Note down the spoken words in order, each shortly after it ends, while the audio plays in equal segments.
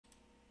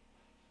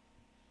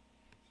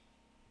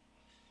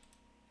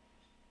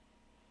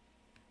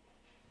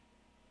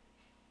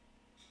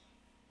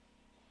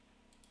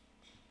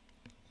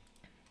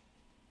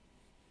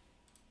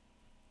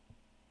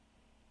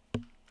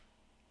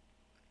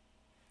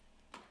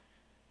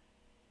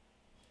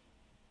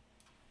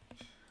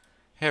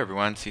Hey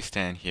everyone,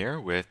 C-Stan here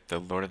with the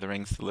Lord of the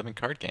Rings The Living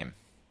Card Game.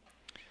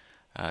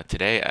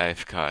 Today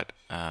I've got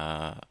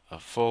a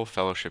full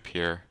fellowship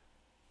here,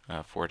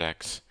 4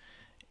 decks,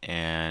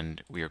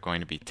 and we are going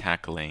to be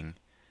tackling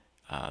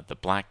the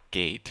Black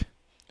Gate.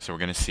 So we're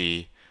going to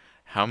see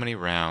how many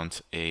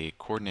rounds a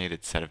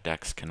coordinated set of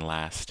decks can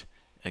last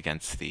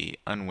against the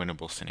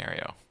unwinnable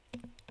scenario.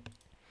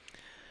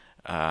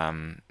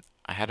 I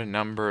had a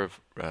number of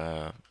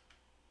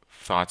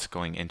thoughts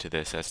going into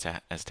this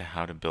as to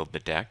how to build the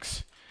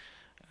decks.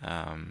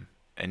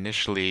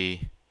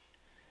 Initially,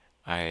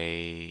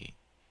 I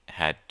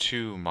had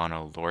 2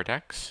 mono lore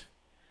decks,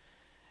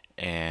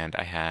 and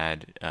I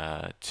had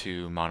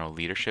 2 mono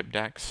leadership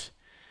decks,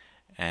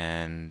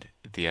 and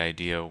the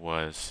idea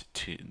was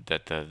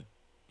that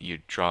you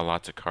draw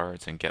lots of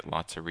cards and get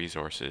lots of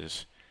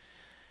resources,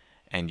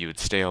 and you would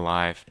stay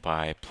alive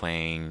by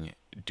playing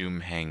Doom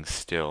Hangs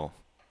Still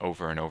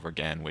over and over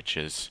again, which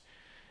is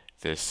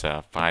this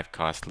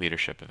 5-cost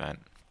leadership event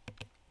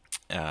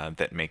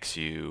that makes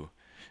you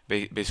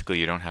basically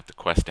you don't have to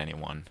quest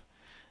anyone,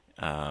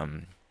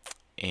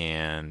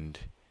 and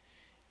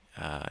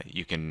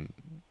you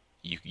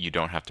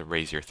don't have to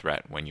raise your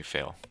threat when you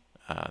fail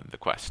the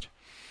quest.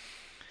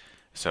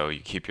 So you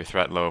keep your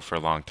threat low for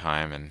a long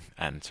time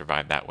and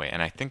survive that way.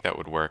 And I think that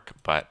would work,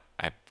 but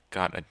I've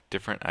got a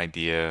different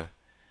idea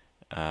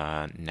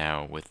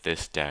now with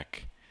this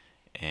deck,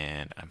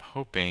 and I'm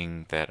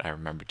hoping that I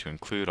remember to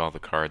include all the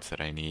cards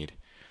that I need.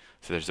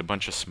 So there's a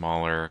bunch of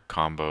smaller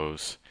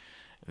combos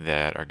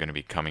that are going to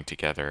be coming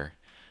together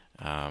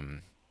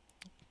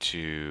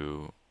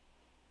to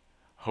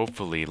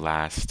hopefully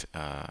last.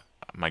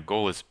 My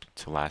goal is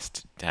to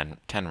last 10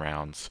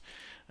 rounds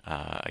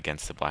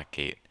against the Black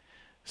Gate.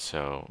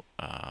 So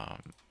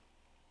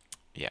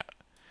yeah,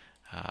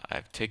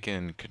 I've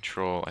taken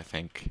control, I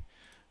think.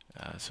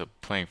 So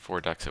playing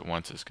 4 decks at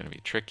once is going to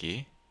be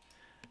tricky.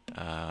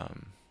 I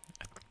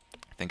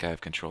think I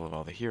have control of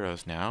all the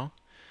heroes now,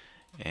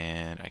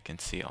 and I can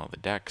see all the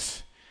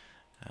decks.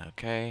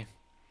 Okay.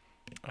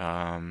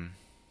 Alright.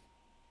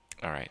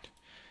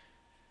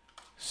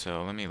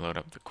 So let me load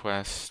up the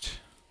quest.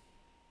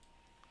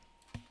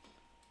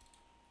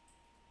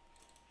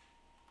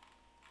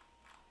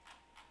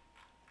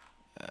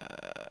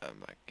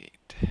 Black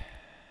Gate.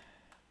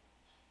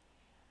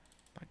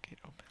 Black Gate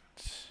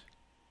opens.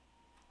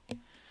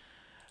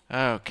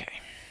 Okay.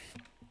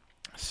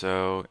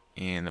 So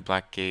in the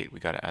Black Gate, we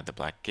got to add the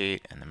Black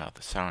Gate and the Mouth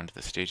of Sauron to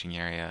the staging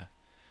area.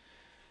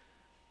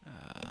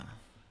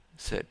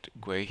 Set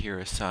Gwahir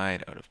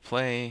aside out of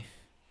play.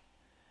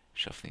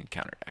 Shuffle the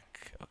encounter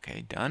deck.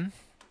 Okay, done.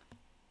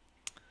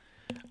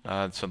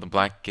 So the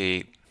Black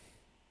Gate,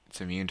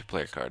 it's immune to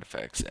player card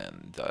effects,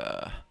 and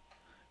the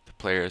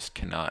players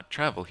cannot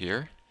travel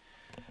here.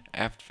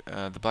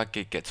 After the Black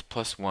Gate gets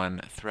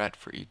 +1 threat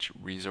for each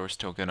resource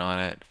token on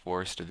it,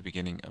 forced at the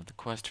beginning of the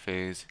quest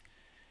phase.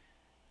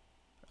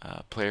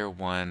 Player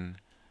 1,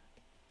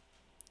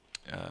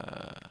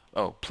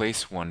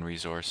 place 1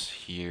 resource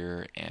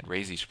here and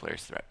raise each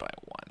player's threat by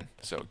 1.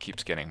 So it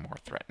keeps getting more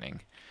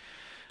threatening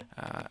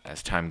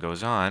as time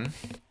goes on.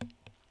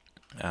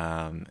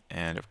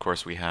 And of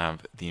course we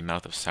have the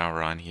Mouth of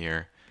Sauron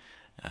here.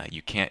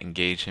 You can't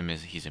engage him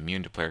as he's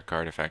immune to player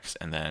card effects,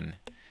 and then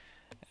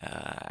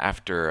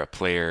after a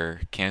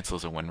player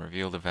cancels a when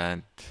revealed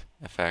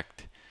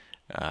effect,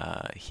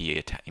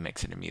 he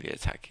makes an immediate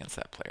attack against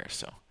that player.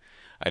 So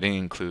I didn't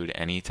include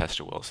any test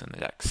of wills in the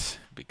decks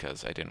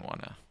because I didn't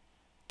want to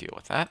deal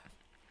with that.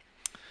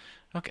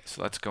 Okay,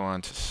 so let's go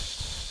on to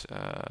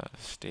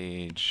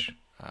stage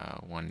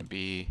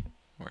 1B.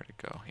 Where to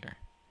go here?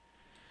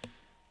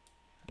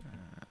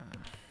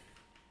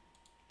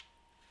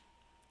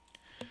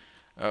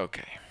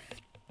 Okay.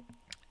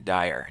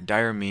 Dire.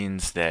 Dire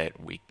means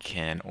that we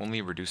can only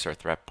reduce our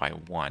threat by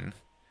 1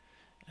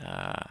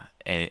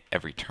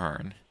 every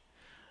turn.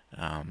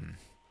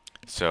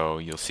 So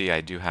you'll see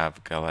I do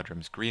have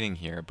Galadrim's Greeting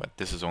here, but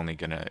this is only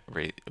going to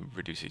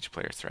reduce each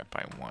player's threat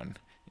by 1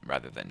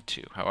 rather than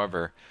 2.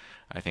 However,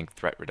 I think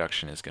threat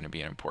reduction is going to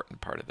be an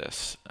important part of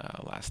this,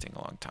 lasting a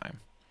long time.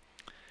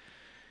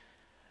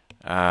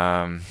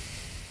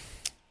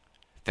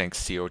 Thanks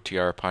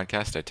COTR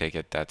podcast. I take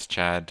it that's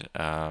Chad.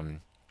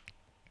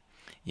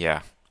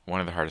 Yeah,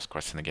 one of the hardest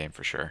quests in the game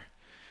for sure.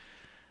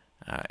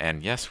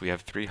 And yes, we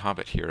have 3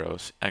 Hobbit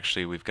heroes.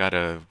 Actually, we've got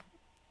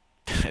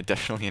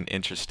definitely an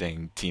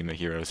interesting team of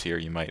heroes here.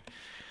 You might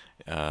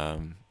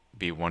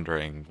be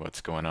wondering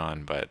what's going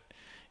on, but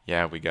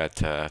yeah, we got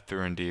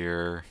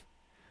Thurindir,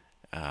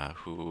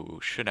 who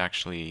should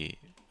actually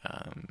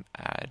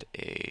add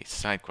a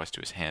side quest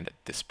to his hand at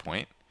this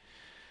point.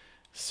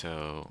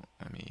 So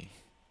let me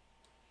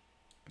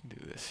do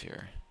this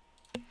here.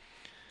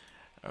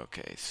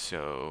 Okay,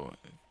 so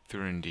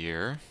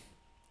Thurindir,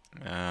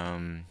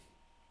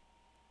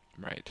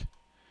 right.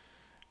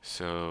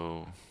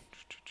 So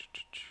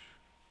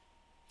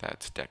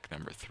that's deck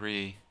number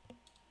 3,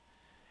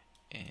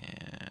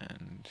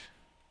 and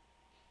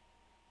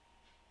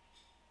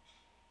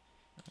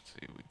let's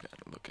see, we've got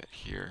to look at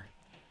here.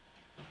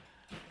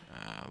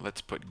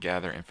 let's put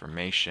gather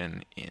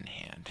information in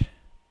hand.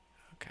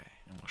 Okay,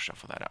 and we'll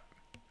shuffle that up.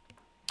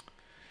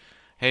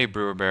 Hey,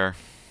 Brewer Bear.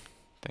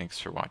 Thanks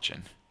for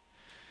watching.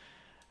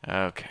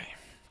 Okay.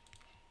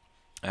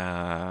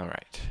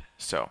 Alright,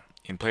 so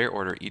in player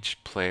order,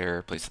 each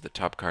player places the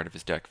top card of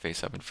his deck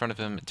face up in front of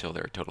him until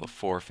there are a total of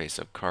 4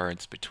 face-up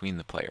cards between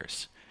the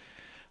players.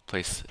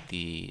 Place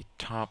the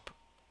top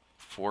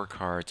 4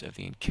 cards of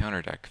the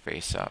encounter deck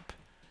face up.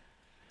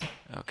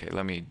 Okay,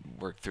 let me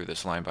work through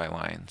this line by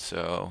line.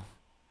 So,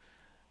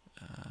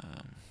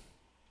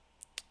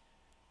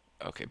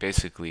 okay,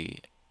 basically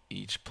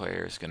each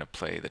player is going to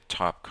play the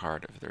top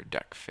card of their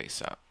deck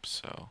face up.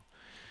 So,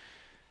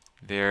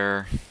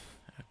 there,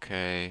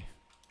 okay.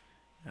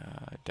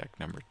 Deck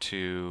number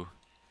 2,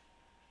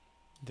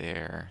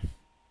 there,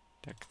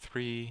 deck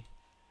 3,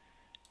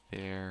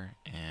 there,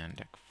 and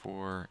deck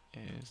 4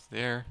 is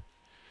there.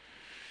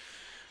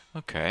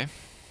 Okay.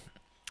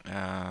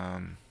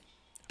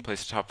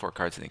 Place the top 4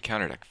 cards in the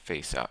encounter deck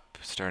face up,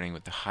 starting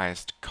with the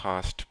highest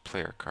cost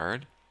player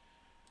card.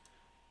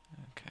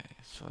 Okay,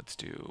 so let's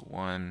do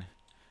 1,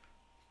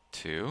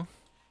 2,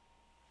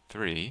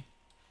 3,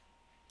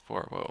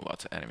 4. Whoa,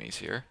 lots of enemies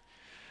here.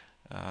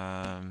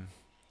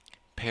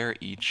 Pair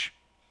each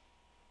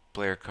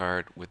player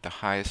card with the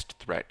highest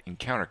threat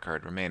encounter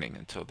card remaining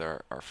until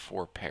there are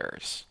 4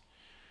 pairs.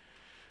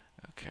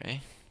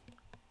 Okay.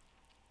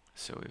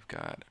 So we've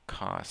got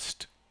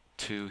cost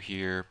 2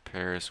 here,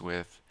 pairs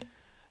with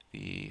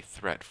the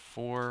threat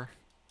 4.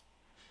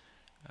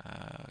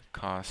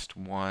 Cost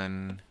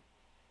 1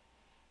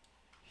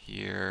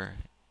 here,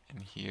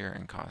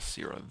 and cost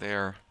 0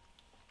 there.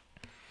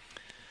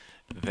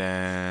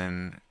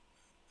 Then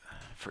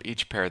for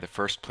each pair, the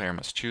first player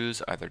must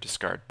choose either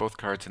discard both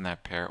cards in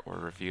that pair or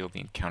reveal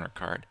the encounter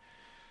card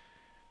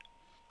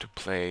to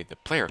play the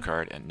player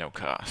card at no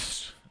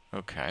cost.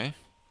 Okay.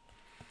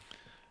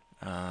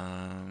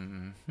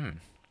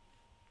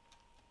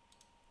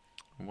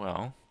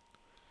 Well,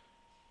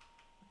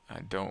 I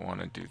don't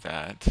want to do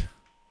that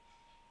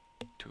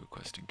to a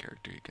questing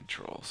character he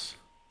controls.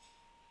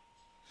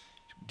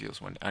 Deals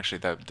 1. Actually,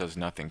 that does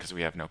nothing because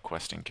we have no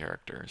questing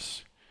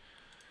characters.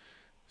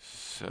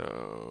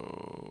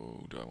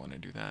 So, do I want to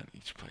do that?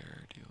 Each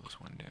player deals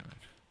 1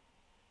 damage.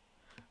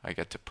 I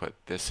get to put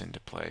this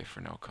into play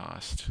for no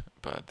cost,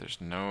 but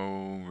there's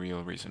no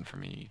real reason for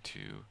me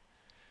to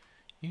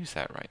use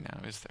that right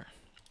now, is there?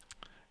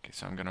 Okay,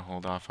 so I'm going to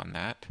hold off on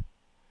that.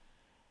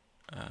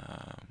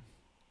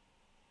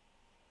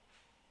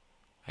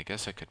 I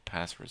guess I could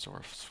pass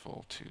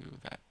resourceful to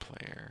that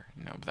player.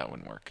 No, but that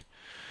wouldn't work.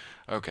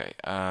 Okay,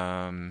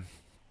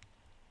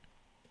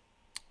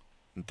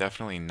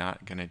 definitely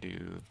not going to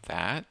do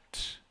that.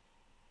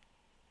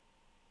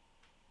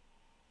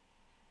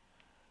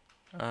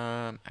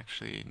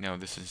 Actually, no,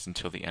 this is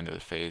until the end of the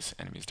phase.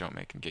 Enemies don't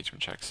make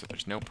engagement checks, so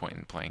there's no point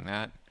in playing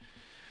that.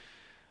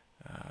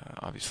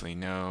 Obviously,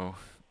 no.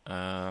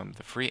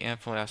 The free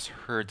Amphilas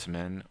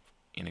Herdsman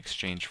in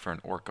exchange for an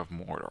Orc of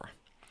Mordor.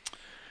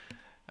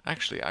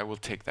 Actually, I will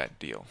take that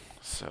deal.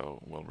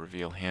 So we'll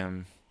reveal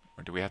him.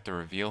 Or do we have to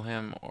reveal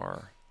him?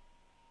 Or...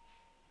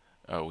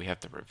 oh, we have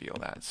to reveal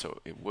that. So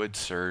it would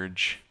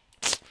surge.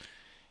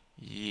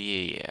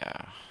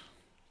 Yeah.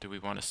 Do we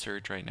want to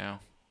surge right now?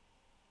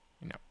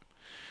 No.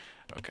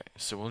 Okay,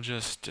 so we'll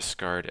just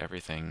discard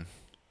everything.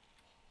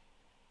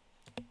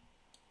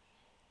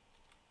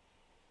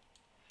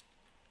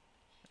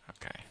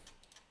 Okay.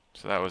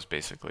 So that was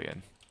basically a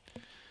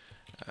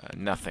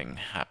nothing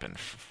happened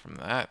from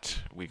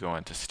that. We go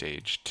on to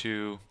stage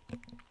 2.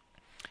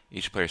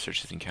 Each player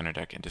searches the encounter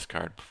deck and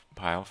discard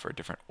pile for a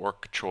different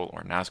Orc, Troll,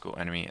 or Nazgul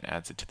enemy and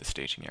adds it to the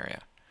staging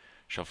area.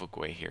 Shuffle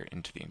Gwei here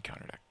into the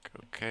encounter deck.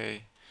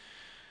 Okay.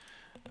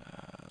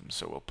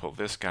 So we'll pull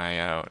this guy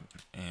out,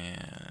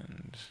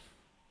 and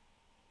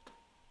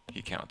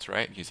he counts,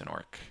 right? He's an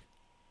Orc.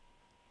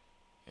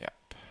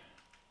 Yep.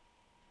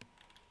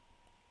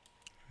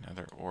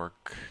 Another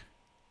Orc.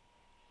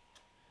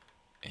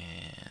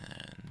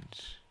 And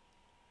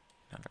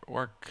another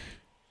Orc.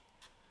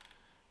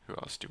 Who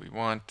else do we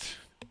want?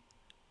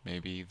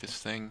 Maybe this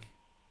thing.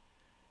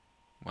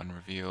 1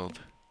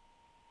 revealed.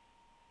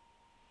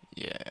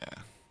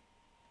 Yeah.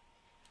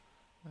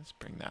 Let's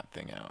bring that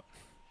thing out.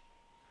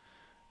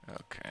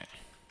 Okay.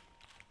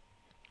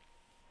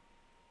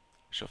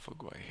 Shuffle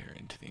Gwei here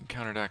into the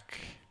encounter deck.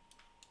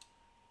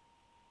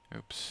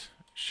 Oops.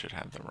 Should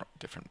have the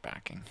different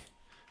backing.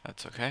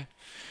 That's okay.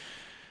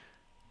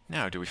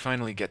 Now, do we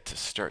finally get to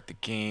start the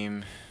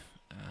game?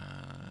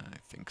 I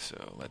think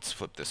so. Let's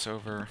flip this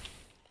over.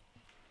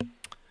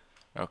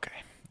 Okay.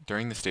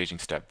 During the staging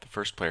step, the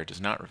first player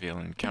does not reveal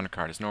an encounter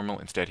card as normal.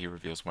 Instead, he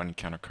reveals 1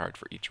 encounter card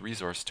for each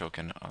resource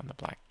token on the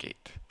black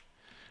gate.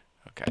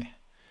 Okay.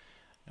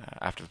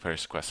 After the player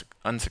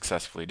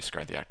unsuccessfully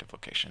discard the active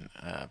location.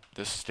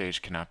 This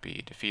stage cannot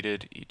be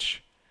defeated.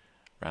 Each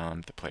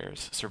round the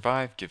players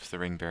survive gives the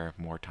ring bearer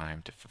more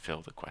time to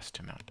fulfill the quest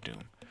to Mount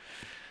Doom.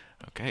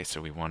 Okay,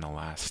 so we want to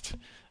last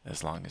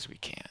as long as we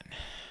can.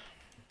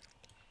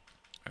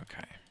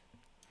 Okay.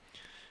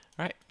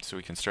 Alright, so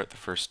we can start the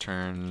first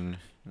turn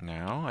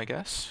now, I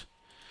guess.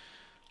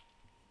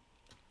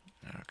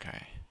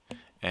 Okay.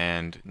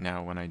 And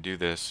now when I do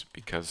this,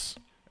 because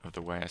of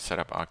the way I set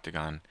up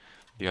Octagon,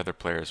 the other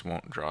players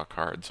won't draw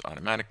cards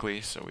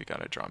automatically, so we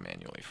gotta draw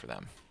manually for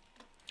them.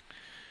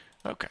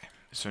 Okay,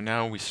 so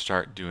now we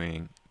start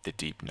doing the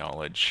deep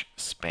knowledge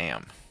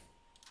spam.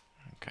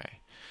 Okay,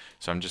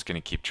 so I'm just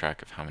gonna keep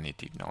track of how many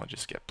deep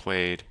knowledges get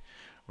played.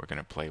 We're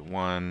gonna play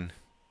one.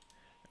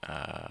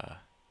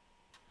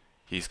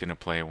 He's gonna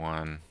play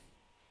one.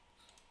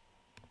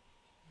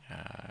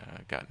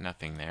 Got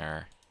nothing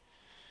there.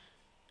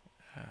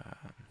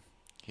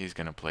 He's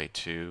gonna play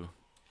two.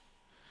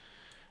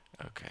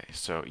 Okay,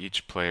 so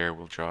each player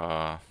will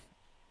draw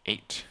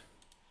 8.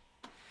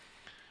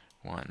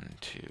 1,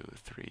 2,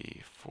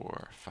 3,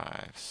 4,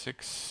 5,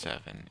 6,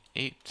 7,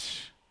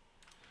 8.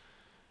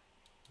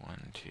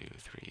 1, 2,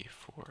 3,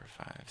 4,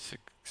 5,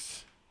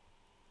 6.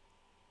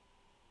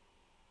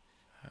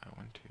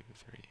 1, 2,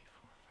 3,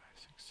 4, 5,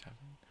 6, 7.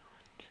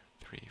 1, 2,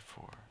 3,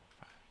 4,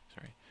 5.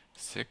 Sorry,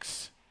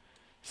 6,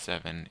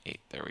 7, 8.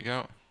 There we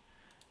go.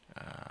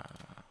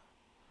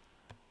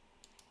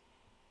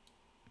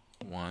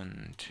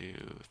 1,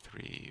 2,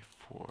 3,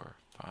 4,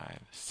 5,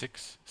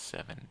 6,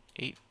 7,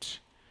 8.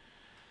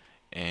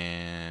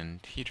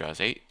 And he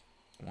draws 8.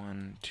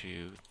 1,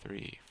 2,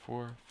 3,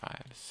 4,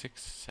 5,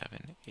 6,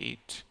 7,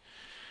 8.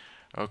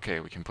 Okay,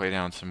 we can play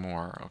down some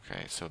more.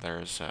 Okay, so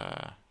there's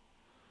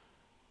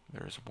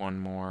one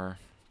more.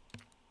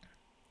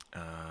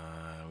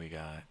 We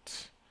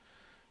got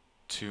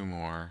 2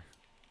 more.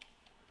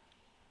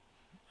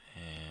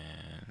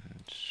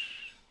 And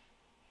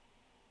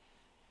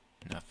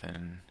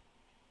nothing.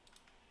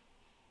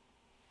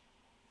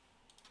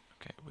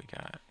 Okay, we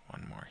got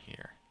 1 more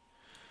here.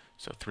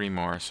 So 3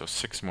 more, so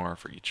 6 more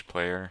for each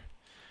player.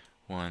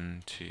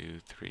 1, 2,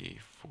 3,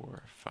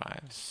 4,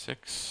 5,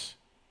 6.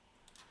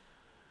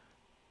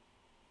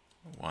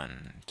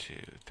 1, 2,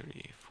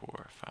 3,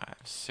 4, 5,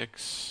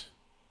 6.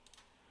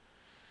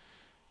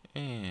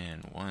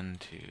 And 1,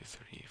 2,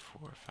 3,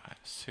 4, 5,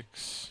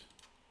 6.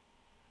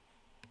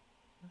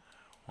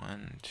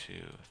 1, 2,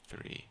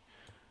 3,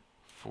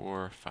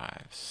 4,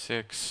 5,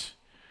 6.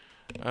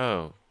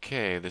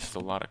 Okay, this is a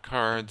lot of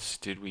cards.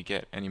 Did we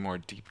get any more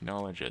deep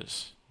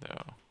knowledges,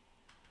 though?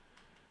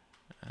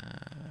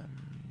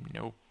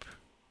 Nope.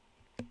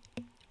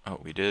 Oh,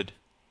 we did.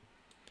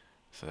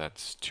 So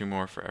that's 2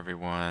 more for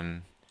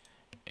everyone.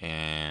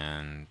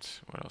 And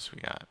what else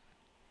we got?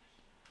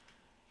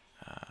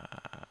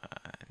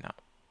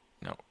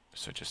 No.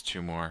 So just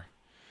 2 more.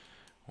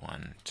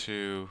 1,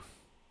 2.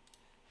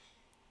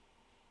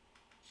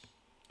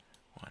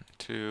 1,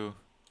 2.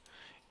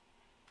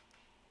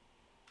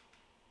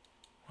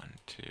 1,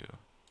 2.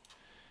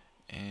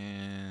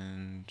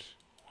 And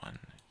 1,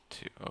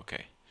 2.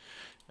 Okay.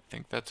 I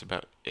think that's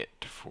about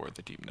it for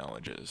the deep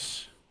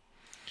knowledges.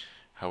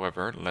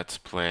 However, let's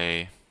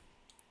play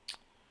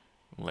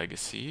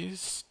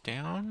legacies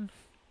down.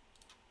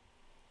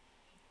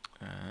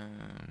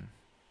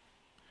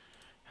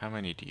 How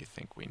many do you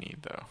think we need,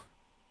 though?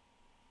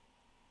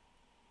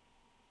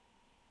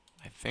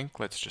 I think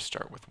let's just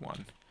start with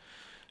 1.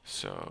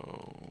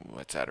 So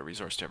let's add a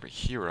resource to every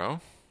hero.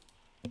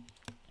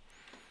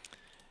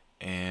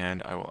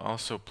 And I will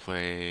also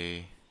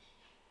play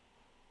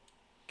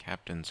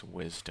Captain's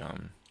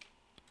Wisdom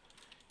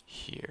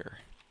here,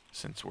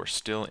 since we're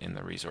still in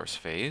the resource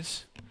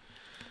phase.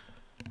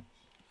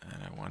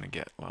 And I want to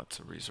get lots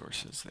of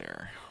resources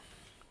there.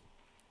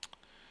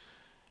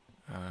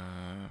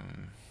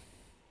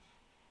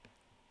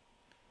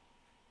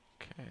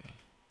 Okay.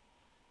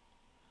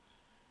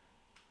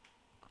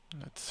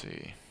 Let's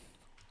see.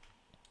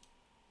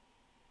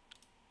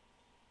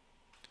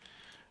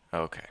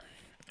 Okay.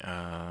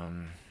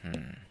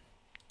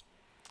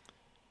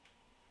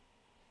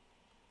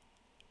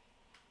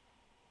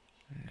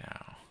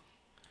 Now,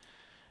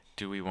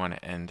 do we want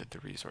to end the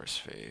resource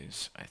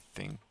phase? I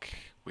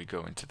think we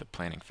go into the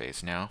planning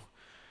phase now.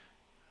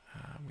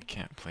 We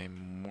can't play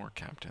more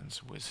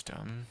Captain's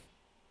Wisdom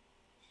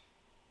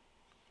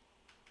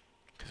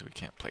because we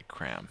can't play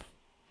Cram.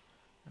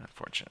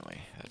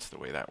 Unfortunately, that's the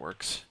way that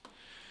works.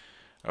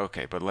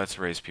 Okay, but let's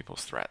raise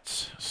people's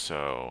threats.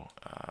 So,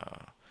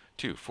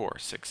 2, 4,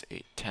 6,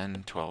 8,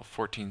 10, 12,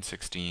 14,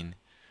 16,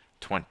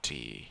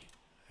 20.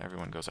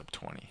 Everyone goes up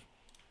 20.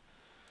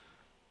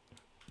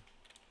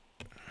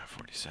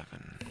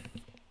 47.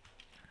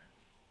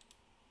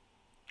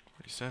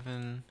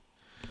 47.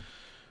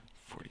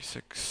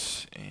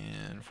 46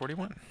 and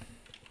 41.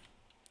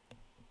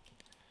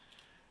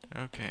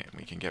 Okay,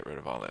 we can get rid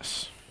of all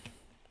this.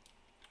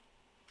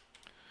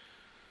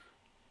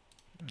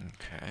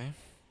 Okay.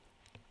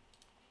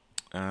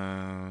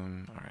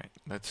 Alright,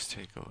 let's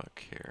take a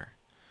look here.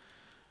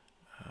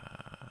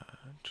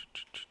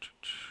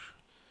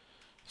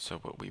 So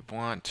what we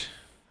want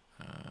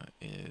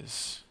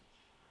is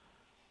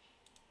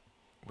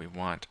we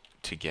want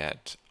to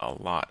get a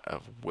lot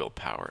of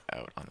willpower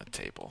out on the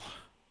table.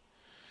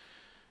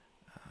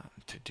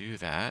 To do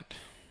that,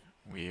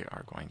 we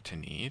are going to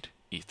need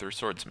Ether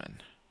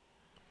Swordsman.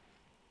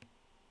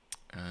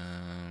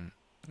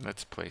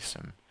 let's play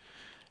some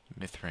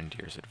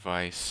Mithrandir's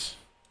Advice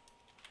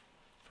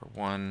for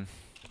 1.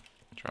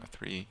 Draw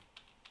 3.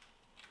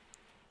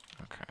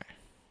 Okay.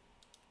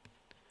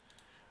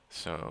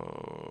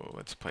 So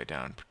let's play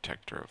down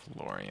Protector of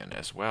Lorien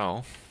as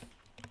well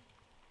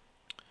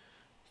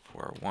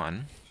for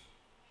 1.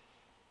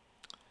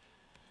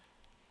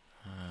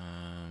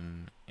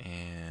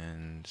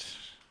 And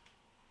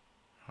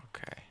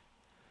okay,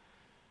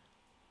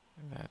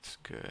 that's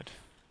good.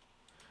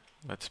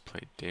 Let's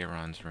play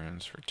Daeron's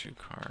Runes for 2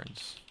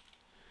 cards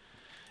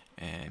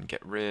and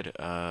get rid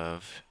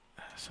of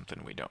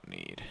something we don't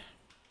need.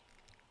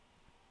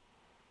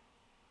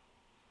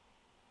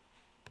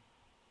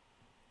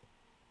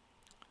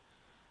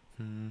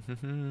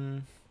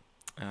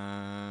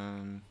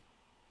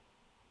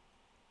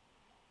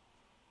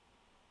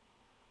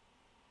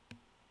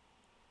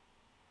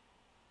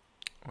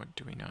 What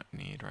do we not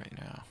need right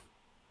now?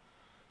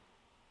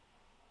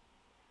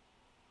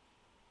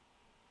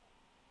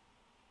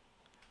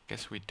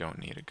 Guess we don't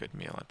need a good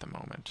meal at the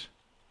moment.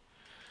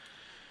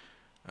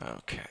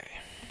 Okay.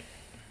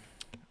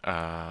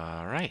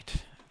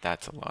 Alright.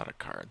 That's a lot of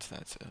cards.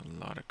 That's a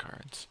lot of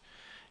cards.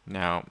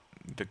 Now,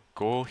 the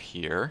goal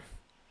here,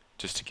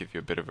 just to give you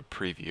a bit of a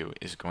preview,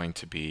 is going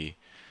to be,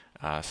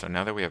 so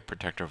now that we have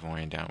Protector of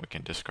Lorien down, we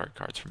can discard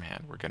cards from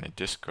hand. We're going to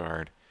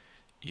discard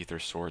Ether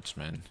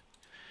Swordsman,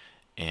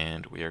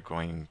 and we are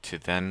going to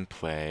then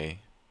play,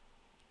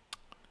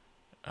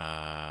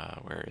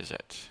 where is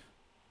it?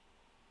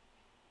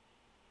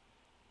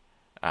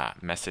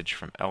 Message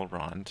from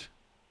Elrond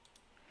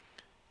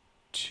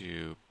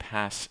to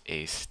pass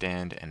a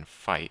stand and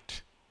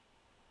fight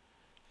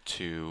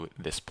to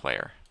this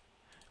player.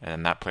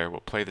 And that player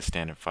will play the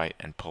stand and fight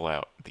and pull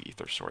out the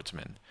Ether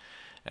Swordsman.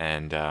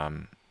 And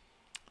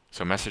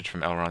so Message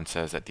from Elrond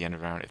says at the end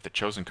of the round, if the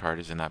chosen card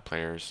is in that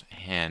player's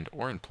hand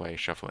or in play,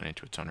 shuffle it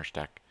into its owner's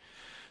deck.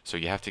 So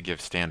you have to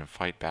give stand and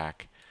fight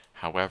back.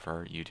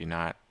 However, you do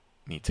not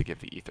need to give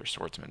the Ether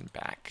Swordsman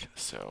back.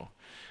 So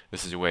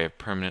this is a way of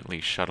permanently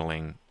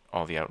shuttling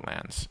all the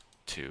outlands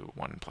to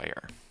one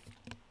player.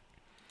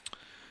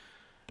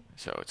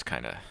 So it's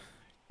kind of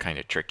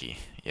tricky,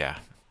 yeah.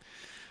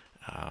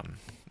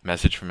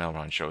 Message from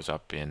Elrond shows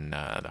up in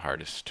the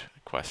hardest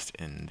quest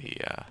in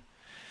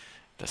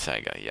the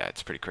saga. Yeah,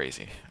 it's pretty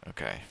crazy.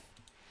 Okay,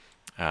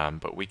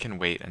 but we can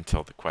wait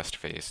until the quest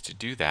phase to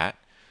do that.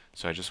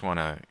 So I just want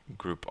to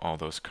group all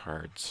those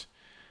cards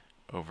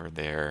over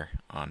there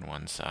on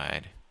one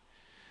side.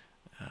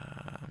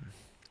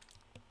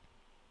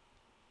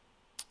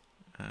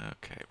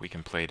 Okay, we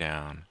can play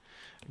down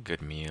a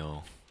good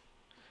meal,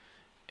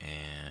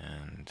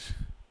 and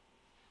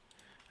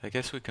I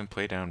guess we can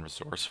play down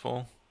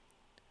Resourceful.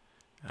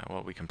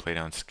 Well, we can play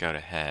down Scout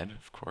Ahead,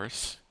 of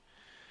course,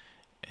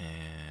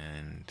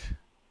 and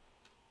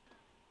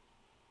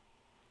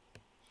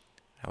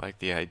I like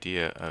the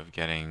idea of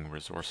getting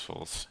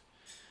Resourcefuls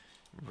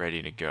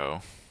ready to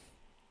go.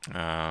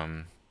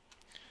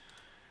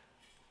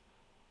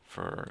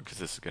 Because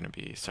this is going to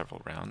be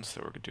several rounds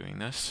that we're doing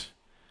this.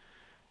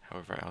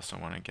 However, I also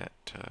want to get,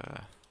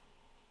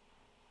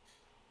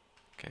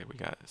 okay, we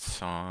got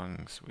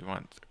songs. We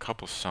want a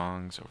couple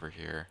songs over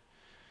here.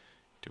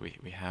 Do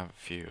we have a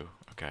few?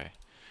 Okay.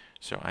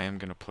 So I am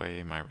going to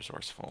play my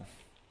Resourceful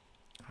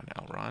on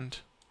Elrond.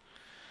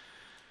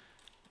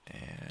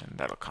 And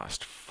that'll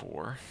cost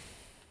 4.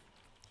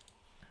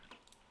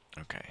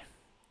 Okay.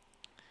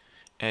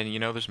 And you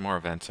know, there's more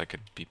events I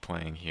could be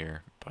playing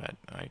here, but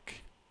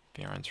like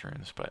Bjorn's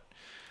Runes, but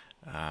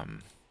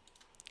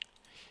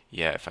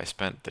yeah, if I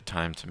spent the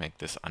time to make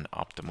this an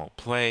optimal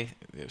play,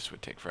 this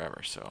would take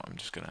forever. So I'm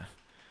just gonna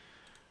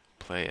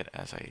play it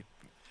as I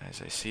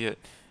see it.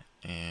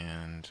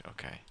 And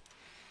okay.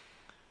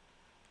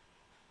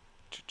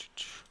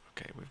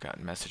 Okay, we've got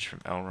a message from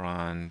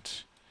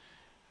Elrond.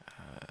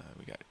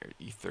 We got our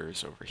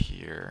ethers over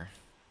here.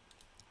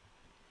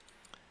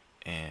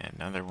 And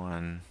another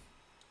one.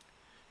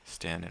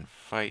 Stand and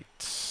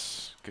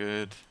fight.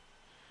 Good.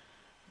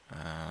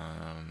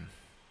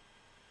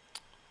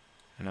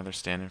 Another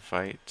stand and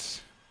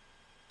fight.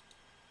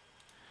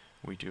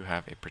 We do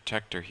have a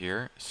protector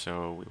here,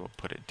 so we will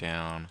put it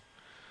down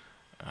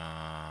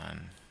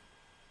on,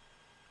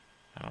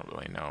 I don't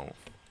really know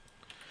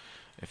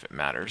if it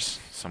matters,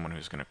 someone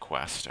who's going to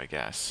quest, I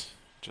guess,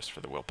 just for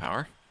the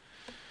willpower.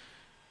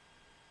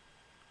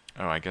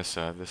 Oh, I guess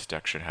this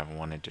deck should have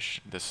one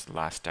addition. This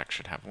last deck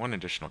should have one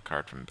additional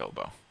card from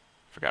Bilbo.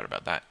 Forgot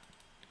about that.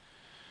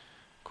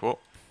 Cool.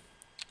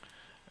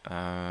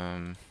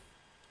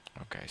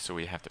 Okay, so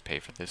we have to pay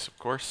for this, of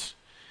course,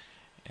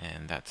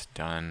 and that's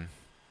done.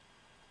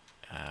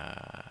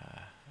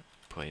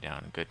 Play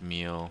down a good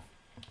meal.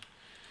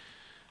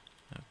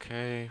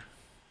 Okay.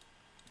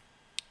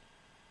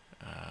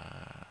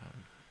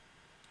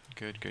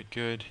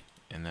 Good.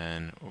 And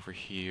then over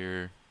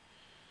here,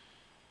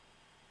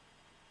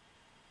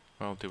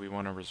 well, do we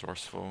want a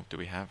Resourceful? Do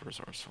we have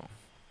Resourceful?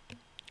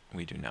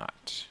 We do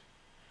not.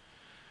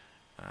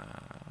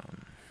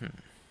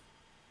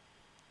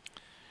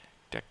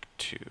 Deck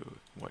 2,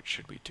 what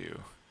should we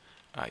do?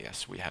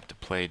 Yes, we have to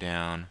play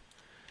down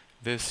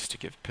this to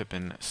give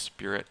Pippin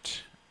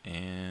Spirit,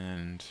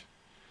 and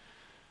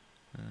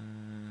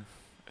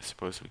I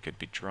suppose we could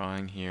be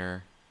drawing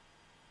here.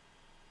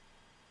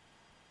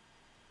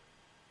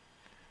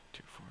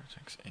 2, 4,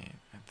 6, 8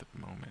 at the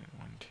moment.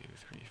 1, 2,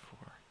 3,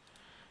 4.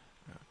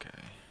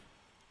 Okay.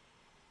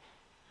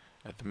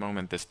 At the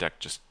moment, this deck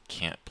just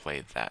can't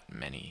play that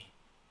many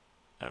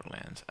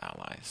Outlands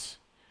allies.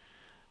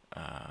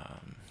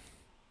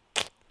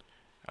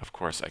 Of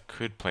course, I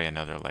could play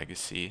another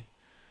Legacy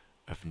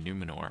of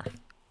Numenor.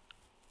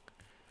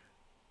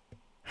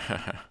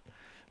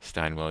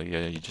 Steinwell,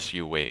 yeah,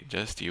 you wait.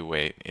 Just you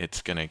wait.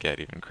 It's gonna get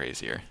even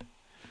crazier.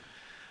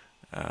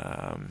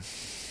 Oh,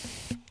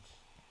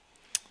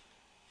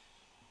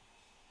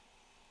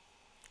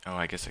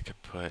 I guess I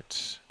could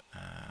put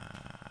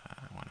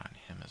one on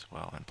him as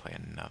well and play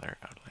another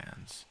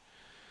Outlands.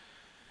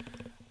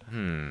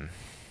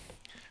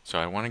 So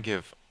I want to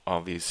give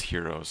all these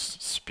heroes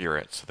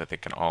spirit so that they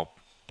can all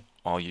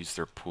use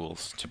their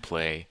pools to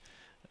play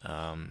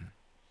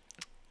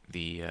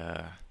the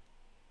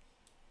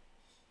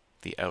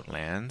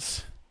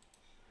Outlands.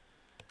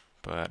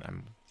 But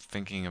I'm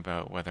thinking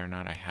about whether or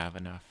not I have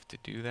enough to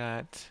do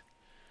that.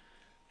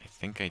 I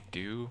think I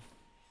do.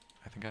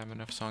 I think I have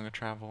enough Song of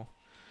Travel.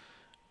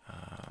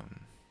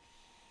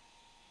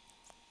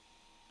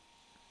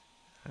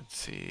 Let's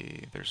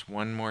see, there's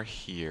one more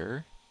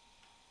here.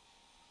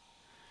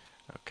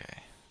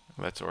 Okay,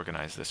 let's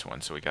organize this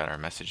one. So we got our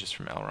messages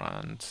from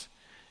Elrond,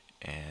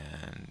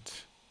 and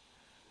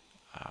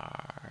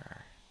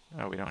our,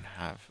 oh,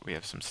 we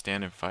have some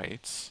stand-in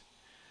fights.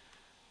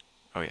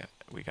 Oh yeah,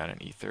 we got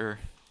an Ether.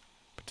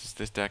 But does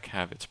this deck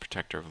have its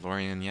Protector of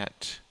Lorien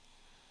yet?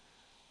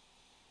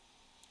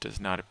 Does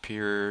not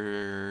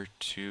appear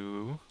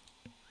to.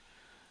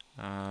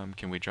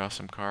 Can we draw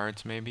some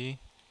cards maybe?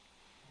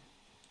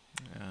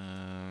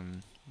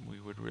 We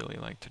would really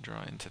like to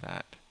draw into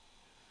that.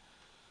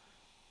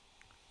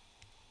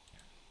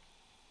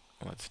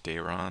 Let's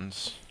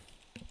Dayrons.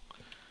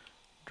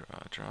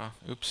 Draw.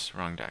 Oops,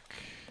 wrong deck.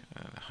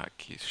 The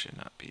hotkeys should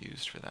not be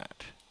used for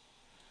that.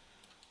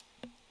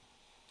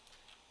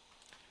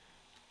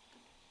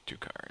 2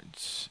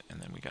 cards.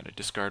 And then we got to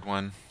discard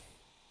one.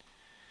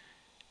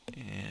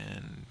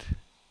 And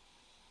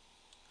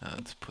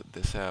let's put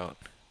this out.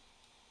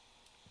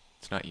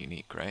 It's not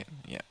unique, right?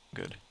 Yeah,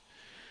 good.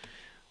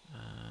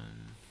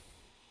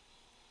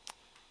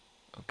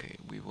 Okay,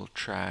 we will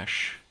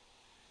trash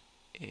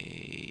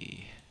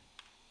a...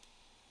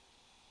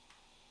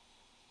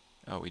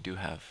 Oh, we do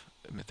have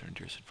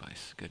Mithrandir's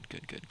Advice. Good.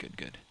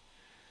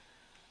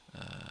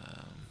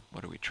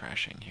 What are we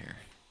trashing here?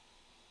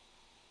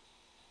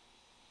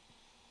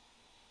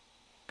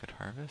 Good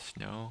Harvest?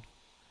 No.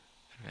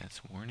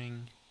 Advanced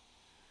Warning.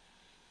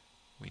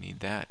 We need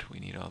that. We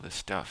need all this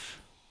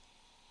stuff.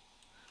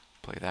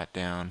 Play that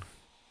down.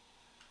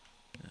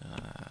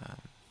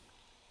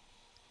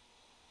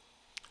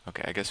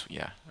 Okay, I guess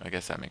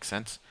that makes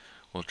sense.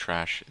 We'll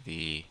trash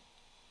the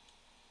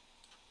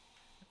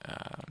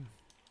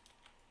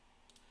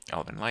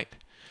Elven Light.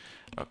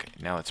 Okay,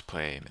 now let's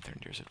play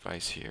Mithrandir's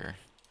Advice here.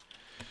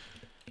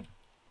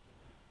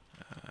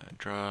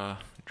 Draw.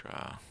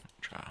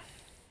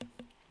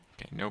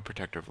 Okay, no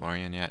Protector of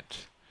Lorien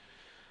yet,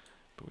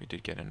 but we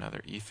did get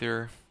another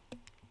Ether.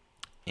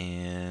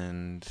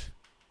 And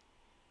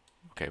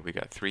okay, we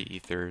got 3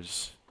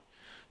 Ethers.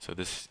 So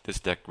this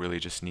deck really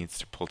just needs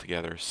to pull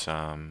together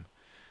some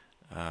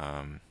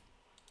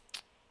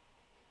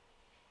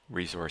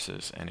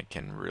resources, and it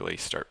can really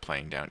start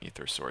playing down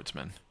Ether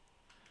Swordsman.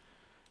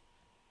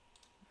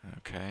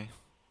 Okay.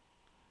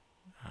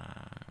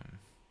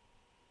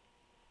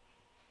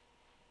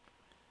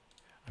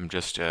 I'm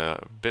just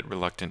a bit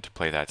reluctant to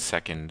play that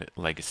second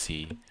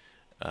Legacy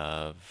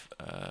of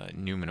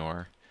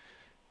Numenor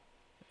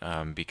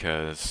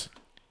because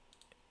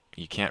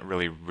you can't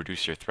really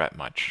reduce your threat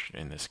much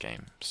in this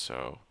game.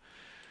 So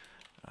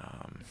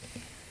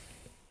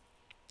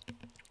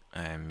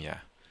I'm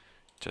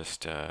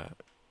just a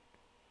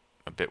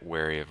bit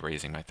wary of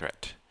raising my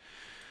threat.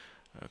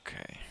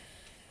 Okay.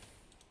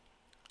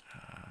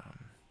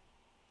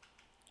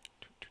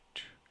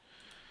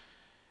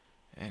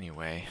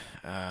 Anyway,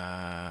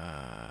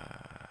 can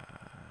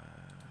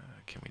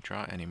we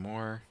draw any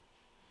more?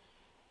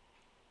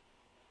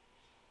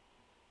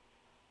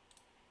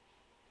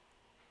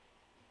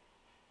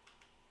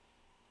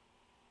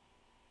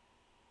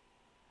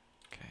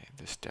 Okay,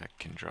 this deck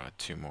can draw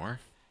 2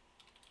 more.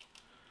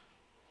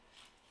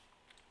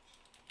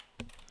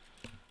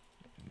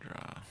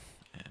 Draw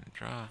and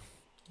draw.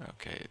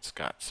 Okay, it's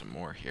got some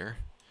more here.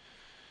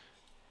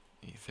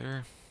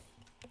 Ether.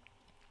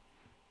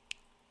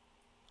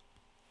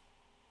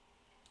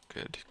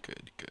 Good.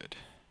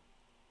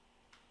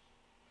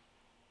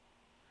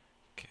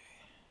 Okay.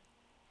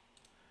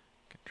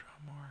 Can draw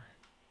more.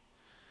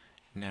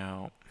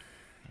 Now,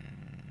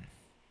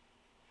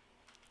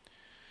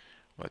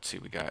 let's see.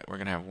 We're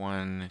gonna have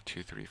 1,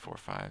 2, 3, 4,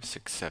 5,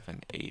 6,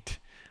 7, 8,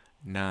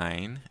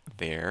 9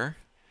 there,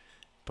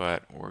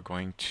 but we're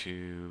going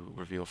to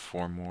reveal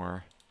 4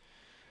 more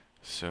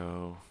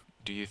So,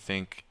 do you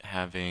think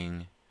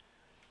having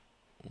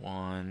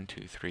 1,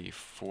 2, 3,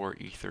 4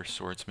 Ether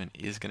Swordsmen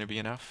is going to be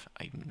enough?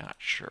 I'm not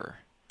sure.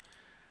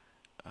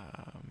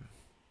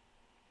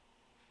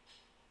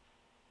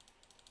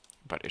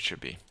 But it should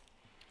be.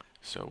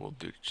 So we'll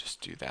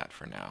just do that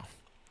for now.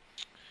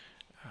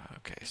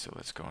 Okay, so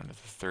let's go into the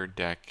third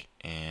deck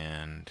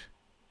and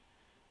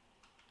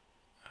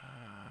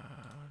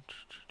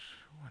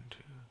 1,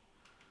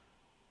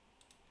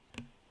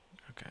 2.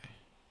 Okay,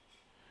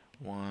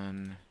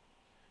 1,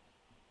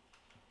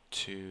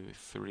 2,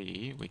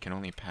 3. We can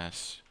only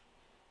pass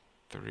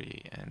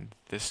 3, and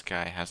this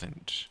guy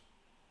hasn't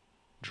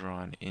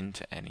drawn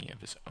into any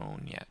of his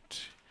own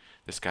yet.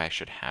 This guy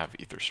should have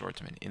Ether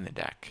Swordsman in the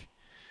deck.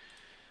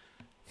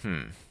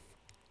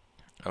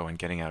 Oh, and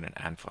getting out an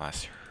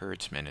Anfalas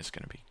Herdsman is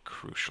going to be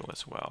crucial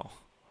as well.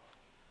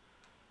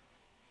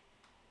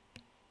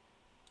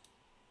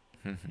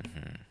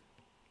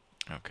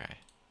 Okay.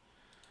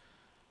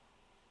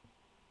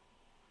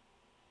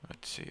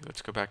 Let's see.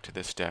 Let's go back to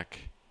this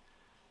deck.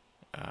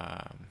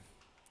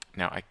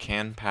 Now I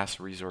can pass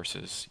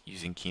resources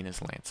using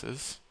Kina's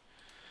Lances.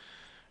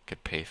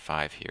 Could pay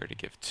 5 here to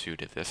give 2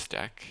 to this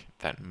deck.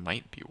 That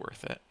might be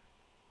worth it.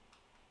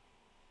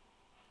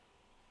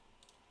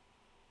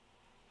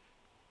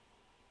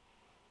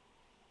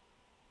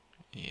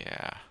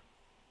 Yeah.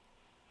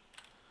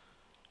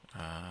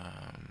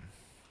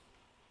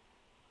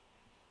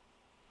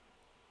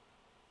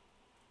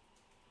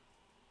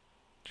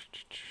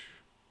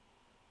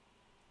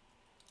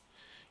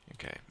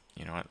 Okay,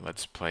 you know what?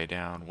 Let's play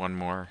down one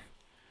more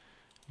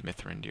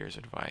Mithrandir's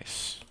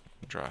Advice.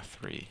 Draw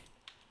 3.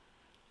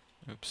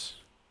 Oops.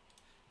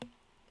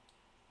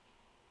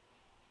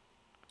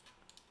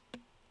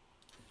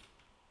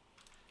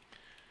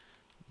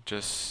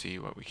 Just see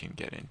what we can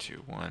get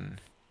into. 1,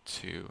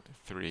 2,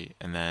 3,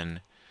 and then,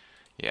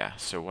 yeah,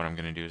 so what I'm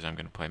going to do is I'm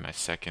going to play my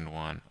second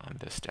one on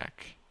this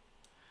deck.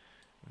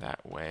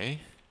 That way,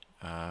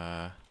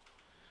 that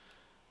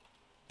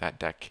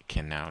deck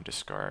can now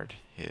discard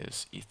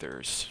his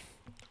ethers.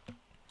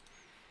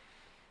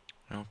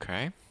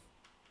 Okay,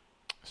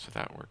 so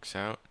that works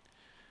out.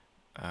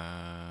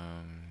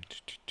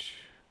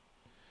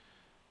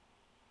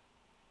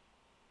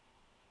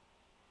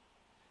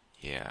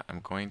 Yeah, I'm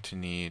going to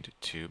need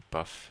to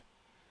buff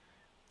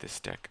this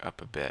deck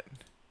up a bit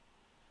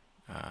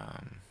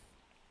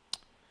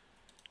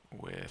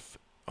with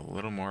a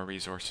little more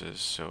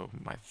resources. So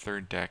my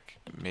third deck,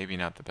 maybe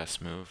not the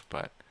best move,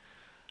 but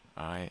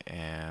I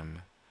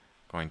am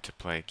going to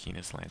play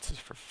Kina's Lances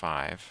for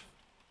 5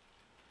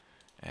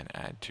 and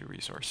add 2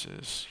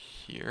 resources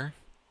here.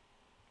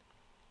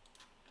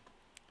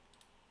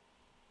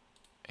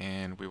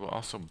 And we will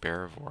also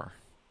Barivore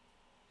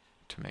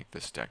to make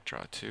this deck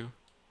draw 2.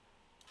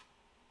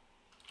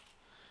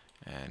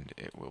 And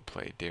it will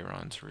play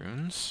Daeron's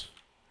Runes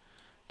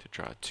to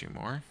draw 2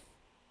 more.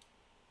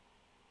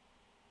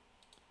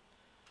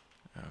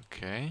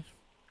 Okay.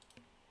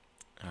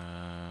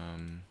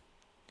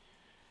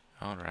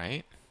 All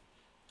right.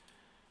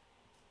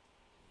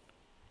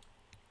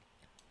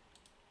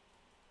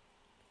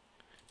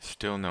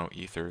 Still no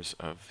ethers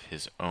of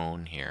his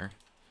own here.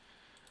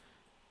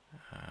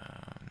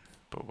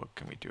 But what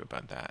can we do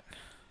about that?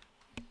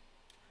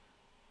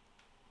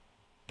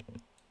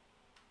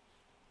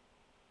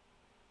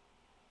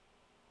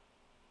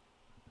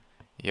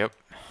 Yep.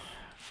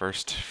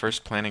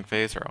 First planning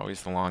phase are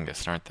always the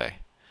longest, aren't they?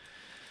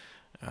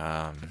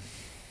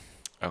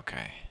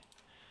 Okay.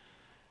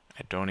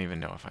 I don't even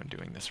know if I'm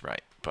doing this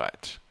right,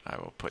 but I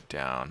will put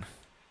down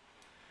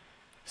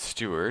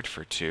Steward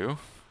for 2.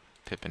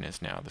 Pippin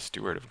is now the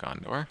Steward of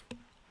Gondor.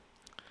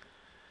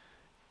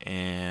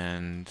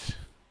 And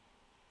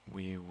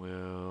we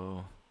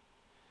will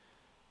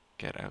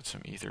get out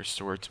some Ether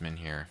Swordsmen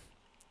here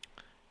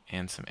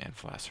and some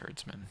Anfalas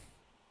Herdsmen.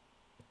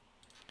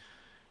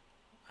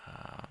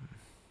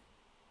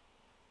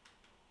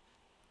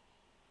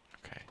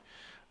 Okay,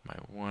 my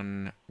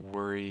one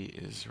worry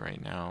is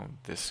right now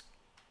this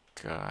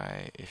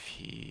guy, if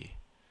he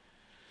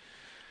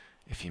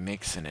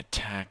makes an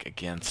attack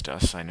against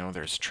us, I know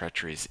there's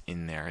treacheries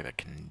in there that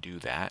can do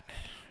that.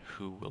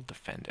 Who will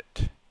defend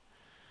it?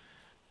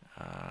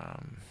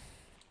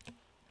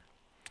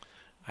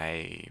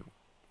 I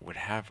would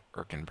have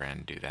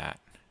Erkenbrand do that.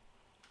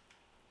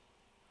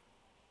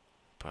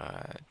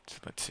 But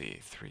let's see,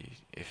 3,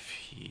 if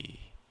he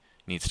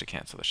needs to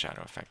cancel the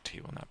shadow effect,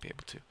 he will not be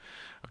able to.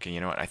 Okay, you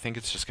know what? I think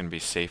it's just going to be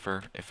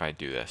safer if I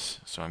do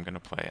this. So I'm going to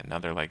play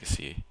another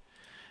Legacy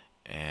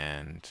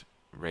and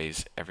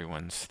raise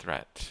everyone's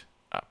threat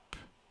up.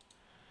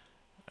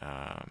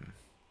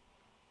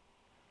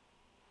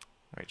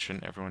 Wait,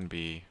 shouldn't everyone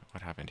be...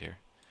 What happened here?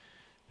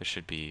 This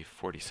should be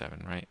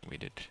 47, right? We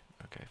did...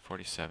 Okay,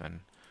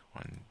 47.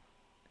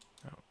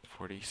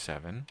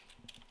 47.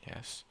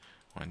 Yes.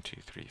 1,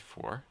 2, 3,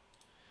 4.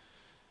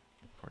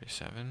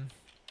 47.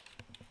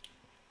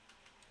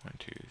 1,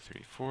 2,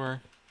 3,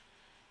 4.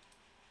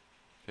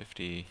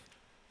 50.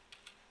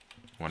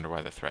 Wonder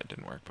why the threat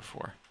didn't work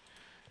before.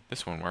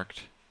 This one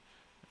worked.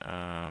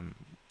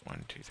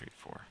 1, 2, 3,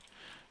 4.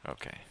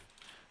 Okay.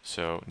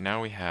 So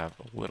now we have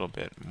a little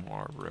bit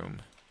more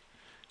room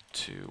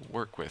to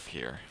work with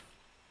here.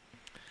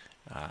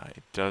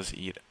 It does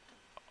eat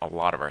a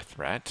lot of our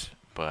threat,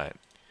 but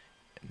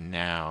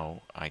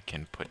now I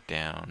can put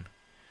down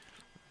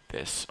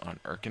this on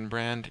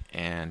Erkenbrand,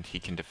 and he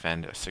can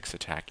defend a 6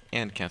 attack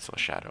and cancel a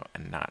shadow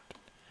and not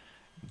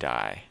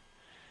die.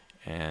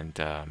 And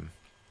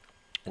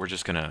we're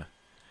just gonna,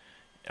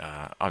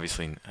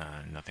 obviously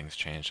nothing's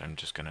changed. I'm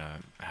just gonna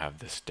have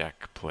this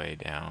deck play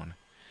down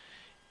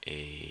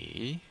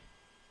a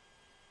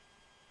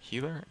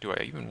healer. Do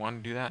I even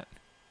want to do that?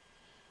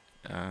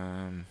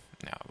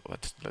 No,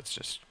 let's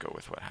just go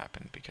with what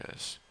happened,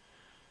 because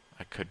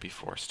I could be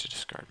forced to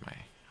discard my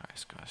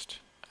highest cost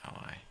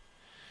ally.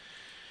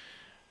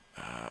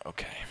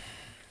 Okay.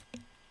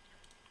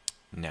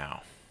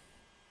 Now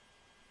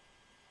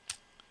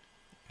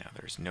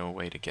there's no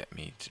way to get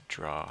me to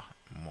draw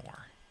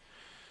more,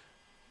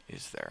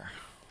 is there?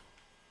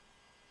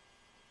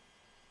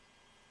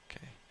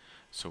 Okay,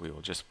 so we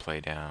will just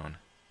play down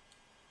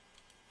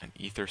an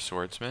Ether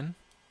Swordsman.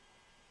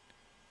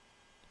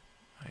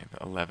 I have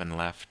 11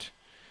 left.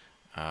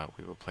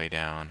 We will play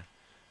down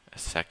a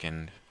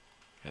second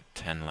at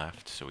 10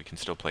 left, so we can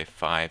still play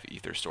 5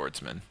 Ether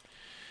Swordsmen.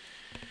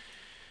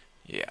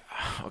 Yeah,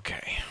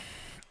 okay.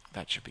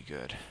 That should be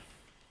good.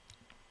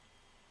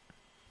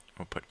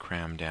 We'll put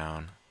Cram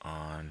down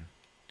on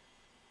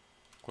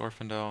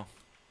Glorfindel.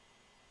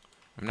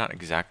 I'm not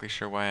exactly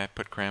sure why I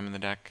put Cram in the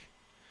deck.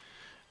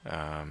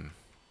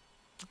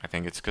 I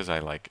think it's because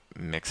I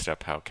mixed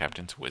up how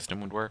Captain's Wisdom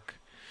would work.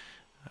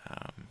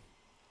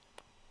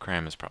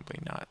 Cram is probably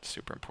not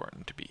super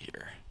important to be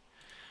here.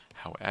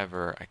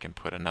 However, I can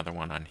put another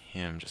one on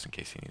him just in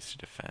case he needs to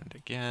defend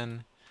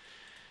again.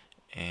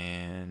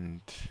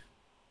 And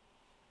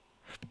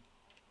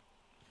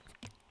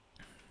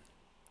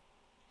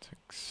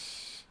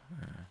 6.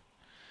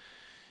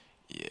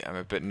 Yeah, I'm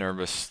a bit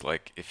nervous.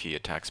 If he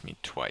attacks me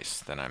twice,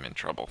 then I'm in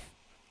trouble.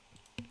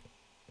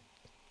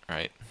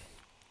 Right?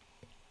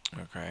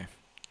 Okay.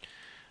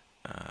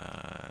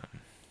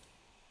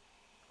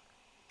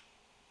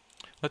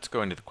 Let's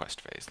go into the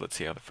quest phase. Let's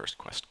see how the first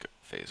quest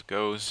phase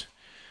goes.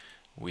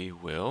 We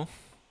will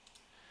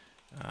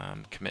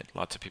commit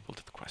lots of people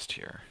to the quest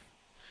here.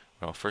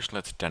 Well, first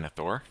let's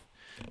Denethor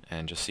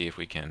and just see if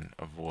we can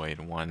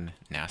avoid one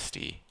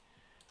nasty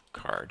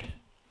card.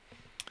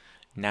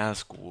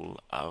 Nazgul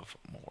of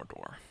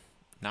Mordor.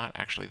 Not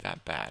actually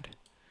that bad.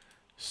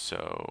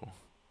 So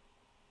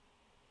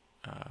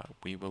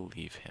we will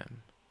leave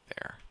him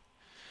there.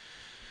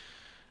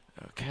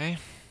 Okay.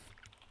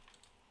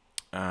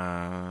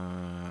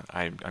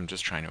 I'm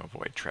just trying to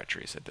avoid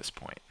treacheries at this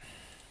point.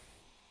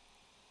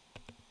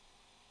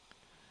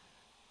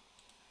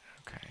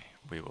 Okay,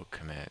 we will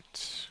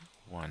commit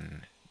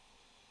one.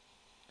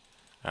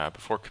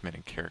 Before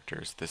committing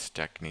characters, this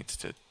deck needs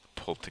to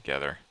pull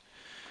together.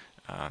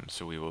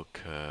 So we will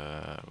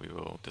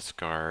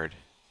discard.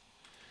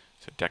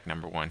 So deck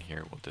number 1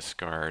 here will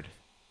discard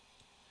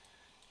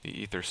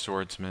the Ether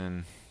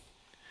Swordsman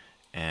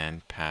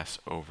and pass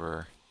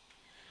over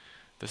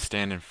the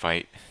Stand and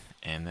Fight,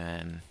 and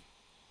then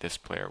this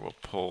player will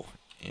pull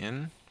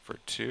in for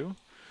 2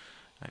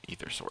 an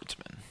Ether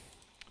Swordsman.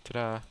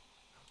 Ta-da!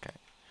 Okay.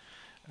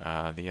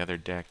 The other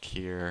deck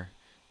here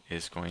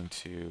is going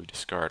to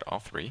discard all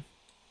 3.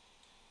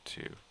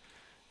 2,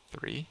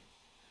 3.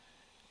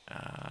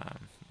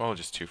 Well,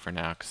 just 2 for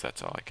now, because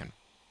that's all I can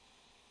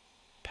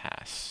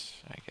pass,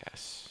 I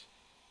guess.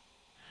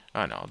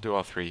 Oh no, I'll do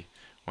all 3.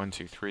 1,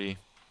 2, 3,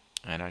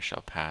 and I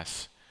shall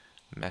pass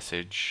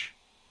message,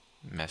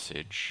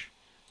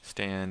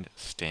 stand,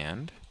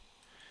 stand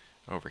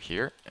over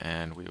here,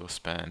 and we will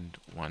spend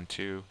 1,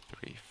 2,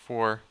 3,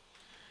 4,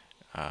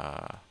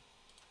 5,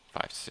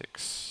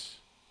 6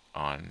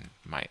 on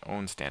my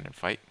own stand and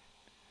fight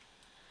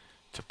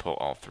to pull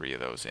all 3 of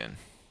those in.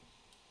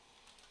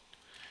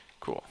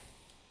 Cool.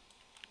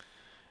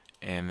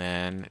 And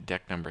then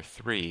deck number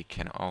 3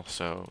 can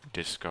also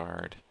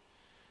discard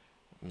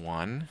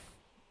 1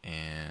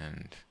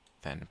 and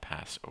then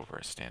pass over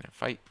a stand and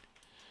fight.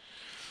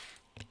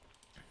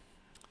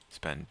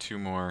 Spend 2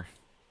 more,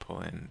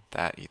 pull in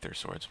that Ether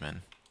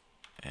Swordsman,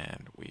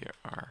 and we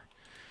are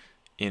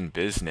in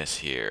business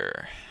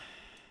here.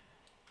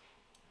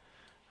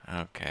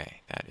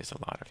 Okay, that is a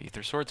lot of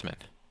Ether Swordsmen.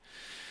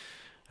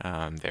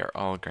 They're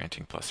all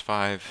granting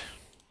 +5,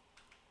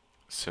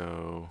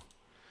 so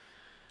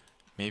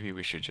maybe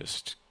we should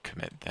just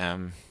commit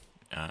them.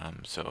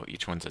 So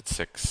each one's at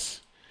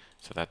 6,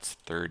 so that's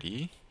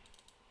 30.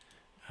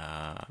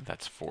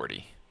 That's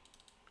 40.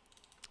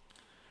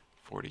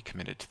 40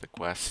 committed to the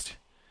quest.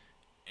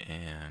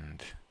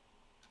 And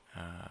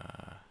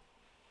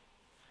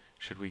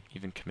should we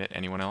even commit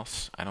anyone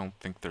else? I don't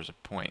think there's a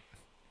point,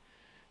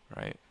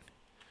 right?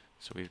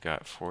 So we've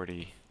got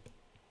 40.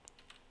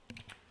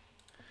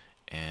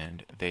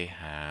 And they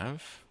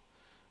have,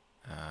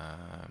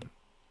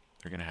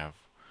 they're going to have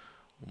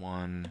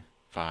 1,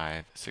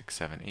 5, 6,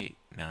 7, 8,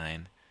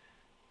 9,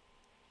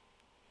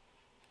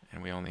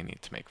 And we only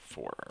need to make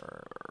four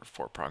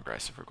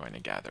progress if we're going to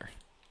gather.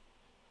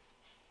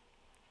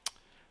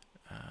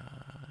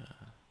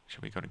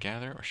 Should we go to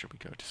gather or should we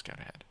go to scout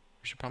ahead?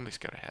 We should probably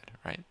scout ahead,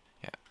 right?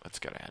 Yeah, let's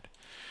scout ahead.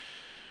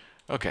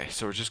 Okay,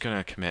 so we're just going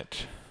to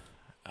commit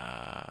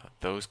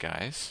those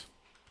guys.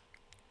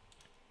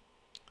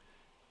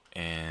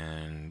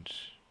 And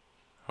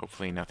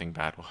hopefully nothing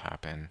bad will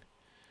happen.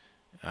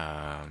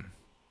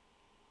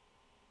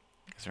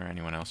 Is there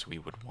anyone else we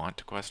would want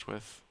to quest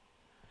with?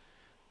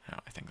 No,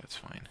 I think that's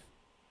fine.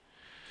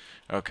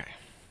 Okay,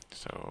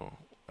 so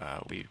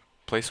we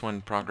place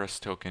one progress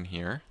token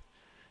here,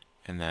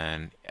 and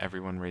then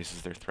everyone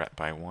raises their threat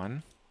by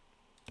 1.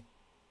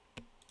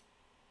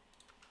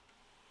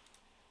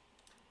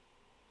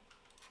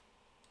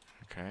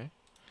 Okay.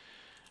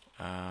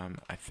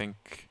 I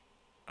think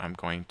I'm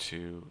going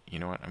to, you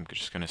know what, I'm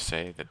just going to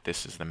say that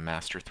this is the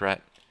master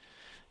threat,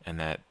 and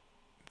that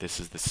this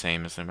is the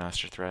same as the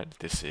master threat.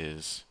 This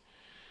is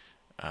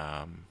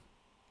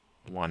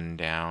 1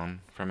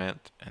 down from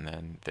it, and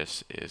then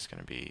this is going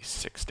to be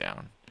 6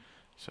 down.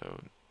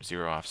 So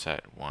 0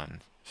 offset,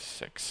 1,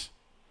 6.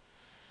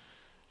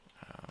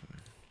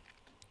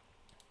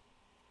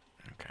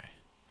 Okay.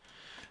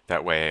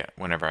 That way,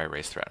 whenever I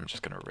raise threat, I'm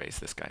just going to raise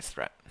this guy's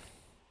threat,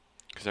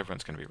 because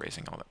everyone's going to be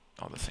raising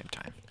all the same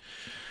time.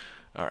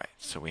 All right,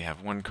 so we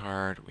have 1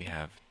 card, we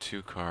have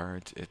 2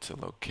 cards. It's a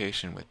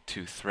location with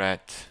 2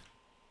 threat.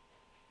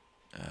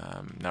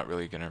 Not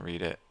really going to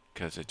read it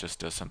because it just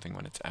does something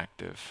when it's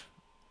active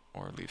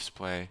or leaves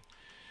play.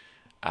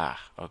 Ah,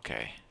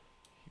 okay.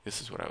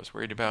 This is what I was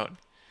worried about.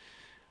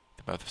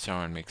 The mouth of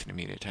Sauron makes an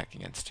immediate attack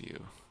against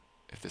you.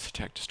 If this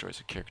attack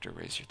destroys a character,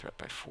 raise your threat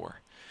by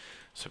 4.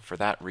 So for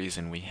that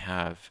reason, we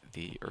have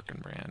the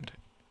Erkenbrand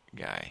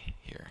guy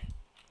here.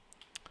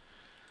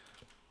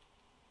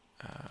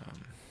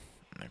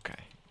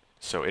 Okay,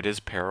 so it is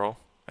peril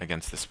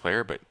against this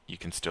player, but you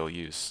can still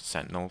use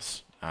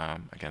sentinels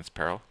against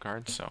peril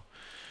cards. So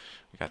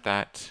we got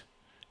that.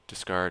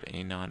 Discard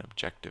a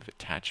non-objective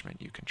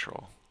attachment you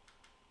control.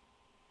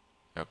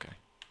 Okay,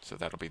 so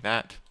that'll be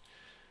that.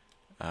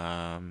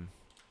 And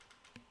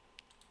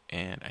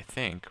I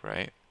think,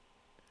 right,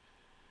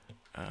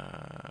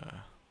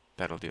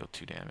 that'll deal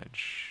 2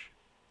 damage.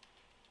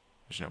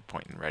 There's no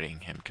point in readying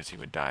him because he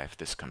would die if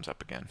this comes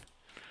up again.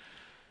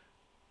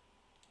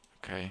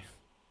 Okay.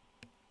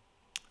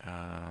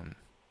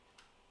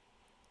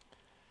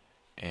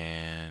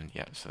 And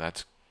yeah, so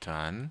that's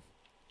done.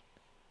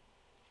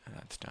 And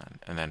that's done.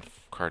 And then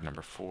card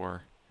number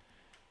 4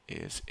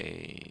 is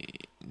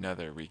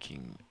another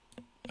Reeking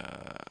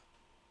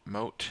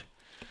Moat.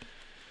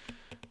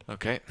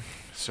 Okay,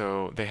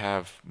 so they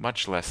have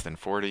much less than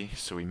 40,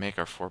 so we make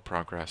our 4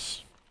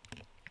 progress,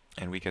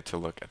 and we get to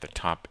look at the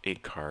top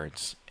 8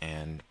 cards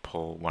and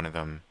pull one of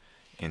them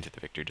into the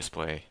victory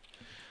display.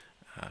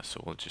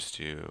 So we'll just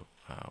do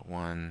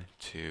 1,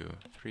 2,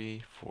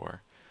 3,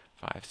 4,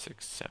 5,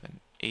 6, 7,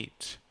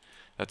 8.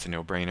 That's a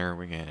no-brainer.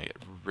 We're going to get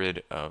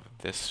rid of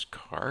this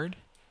card.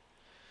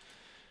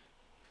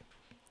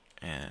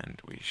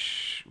 And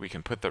we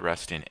can put the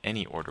rest in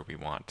any order we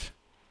want.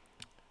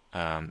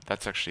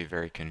 That's actually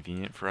very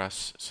convenient for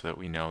us, so that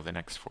we know the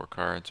next 4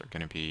 cards are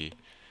going to be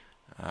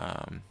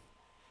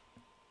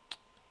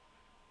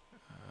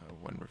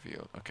when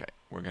revealed. Okay,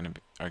 are going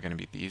to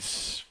be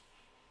these.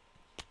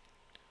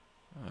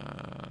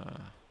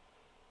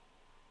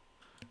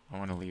 I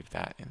want to leave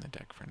that in the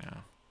deck for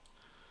now.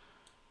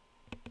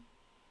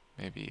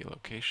 Maybe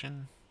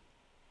location.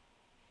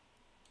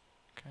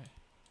 Okay.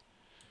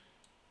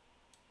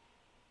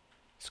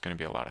 It's going to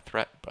be a lot of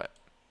threat, but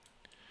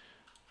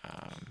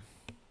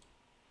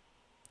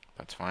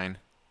that's fine.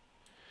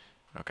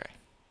 Okay.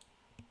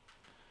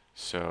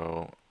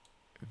 So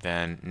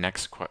then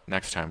next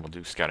time we'll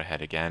do scout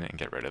ahead again and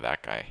get rid of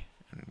that guy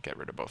and get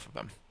rid of both of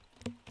them.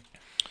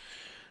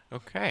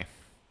 Okay.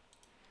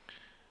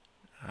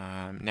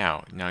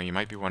 Now you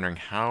might be wondering,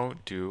 how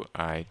do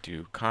I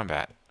do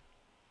combat?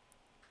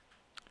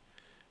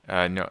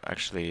 No,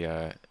 actually,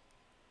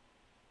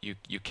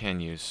 you can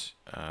use.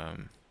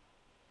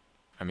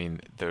 I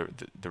mean, the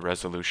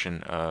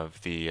resolution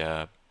of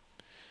the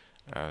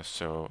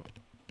so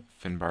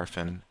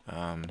Finbarfin.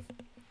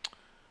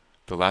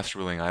 The last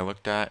ruling I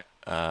looked at,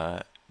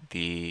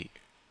 the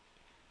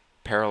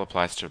peril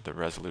applies to the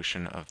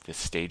resolution of the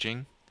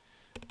staging,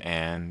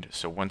 and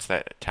so once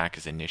that attack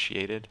is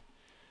initiated,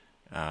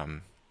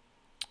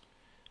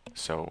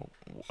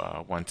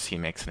 once he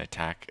makes an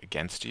attack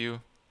against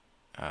you,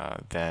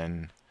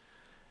 then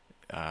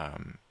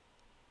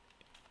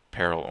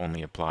peril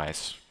only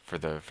applies for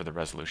the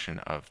resolution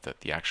of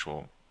the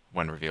actual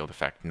when revealed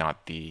effect,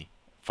 not the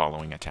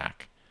following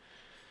attack.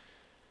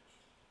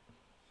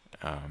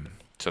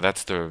 So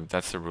that's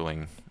the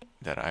ruling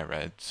that I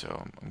read.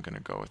 So I'm going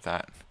to go with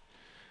that.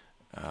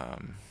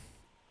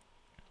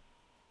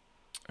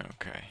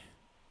 Okay.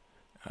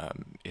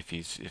 If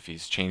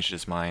he's changed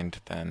his mind,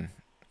 then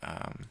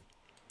I'm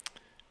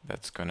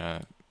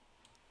gonna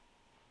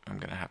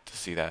have to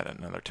see that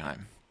another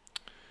time.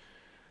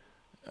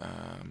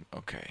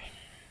 Okay.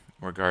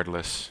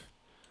 Regardless,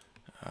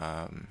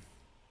 I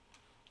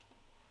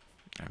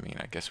mean,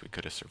 I guess we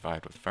could have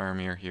survived with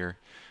Faramir here,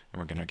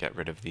 and we're going to get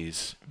rid of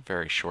these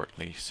very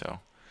shortly, so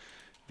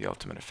the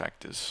ultimate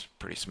effect is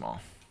pretty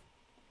small.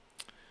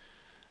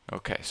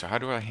 Okay, so how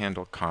do I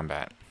handle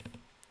combat?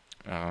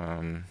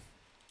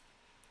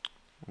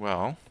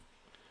 Well,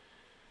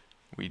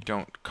 we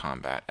don't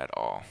combat at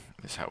all,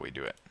 is how we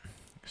do it.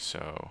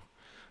 So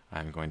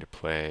I'm going to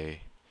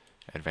play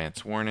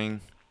Advance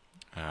Warning.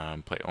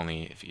 Play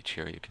only if each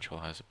hero you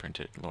control has a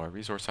printed lower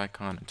resource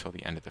icon until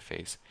the end of the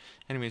phase.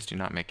 Enemies do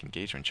not make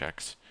engagement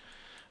checks,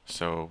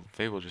 so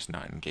they will just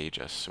not engage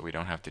us, so we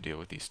don't have to deal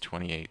with these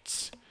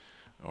 28s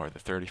or the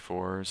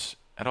 34s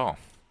at all.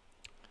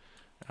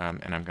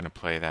 And I'm going to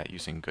play that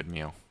using Good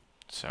Meal,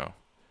 so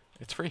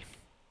it's free.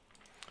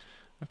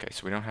 Okay,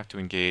 so we don't have to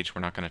engage,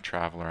 we're not going to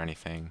travel or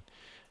anything.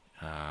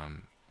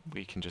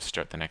 We can just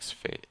start the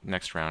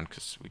next round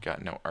because we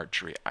got no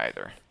archery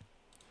either.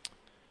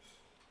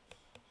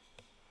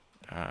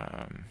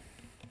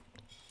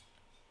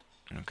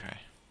 Okay.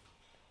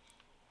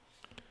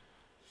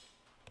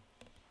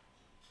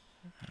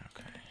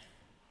 Okay.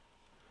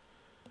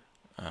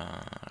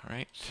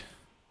 Right.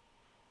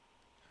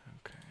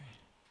 Okay.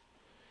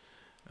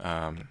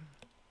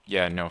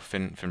 Yeah, no,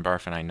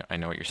 Finbarfin, I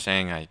know what you're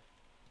saying.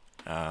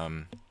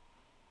 I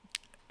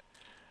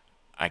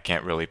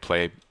can't really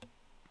play.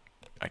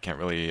 I can't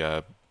really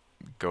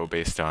go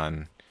based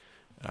on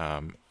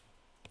the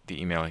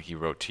email he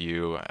wrote to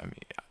you. I mean,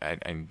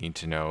 I need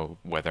to know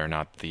whether or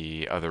not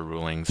the other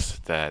rulings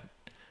that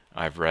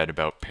I've read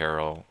about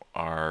Peril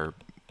are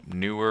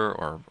newer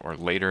or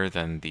later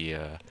than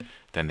the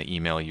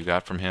email you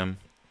got from him.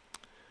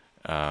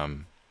 I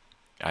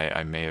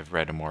may have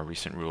read a more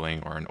recent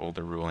ruling or an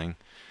older ruling.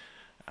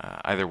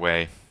 Either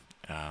way,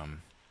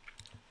 I'm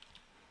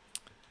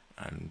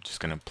just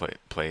going to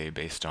play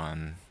based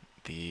on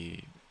the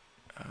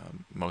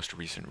most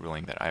recent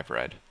ruling that I've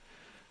read.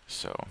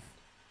 So,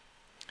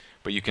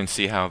 but you can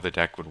see how the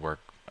deck would work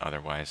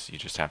otherwise. You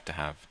just have to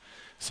have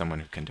someone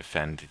who can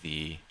defend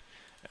the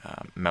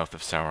Mouth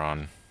of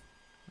Sauron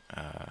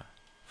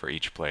for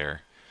each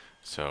player.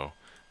 So,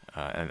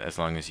 and as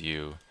long as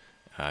you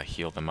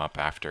heal them up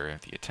after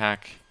the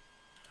attack,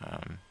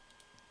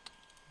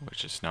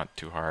 which is not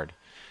too hard.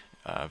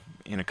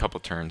 In a couple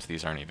turns,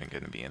 these aren't even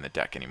going to be in the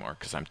deck anymore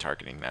because I'm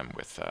targeting them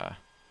with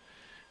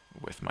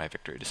my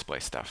victory display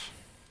stuff.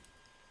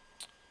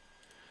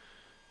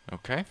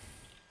 Okay.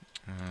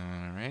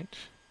 All right.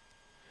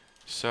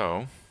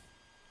 So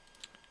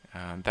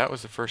that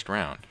was the first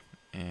round,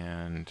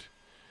 and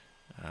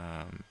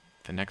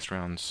the next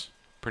rounds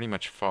pretty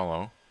much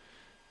follow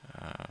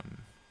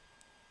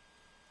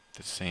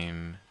the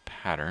same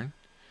pattern.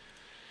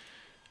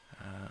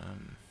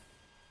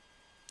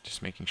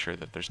 Just making sure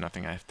that there's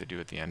nothing I have to do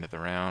at the end of the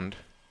round.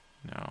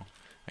 No,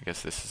 I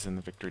guess this is in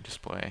the victory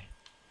display.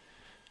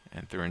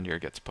 And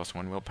Thurindir gets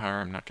 +1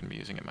 willpower. I'm not going to be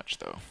using it much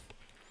though.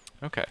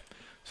 Okay,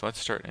 so let's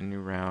start a new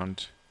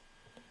round.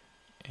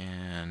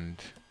 And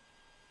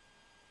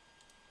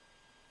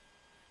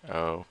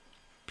oh,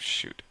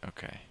 shoot.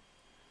 Okay.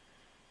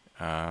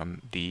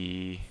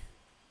 The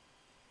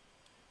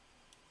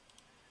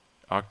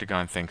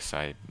Octagon thinks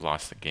I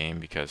lost the game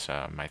because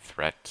my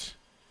threat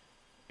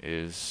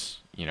is,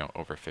 you know,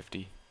 over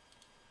 50.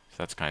 So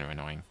that's kind of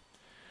annoying.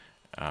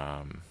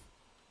 I'm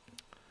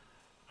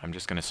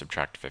just going to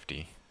subtract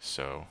 50.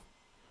 So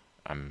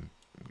I'm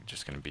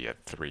just going to be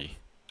at 3.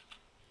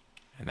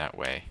 And that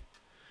way,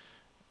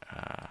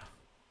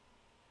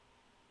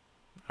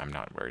 I'm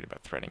not worried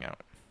about threading out.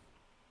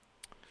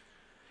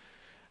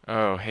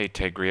 Oh, hey,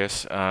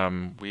 Tegrius.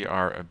 We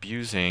are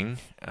abusing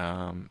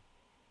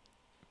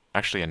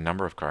actually a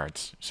number of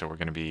cards. So we're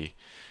going to be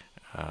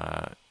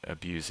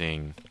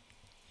abusing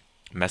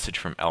Message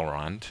from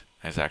Elrond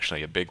as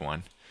actually a big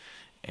one.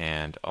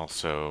 And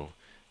also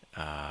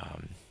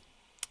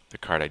the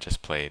card I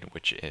just played,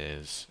 which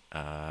is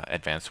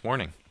Advanced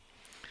Warning.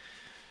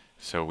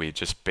 So we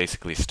just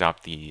basically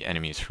stop the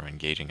enemies from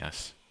engaging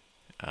us,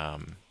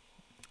 and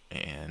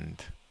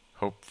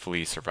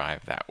hopefully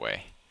survive that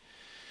way.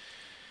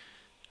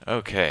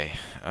 Okay,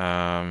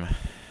 now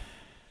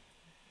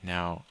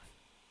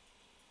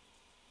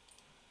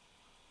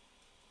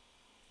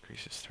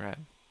increases threat.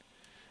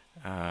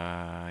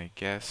 I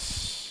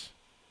guess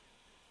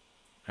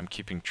I'm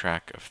keeping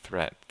track of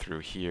threat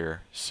through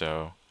here,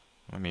 so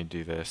let me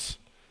do this.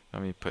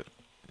 Let me put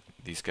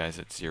these guys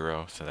at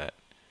 0 so that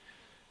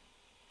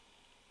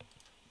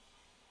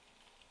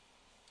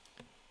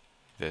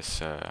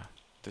this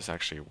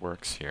actually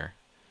works here.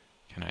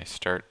 Can I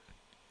start?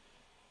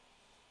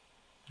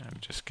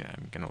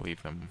 I'm gonna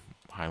leave them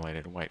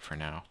highlighted white for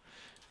now.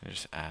 And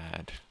just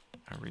add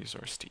a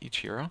resource to each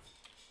hero.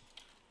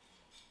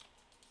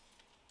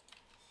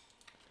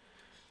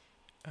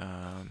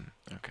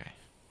 Okay.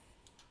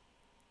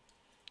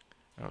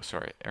 Oh,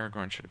 sorry,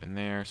 Aragorn should have been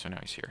there, so now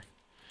he's here.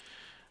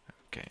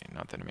 Okay,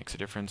 not that it makes a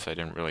difference. I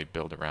didn't really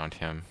build around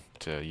him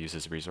to use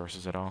his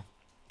resources at all.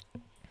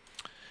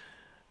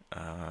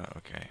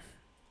 Okay.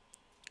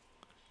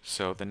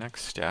 So the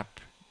next step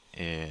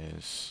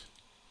is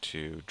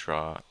to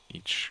draw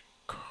each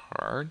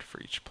card for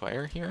each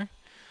player here.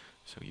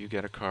 So you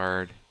get a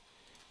card,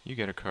 you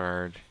get a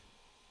card,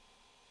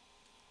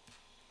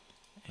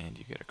 and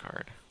you get a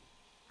card.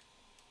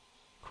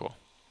 Cool.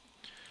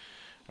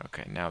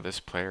 Okay, now this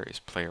player is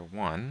player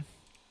 1,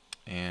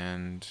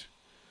 and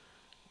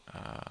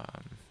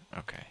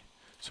okay.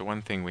 So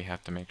one thing we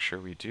have to make sure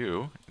we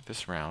do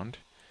this round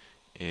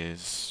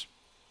is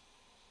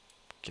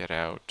get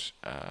out,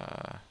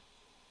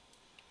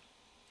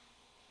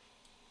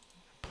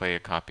 play a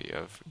copy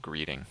of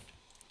Greeting.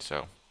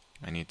 So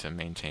I need to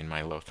maintain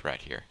my low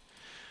threat here.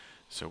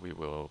 So we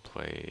will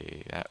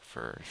play that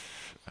for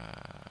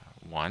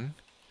 1,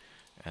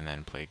 and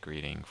then play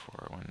Greeting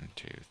for 1,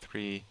 2,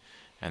 3,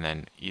 and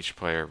then each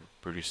player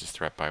reduces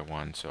threat by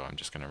 1, so I'm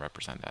just going to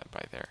represent that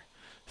by there.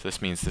 So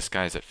this means this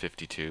guy's at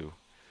 52,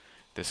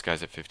 this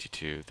guy's at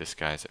 52, this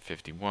guy's at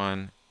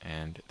 51,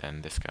 and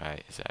then this guy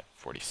is at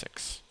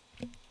 46.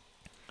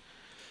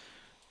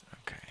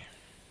 Okay.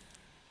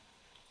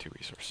 2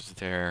 resources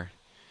there.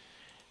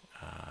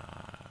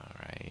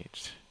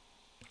 Right.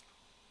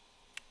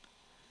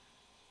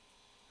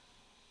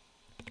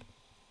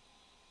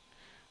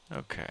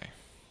 Okay.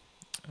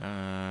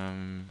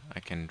 I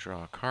can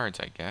draw cards,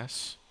 I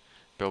guess.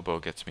 Bilbo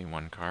gets me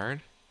 1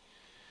 card.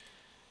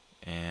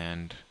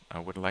 And I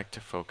would like to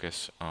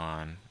focus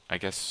on, I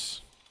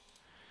guess,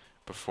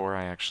 before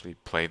I actually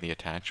play the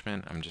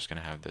attachment, I'm just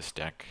going to have this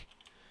deck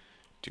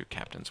do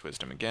Captain's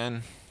Wisdom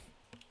again.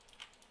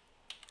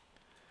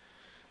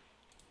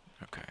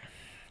 Okay.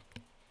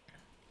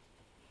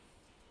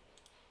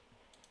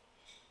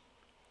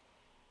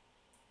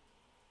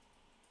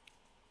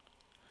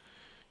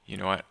 You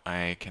know what?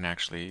 I can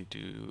actually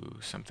do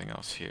something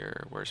else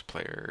here. Where's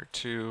player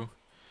 2?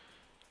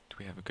 Do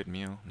we have a good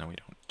meal? No, we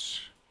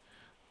don't.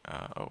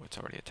 Oh, it's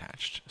already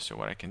attached. So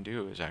what I can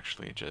do is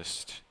actually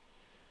just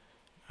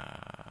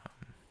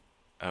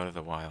out of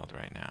the wild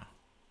right now.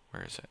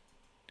 Where is it?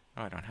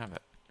 Oh, I don't have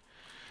it.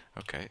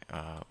 Okay,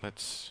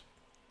 let's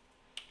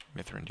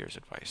Mithrandir's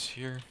advice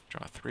here.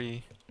 Draw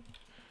 3.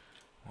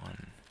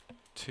 1,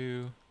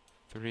 2,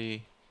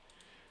 3.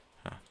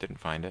 Huh, didn't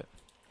find it.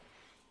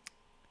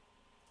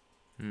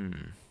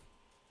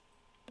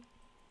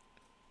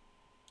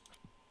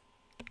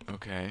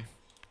 Okay.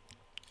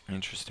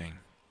 Interesting.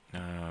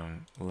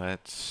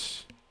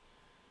 Let's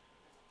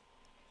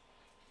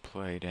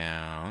play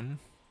down.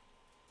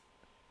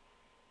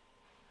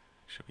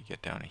 Should we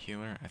get down a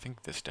healer? I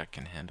think this deck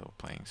can handle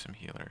playing some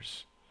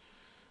healers.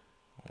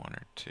 1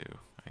 or 2,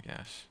 I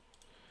guess.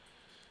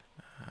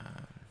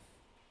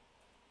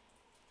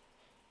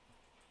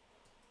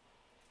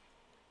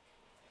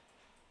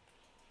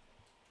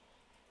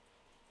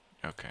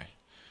 Okay.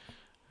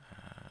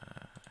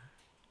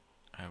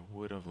 I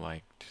would have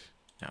liked...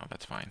 No,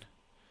 that's fine.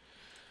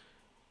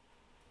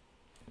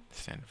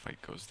 Standard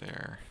fight goes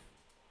there.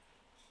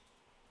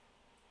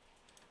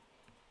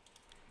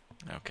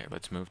 Okay,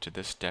 let's move to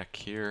this deck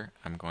here.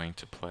 I'm going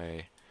to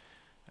play...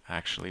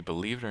 Actually,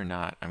 believe it or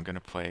not, I'm going to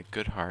play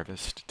Good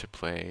Harvest to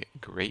play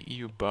Great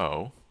Yew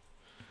Bow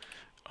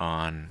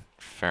on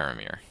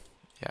Faramir.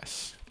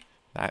 Yes,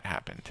 that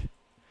happened.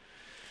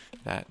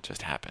 That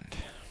just happened.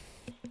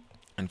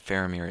 And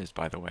Faramir is,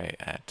 by the way,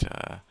 at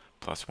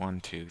plus 1,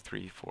 2,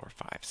 3, 4,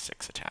 5,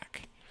 6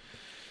 attack.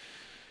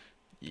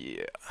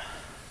 Yeah.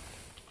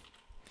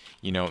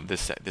 You know,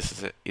 this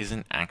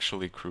isn't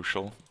actually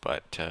crucial,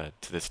 but to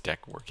this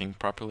deck working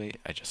properly,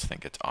 I just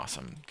think it's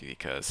awesome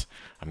because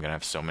I'm gonna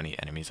have so many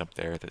enemies up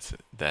there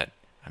that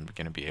I'm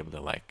gonna be able to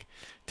like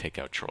take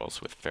out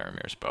trolls with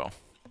Faramir's bow.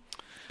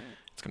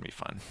 It's gonna be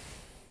fun.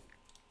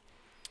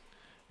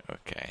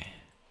 Okay.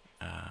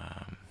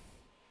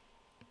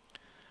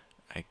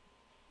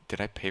 Did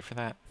I pay for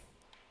that?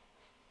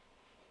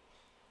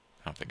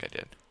 I don't think I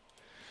did.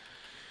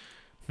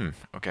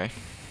 Okay.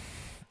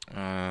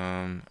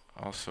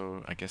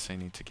 Also, I guess I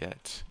need to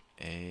get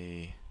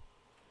a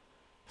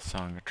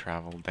Song of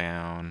Travel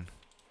down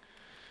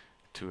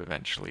to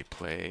eventually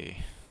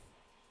play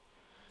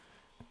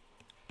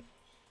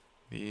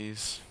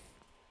these.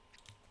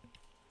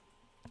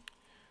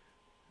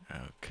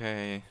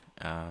 Okay,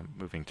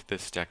 moving to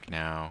this deck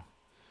now.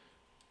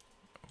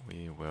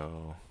 We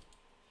will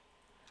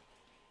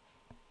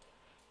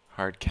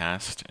hard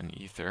cast an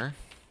Ether.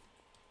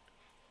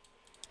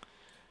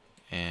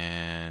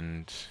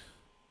 And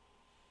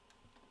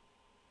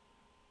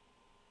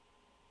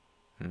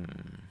you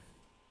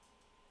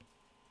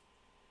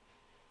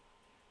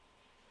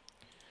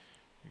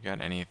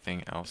got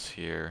anything else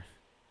here?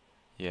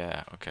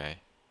 Yeah, okay.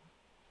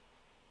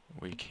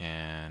 We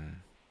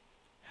can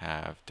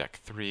have deck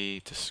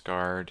 3,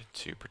 discard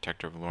to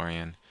Protector of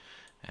Lorien,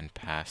 and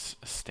pass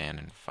a Stand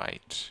and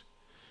Fight,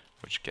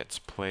 which gets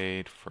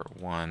played for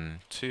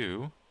 1,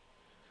 2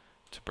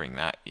 to bring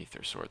that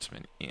Ether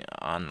Swordsman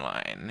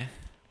online.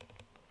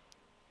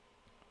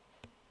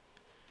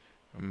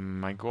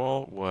 My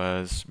goal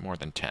was more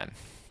than 10,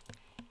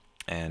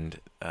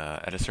 and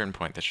at a certain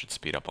point this should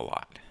speed up a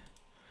lot.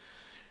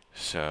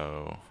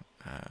 So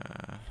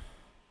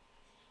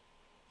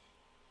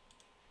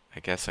I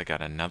guess I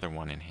got another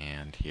one in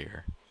hand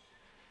here.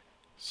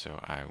 So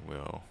I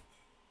will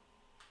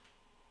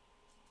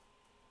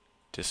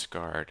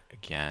discard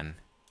again.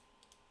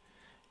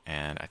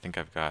 And I think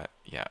I've got,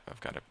 yeah,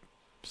 I've got a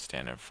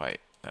standard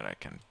fight that I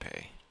can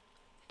pay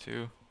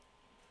to.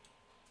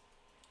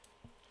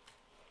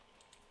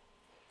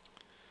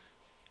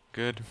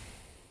 Good.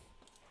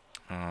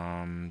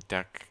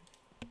 Deck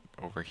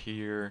over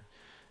here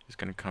is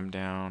going to come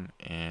down,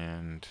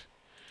 and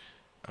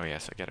oh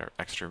yes, I get an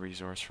extra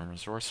resource from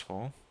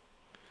Resourceful,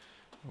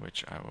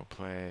 which I will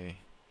play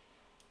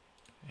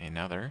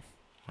another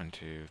 1,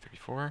 2, 3,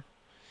 4,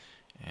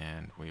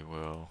 and we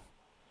will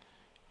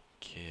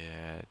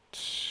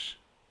get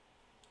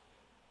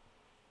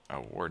a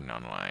Warden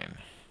online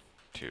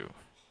too.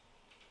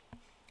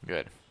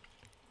 Good.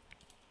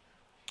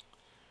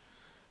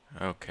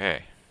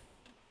 Okay.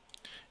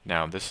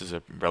 Now this is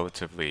a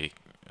relatively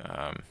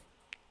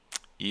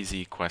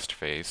easy quest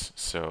phase,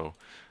 so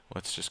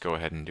let's just go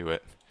ahead and do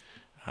it.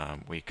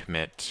 We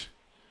commit,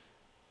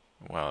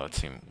 well,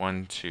 let's see,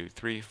 1, 2,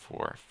 3,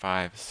 4,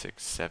 5,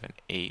 6, 7,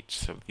 8.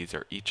 So these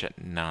are each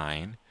at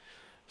 9.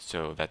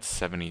 So that's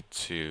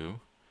 72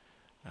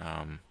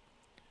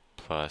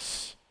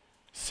 plus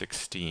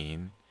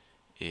 16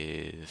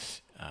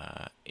 is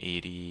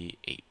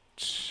 88.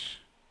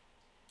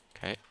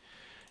 Okay,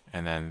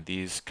 and then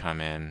these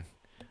come in.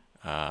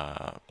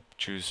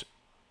 Choose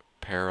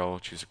peril,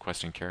 choose a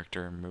questing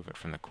character, move it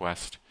from the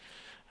quest.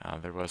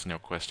 There was no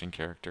questing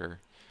character,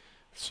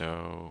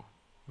 so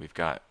we've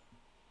got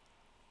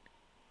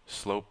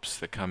slopes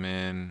that come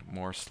in,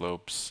 more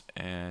slopes,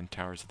 and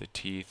towers of the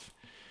teeth.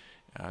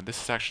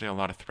 This is actually a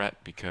lot of threat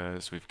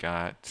because we've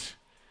got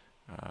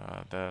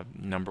the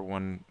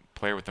 #1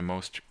 player with the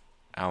most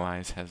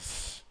allies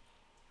has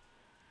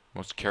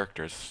most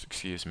characters,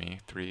 excuse me,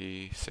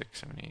 3, 6,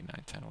 7, 8,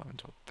 9, 10, 11,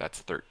 12, that's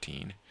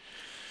 13.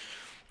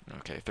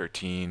 Okay,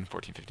 13,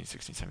 14, 15,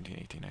 16, 17,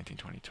 18, 19,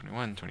 20,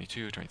 21,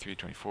 22, 23,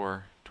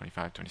 24,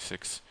 25,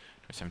 26,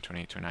 27,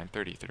 28, 29,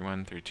 30,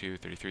 31, 32,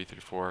 33,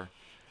 34,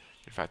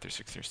 35,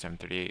 36, 37,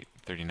 38,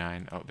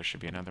 39. Oh, there should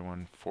be another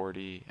one,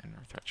 40, and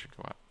our threat should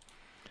go up.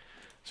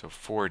 So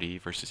 40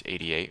 versus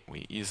 88,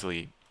 we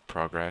easily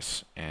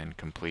progress and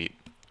complete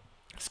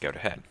Scout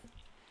Ahead.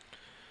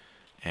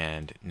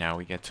 And now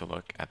we get to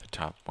look at the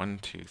top 1,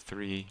 2,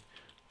 3,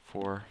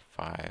 4,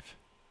 5,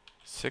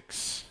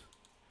 6,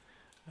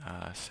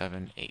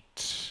 7,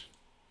 8.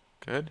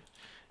 Good.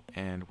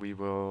 And we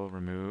will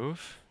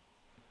remove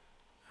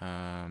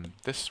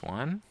this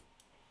one.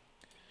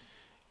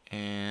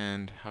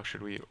 And how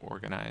should we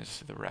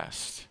organize the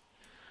rest?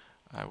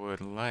 I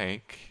would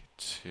like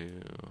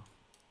to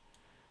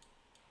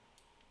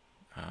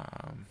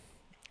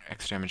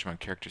X damage among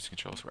characters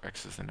controls, where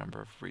X is the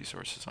number of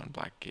resources on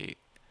Blackgate.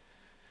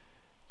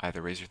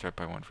 Either raise your threat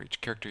by 1 for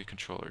each character you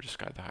control, or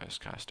discard the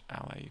highest cost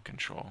ally you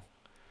control.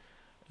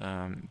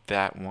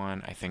 That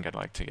one I think I'd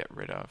like to get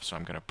rid of, so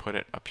I'm going to put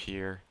it up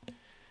here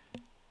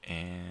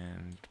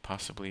and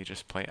possibly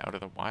just play Out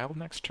of the Wild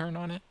next turn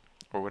on it.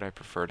 Or would I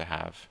prefer to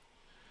have...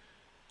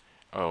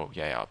 Oh,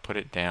 yeah, I'll put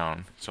it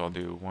down. So I'll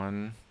do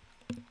one...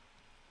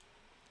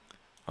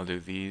 I'll do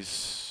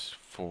these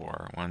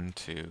 4. 1,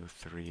 2,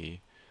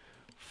 3,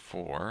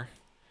 4.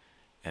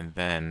 And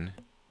then...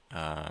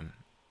 so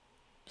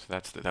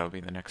that would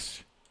be the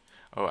next...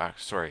 Oh,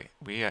 sorry.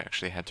 We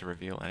actually had to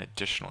reveal an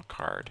additional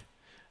card.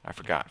 I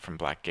forgot, from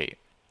Blackgate.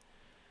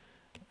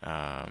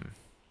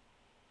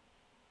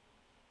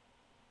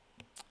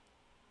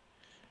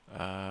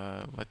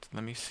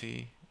 Let me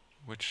see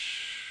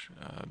which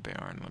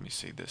Baron. Let me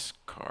see this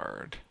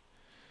card.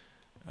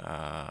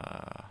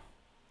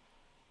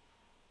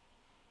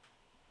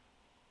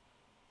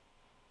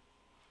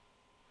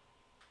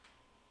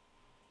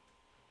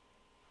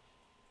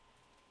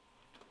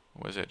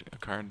 Was it a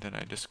card that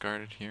I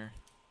discarded here?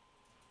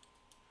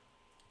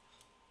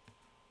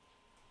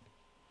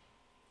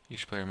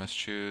 Each player must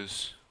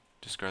choose,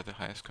 discard the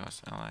highest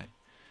cost ally.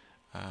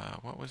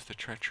 What was the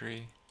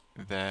treachery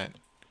that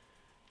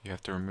you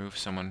have to remove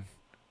someone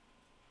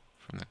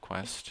from the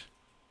quest?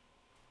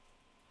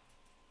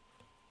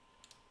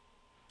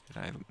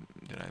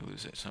 Did I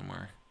lose it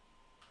somewhere?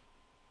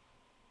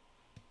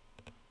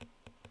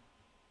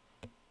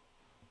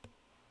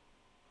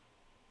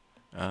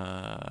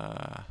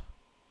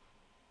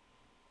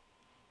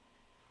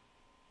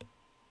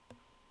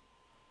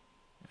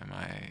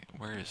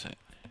 Where is it?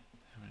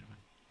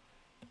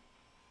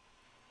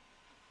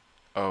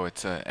 Oh,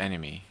 it's an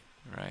enemy,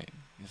 right?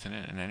 Isn't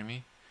it an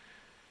enemy?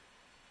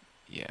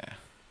 Yeah.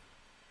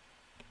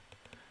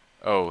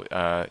 Oh,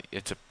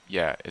 it's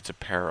a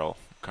peril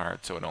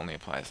card, so it only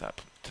applies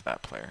to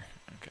that player.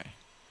 Okay.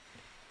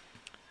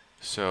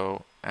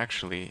 So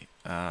actually,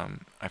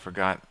 I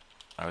forgot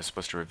I was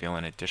supposed to reveal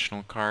an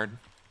additional card.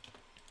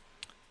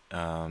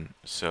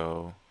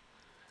 So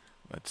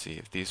let's see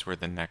if these were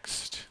the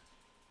next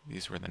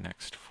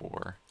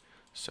 4.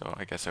 So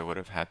I guess I would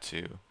have had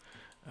to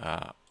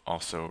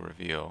also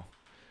reveal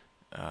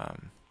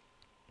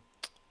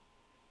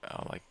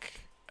like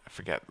I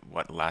forget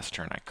what last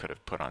turn I could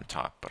have put on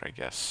top, but I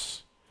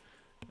guess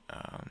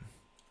Um,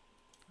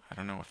 I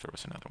don't know if there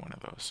was another one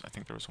of those. I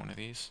think there was one of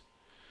these.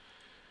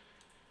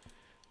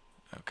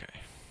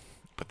 Okay.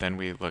 But then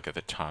we look at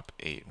the top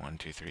 8. 1,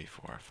 2, 3,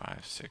 4,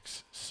 5,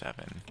 6,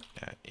 7,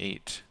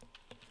 8.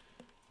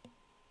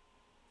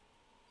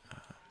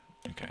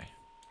 Okay.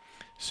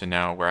 So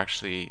now we're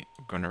actually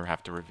going to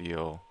have to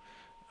reveal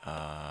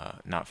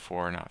not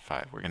 4, not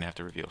 5. We're going to have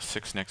to reveal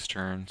 6 next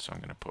turn. So I'm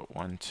going to put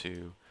 1,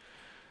 2,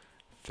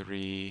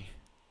 3,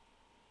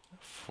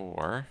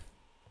 4.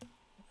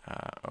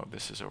 Oh,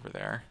 this is over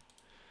there.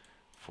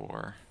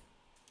 4.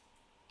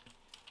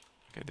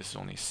 Okay, this is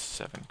only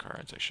 7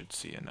 cards. I should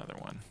see another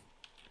one.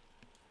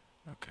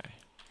 Okay.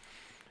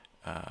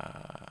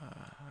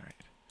 Alright.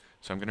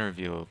 So I'm going to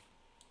reveal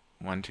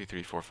 1, 2,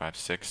 3, 4, 5,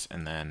 6,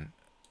 and then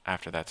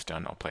after that's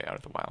done, I'll play Out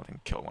of the Wild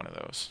and kill one of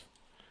those.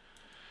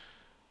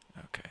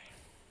 Okay.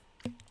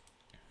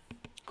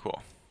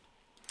 Cool.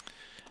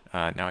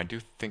 Now I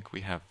do think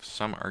we have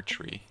some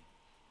archery.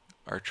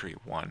 Archery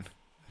 1.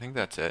 I think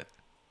that's it.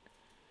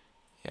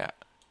 Yeah.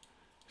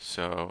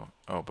 So,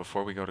 oh,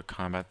 before we go to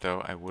combat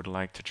though, I would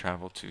like to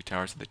travel to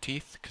Towers of the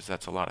Teeth, because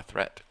that's a lot of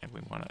threat, and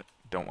we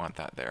don't want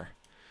that there.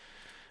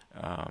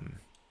 Okay,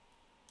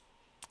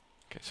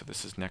 so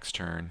this is next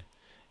turn.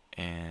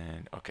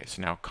 And, okay,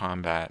 so now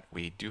combat.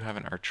 We do have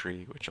an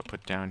archery, which I'll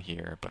put down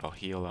here, but I'll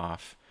heal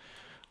off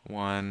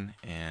 1,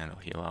 and I'll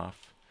heal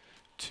off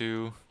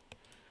 2.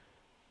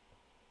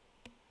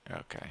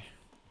 Okay.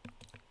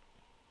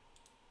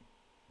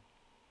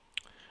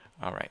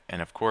 Alright,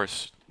 and of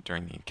course,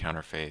 during the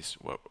encounter phase,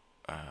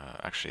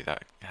 actually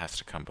that has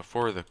to come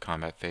before the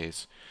combat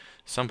phase.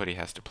 Somebody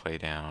has to play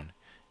down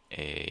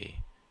a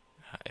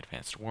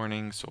advanced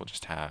warning, so we'll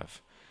just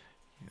have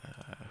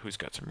who's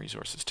got some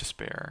resources to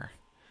spare.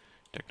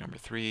 Deck number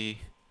 3.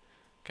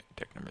 Okay,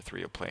 deck number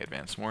 3 will play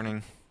advanced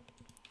warning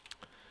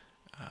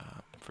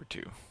for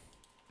 2.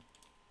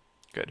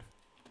 Good.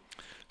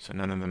 So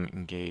none of them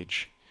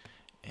engage,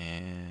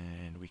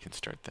 and we can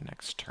start the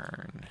next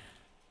turn.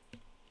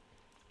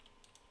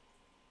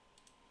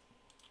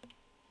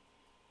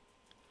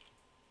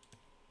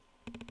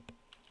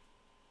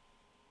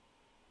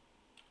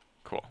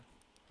 Cool.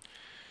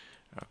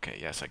 Okay,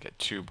 yes, I get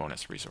 2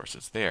 bonus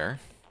resources there.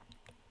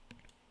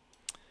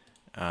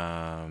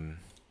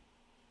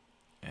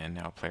 And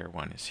now player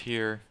 1 is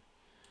here.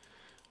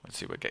 Let's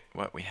see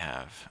what we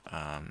have.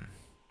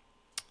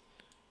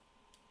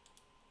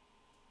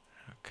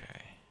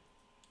 Okay.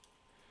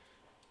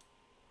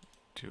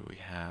 Do we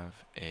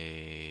have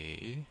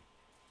a...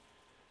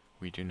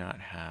 We do not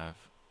have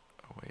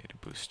a way to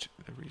boost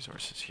the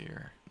resources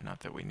here.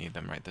 Not that we need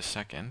them right this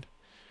second.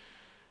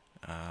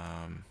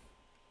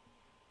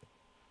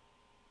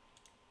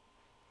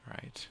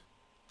 Right.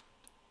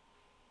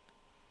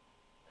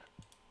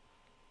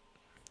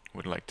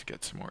 Would like to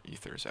get some more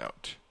ethers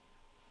out.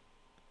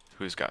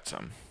 Who's got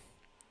some?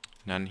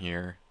 None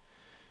here.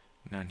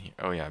 None here.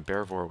 Oh yeah,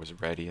 Bearvor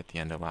was ready at the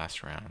end of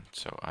last round,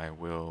 so I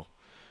will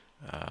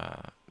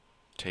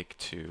take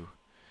 2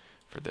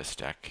 for this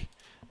deck.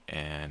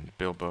 And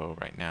Bilbo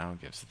right now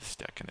gives this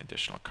deck an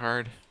additional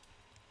card.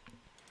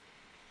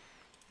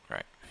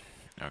 Right.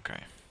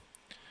 Okay.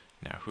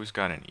 Now who's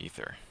got an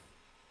ether?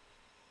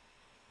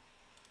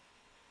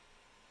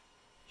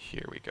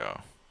 Here we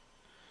go.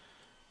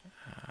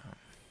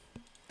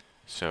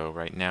 So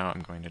right now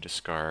I'm going to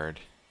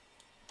discard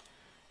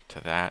to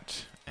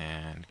that,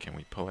 and can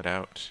we pull it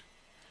out?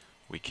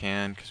 We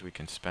can, because we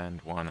can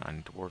spend 1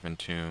 on Dwarven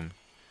Tomb.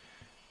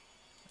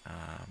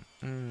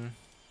 I'm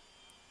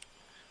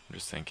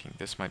just thinking,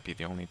 this might be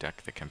the only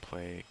deck that can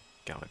play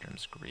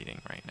Galadrim's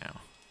Greeting right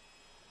now.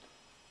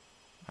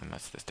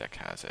 Unless this deck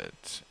has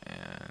it,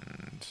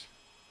 and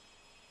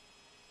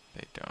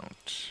they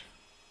don't.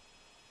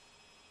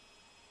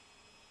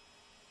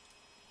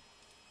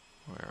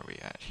 Where are we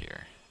at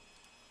here?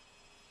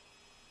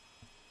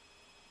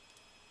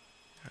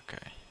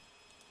 Okay. I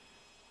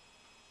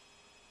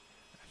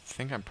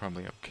think I'm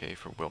probably okay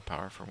for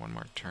willpower for 1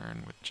 more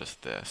turn with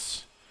just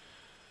this.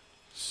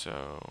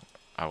 So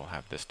I will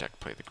have this deck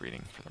play the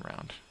greeting for the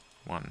round.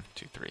 1,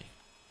 2, 3.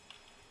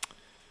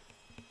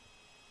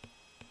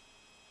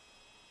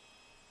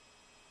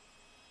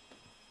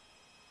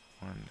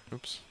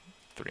 Oops,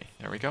 3.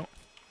 There we go.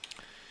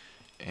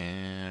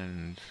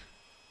 And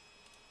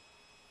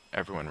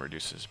everyone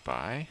reduces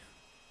by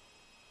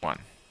 1.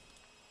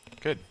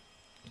 Good.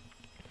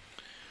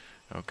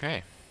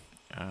 Okay.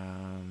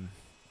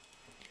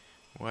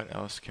 What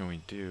else can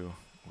we do?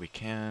 We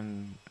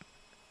can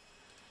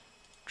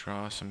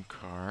draw some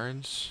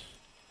cards.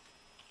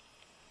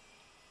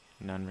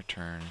 None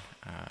return.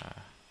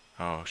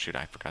 Oh shoot,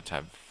 I forgot to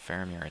have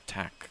Faramir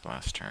attack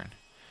last turn.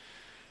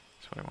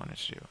 That's what I wanted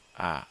to do.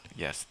 Ah,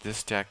 yes,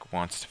 this deck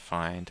wants to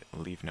find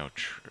Leave No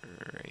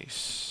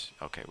Trace.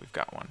 Okay, we've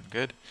got one.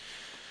 Good.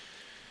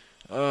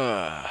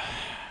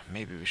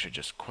 Maybe we should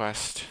just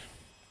quest.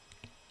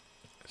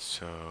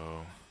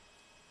 So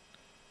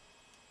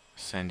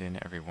send in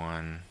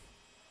everyone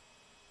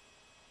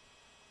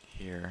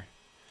here.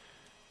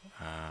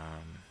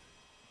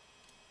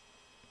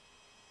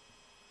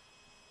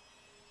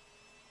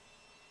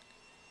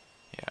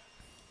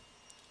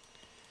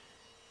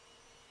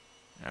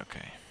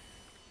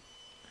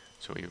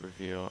 So we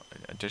reveal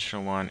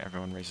additional one.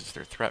 Everyone raises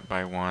their threat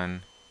by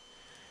 1.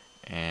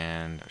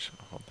 And I should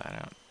hold that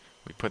out.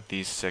 We put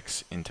these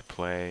 6 into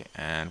play,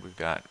 and we've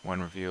got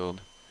 1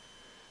 revealed.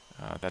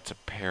 That's a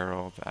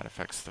peril. That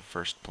affects the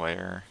first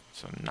player,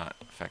 so not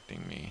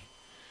affecting me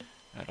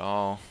at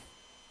all.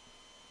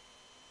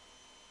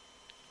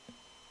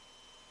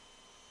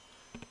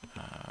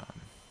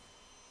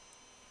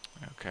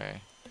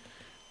 Okay.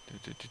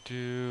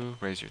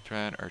 Raise your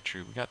threat.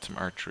 Archery. We got some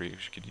archery.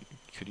 We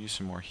could use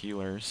some more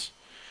healers.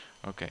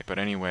 Okay, but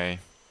anyway,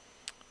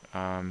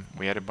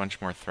 we had a bunch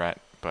more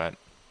threat, but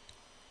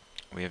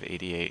we have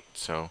 88,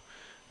 so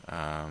 4,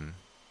 5,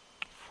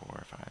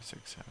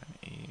 6, 7,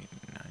 8, 9,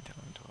 10,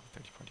 11, 12,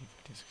 13, 14,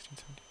 15, 16,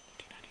 17,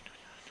 18, 19,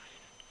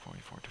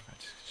 20, 44, 25,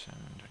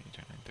 27, 28,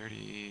 29,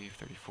 30,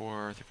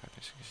 34, 35,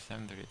 36,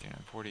 37, 38,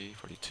 39, 40,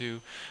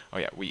 42. Oh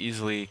yeah, we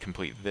easily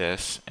complete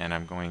this, and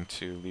I'm going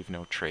to leave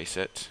no trace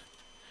it.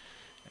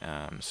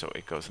 So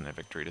it goes in the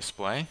victory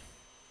display.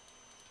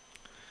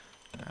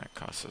 That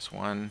costs us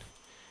 1.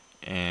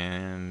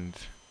 And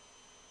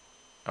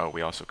oh,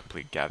 we also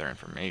complete gather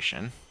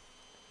information.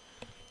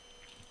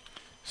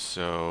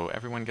 So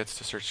everyone gets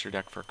to search their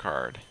deck for a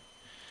card.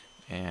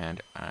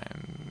 And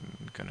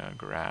I'm gonna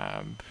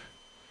grab,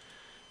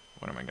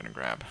 what am I gonna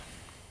grab?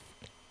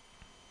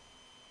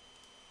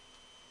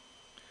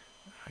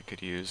 I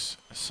could use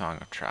a Song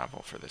of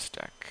Travel for this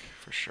deck,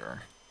 for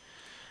sure.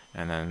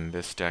 And then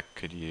this deck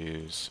could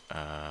use,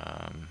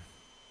 I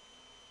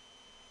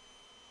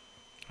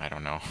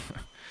don't know.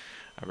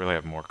 I really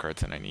have more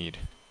cards than I need.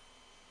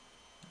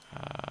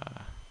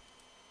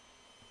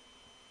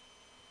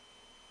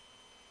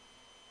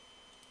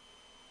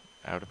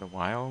 Out of the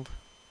Wild?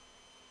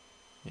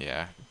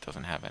 Yeah, it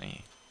doesn't have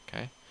any.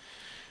 Okay.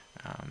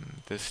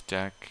 This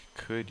deck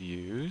could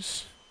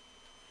use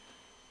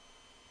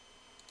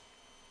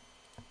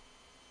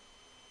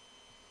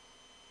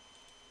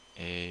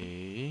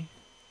a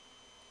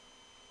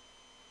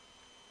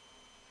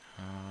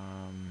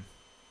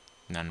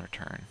none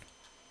return.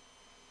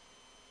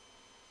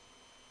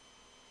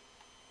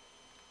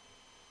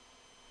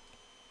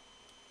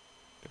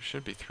 There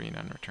should be 3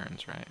 none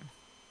returns, right?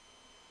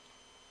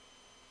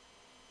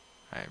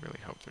 I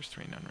really hope there's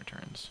 3 none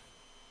returns.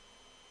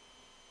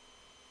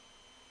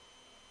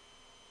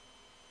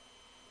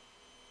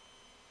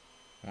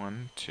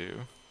 One,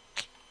 2.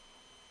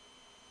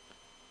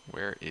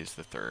 Where is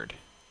the third?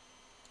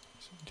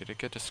 Did it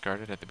get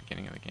discarded at the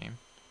beginning of the game?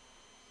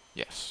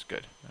 Yes,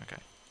 good.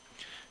 Okay.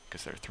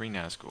 Because there are 3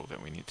 Nazgul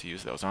that we need to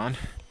use those on.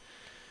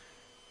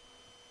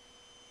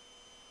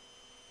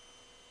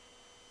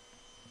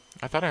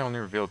 I thought I only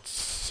revealed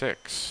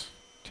 6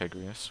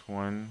 Tigrius.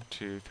 1,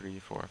 2, 3,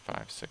 4,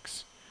 5,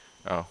 6.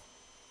 Oh.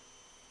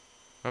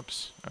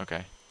 Oops.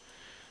 Okay.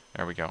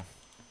 There we go.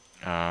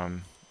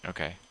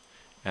 Okay.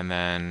 And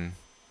then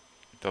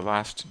the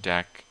last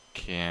deck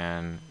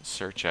can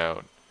search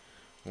out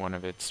one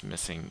of its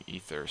missing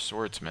Ether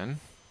Swordsmen.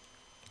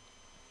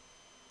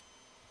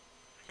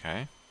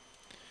 Okay.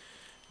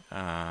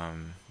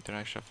 Did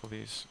I shuffle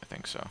these? I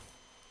think so.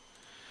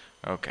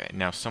 Okay,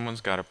 now someone's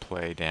got to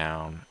play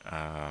down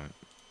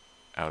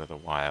Out of the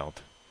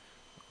Wild.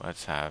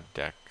 Let's have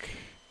deck.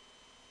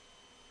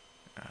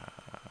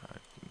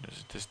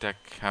 Does this deck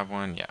have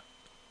one? Yeah.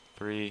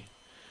 3.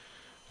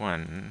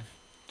 1,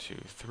 2,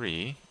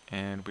 3.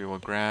 And we will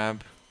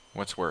grab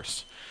what's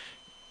worse.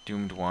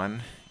 Doomed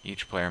 1.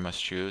 Each player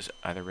must choose.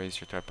 Either raise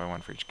your threat by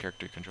 1 for each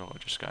character you control or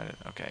discard it.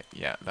 Okay,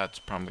 yeah, that's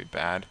probably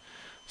bad.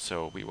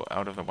 So we will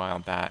Out of the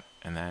Wild that,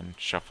 and then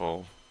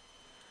shuffle.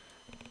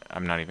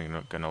 I'm not even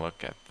going to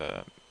look at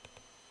the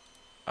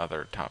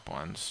other top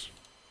ones,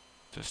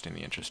 just in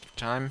the interest of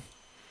time.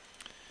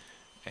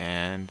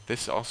 And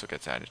this also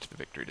gets added to the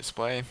victory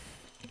display.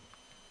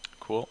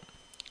 Cool.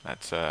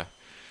 That's a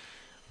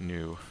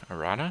new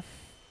errata.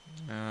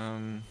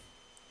 And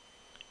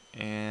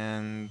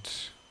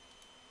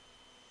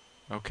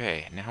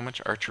okay, now how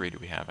much archery do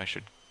we have? I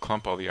should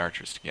clump all the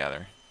archers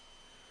together.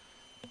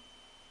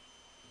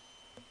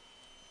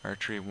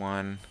 Archery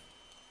 1.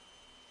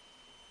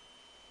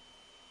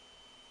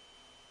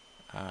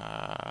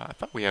 I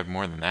thought we had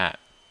more than that.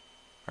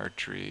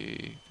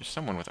 Archery, there's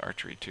someone with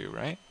archery too,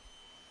 right?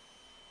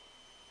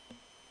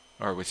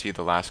 Or was he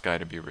the last guy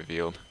to be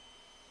revealed?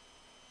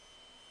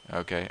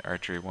 Okay,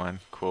 archery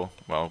 1, cool.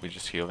 Well, we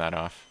just heal that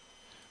off.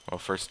 Well,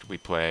 first we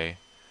play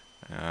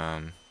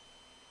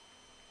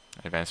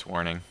advanced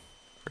warning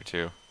for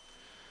 2.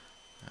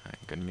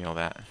 Gonna meal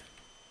that.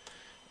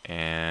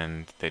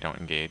 And they don't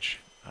engage.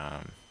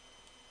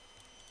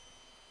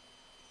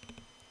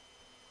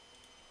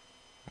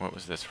 What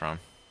was this from?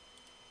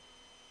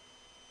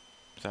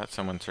 Is that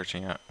someone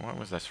searching out? What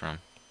was this from?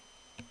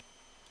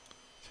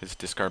 His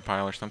discard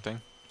pile or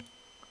something?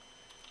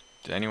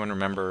 Does anyone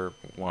remember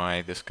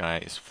why this guy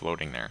is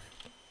floating there?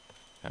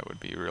 That would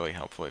be really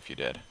helpful if you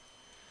did.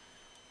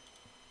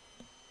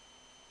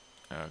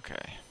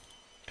 Okay.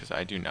 Because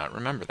I do not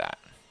remember that.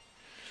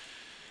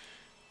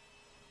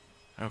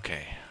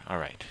 Okay,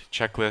 alright.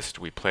 Checklist.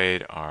 We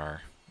played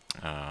our...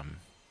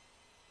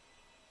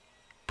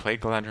 played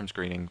Galadrim's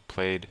Greeting,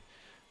 played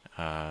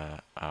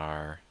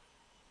our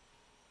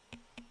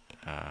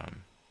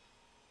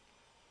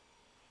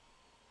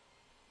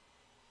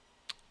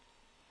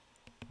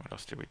what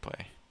else did we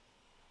play?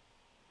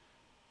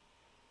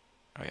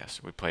 Oh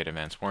yes, we played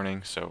Advanced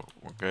Warning, so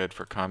we're good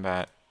for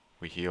combat.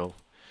 We heal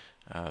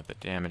the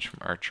damage from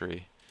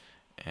archery,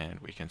 and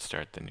we can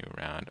start the new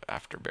round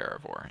after Bear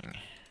of Warring.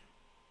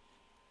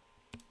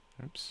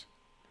 Oops.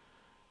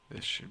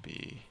 This should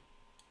be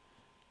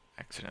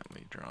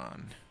accidentally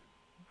drawn.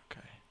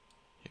 Okay,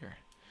 here.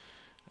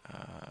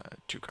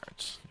 2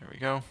 cards. There we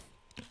go.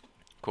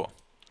 Cool.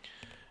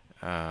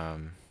 I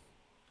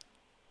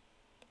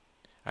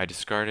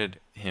discarded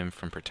him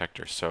from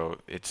Protector, so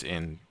it's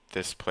in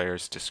this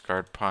player's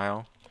discard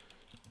pile.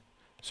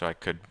 So I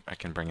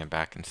can bring him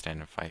back and stand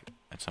and fight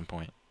at some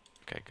point.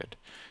 Okay, good.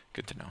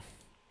 Good to know.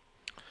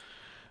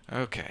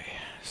 Okay,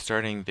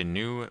 starting the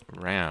new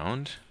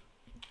round.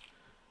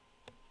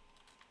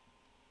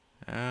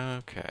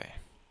 Okay.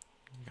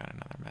 Got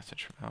another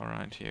message from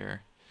Elrond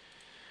here.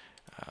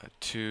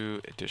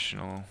 2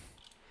 additional,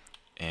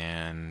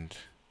 and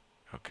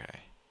okay.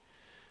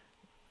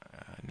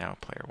 Now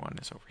player 1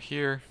 is over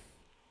here.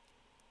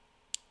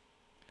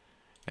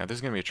 Now this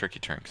is going to be a tricky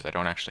turn because I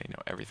don't actually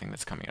know everything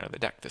that's coming out of the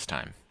deck this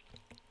time.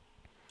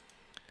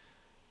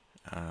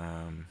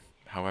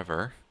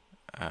 However,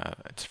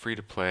 it's free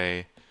to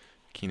play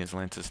Kina's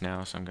Lances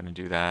now, so I'm going to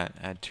do that.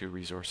 Add 2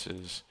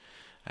 resources.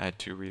 Add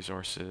 2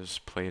 resources.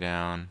 Play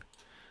down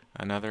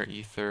another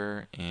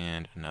ether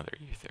and another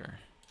ether.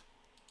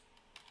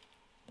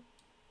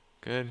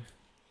 Good.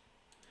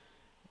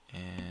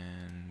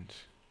 And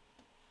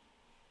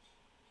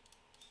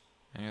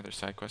any other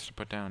side quests to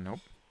put down?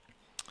 Nope.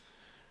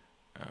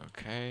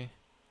 Okay.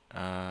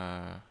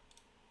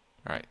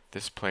 Alright,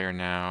 this player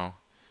now,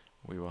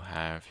 we will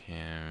have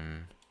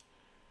him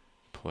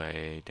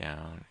play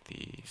down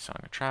the Song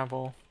of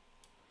Travel.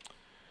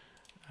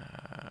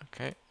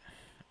 Okay.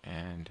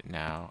 And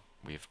now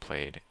we've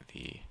played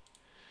the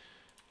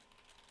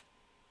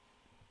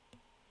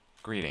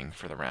Greeting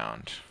for the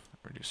round.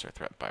 Reduce our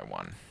threat by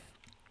 1.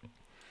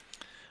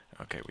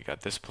 Okay, we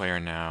got this player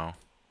now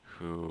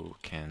who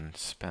can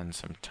spend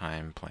some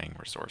time playing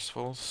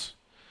Resourcefuls.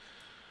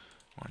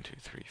 1, 2,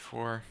 3,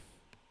 4.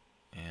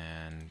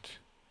 And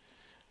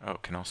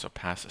can also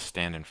pass a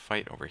stand and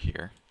fight over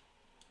here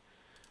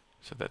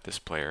so that this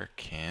player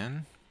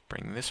can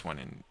bring this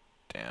one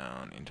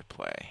down into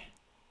play.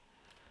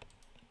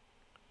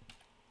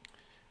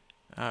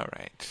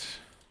 Alright.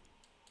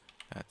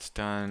 That's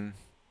done.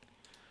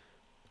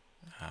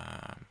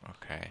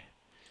 Okay.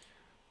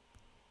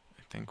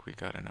 I think we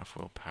got enough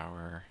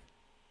willpower.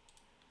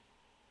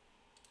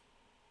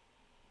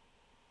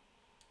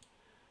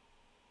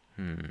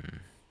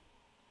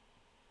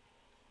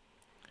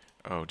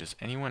 Oh, does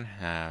anyone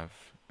have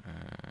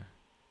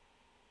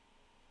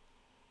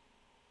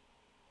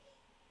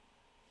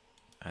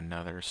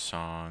another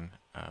Song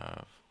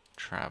of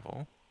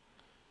Travel?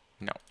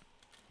 No.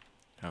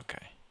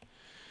 Okay.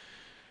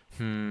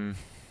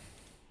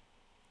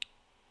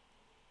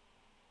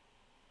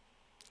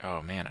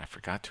 Oh man, I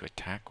forgot to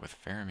attack with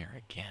Faramir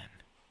again.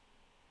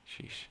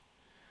 Sheesh.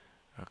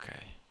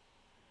 Okay.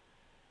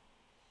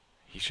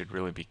 He should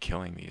really be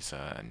killing these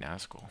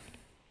Nazgul,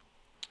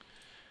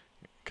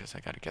 because I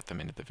gotta get them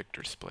into the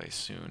victor's place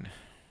soon.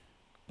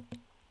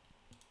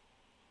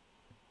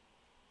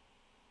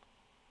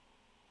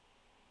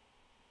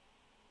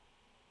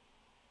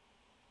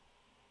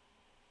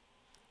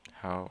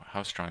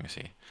 How strong is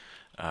he?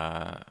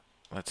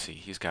 Let's see.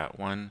 He's got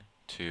 1,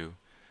 2,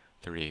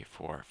 3,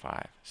 4,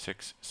 5,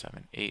 6,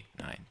 7, 8,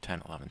 9,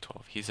 10, 11,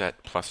 12. He's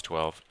at plus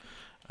 12.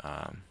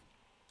 How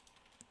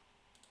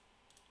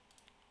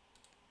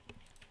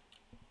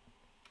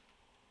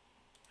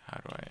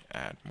do I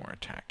add more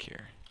attack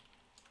here?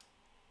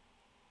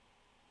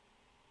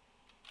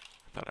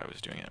 I thought I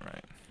was doing it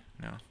right.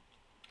 No?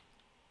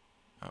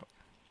 Oh.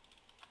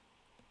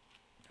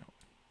 No.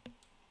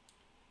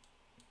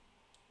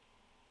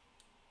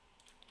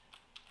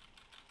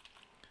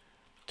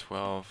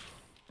 12.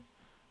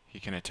 He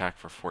can attack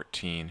for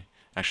 14.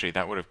 Actually,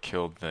 that would have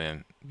killed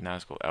the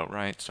Nazgul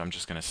outright, so I'm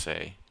just going to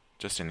say,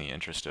 just in the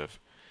interest of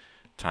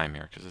time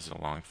here, because this is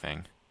a long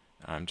thing,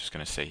 I'm just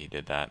going to say he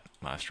did that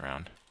last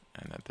round,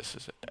 and that this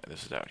is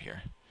out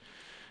here.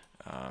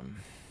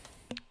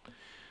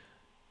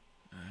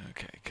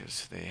 Okay,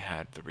 because they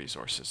had the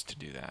resources to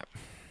do that.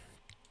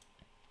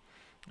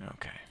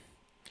 Okay.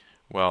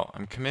 Well,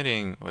 I'm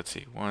committing, let's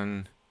see,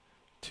 1,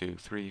 2,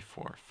 3,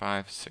 4,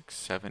 5, 6,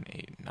 7,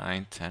 8,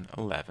 9, 10,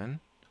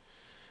 11.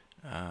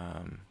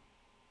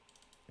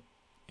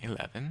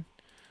 11.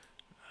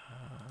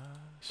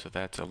 So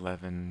that's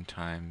 11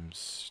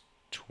 times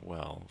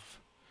 12.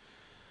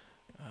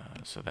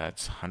 So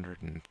that's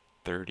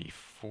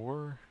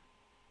 134.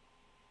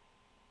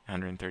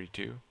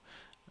 132.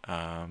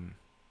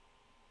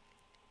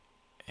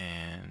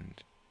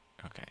 And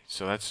okay,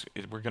 so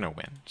we're gonna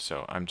win.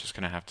 So I'm just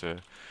gonna have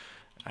to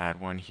add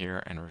 1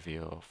 here and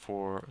reveal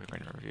 4. We're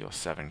going to reveal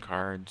 7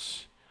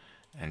 cards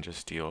and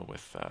just deal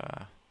with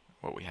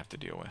what we have to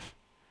deal with.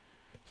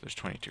 there's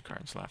 22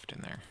 cards left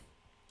in there.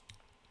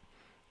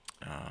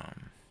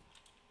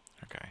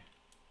 Okay.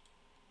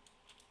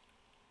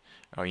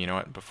 Oh, you know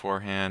what?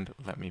 Beforehand,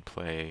 let me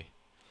play.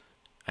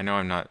 I know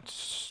I'm not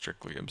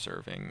strictly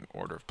observing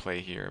order of play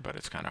here, but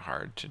it's kind of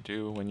hard to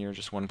do when you're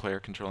just one player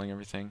controlling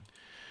everything.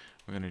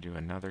 We're going to do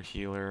another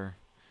healer.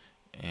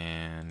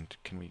 And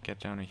can we get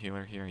down a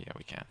healer here? Yeah,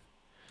 we can.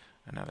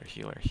 Another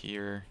healer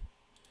here.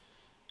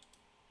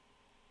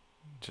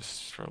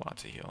 Just for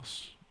lots of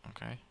heals.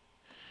 Okay.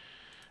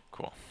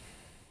 Cool.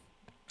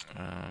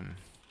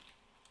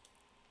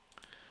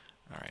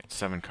 Alright,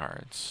 7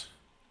 cards.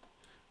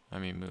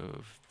 Let me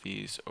move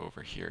these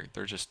over here.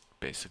 They're just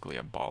basically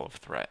a ball of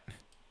threat.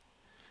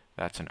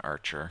 That's an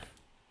archer.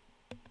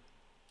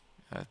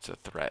 That's a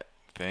threat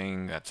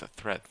thing. That's a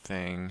threat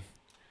thing.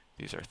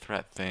 These are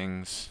threat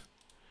things.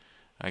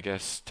 I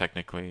guess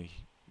technically,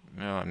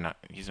 no, I'm not.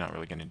 He's not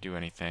really going to do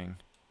anything.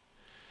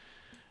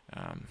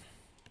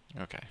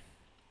 Okay.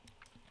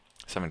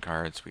 7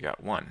 cards. We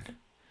got 1.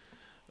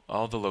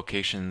 All the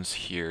locations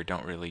here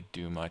don't really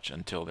do much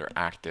until they're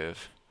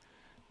active.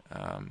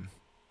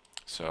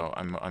 So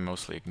I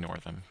mostly ignore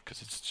them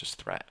because it's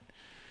just threat.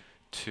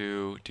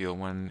 2, deal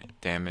 1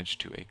 damage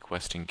to a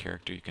questing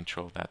character you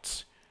control.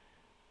 That's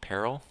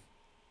Peril?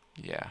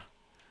 Yeah.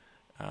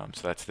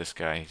 So that's this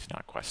guy. He's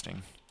not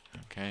questing.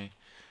 Okay.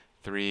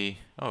 3,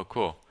 oh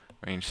cool.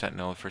 Range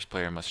Sentinel. First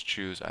player must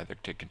choose either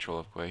take control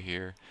of Gwei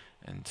here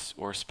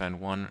or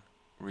spend 1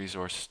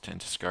 resource to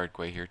discard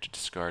Gwei here to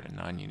discard a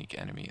non-unique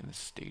enemy in the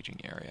staging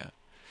area.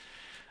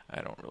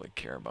 I don't really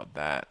care about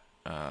that.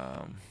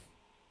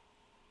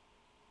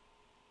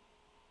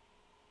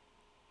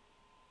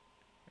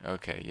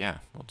 Okay, yeah,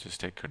 we'll just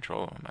take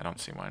control of them. I don't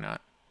see why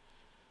not.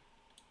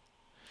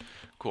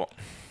 Cool.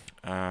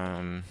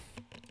 How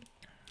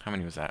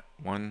many was that?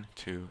 1,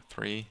 2,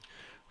 3,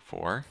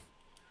 4,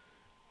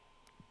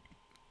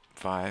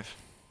 5.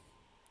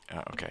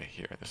 Okay,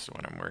 here, this is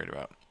what I'm worried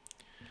about.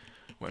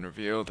 When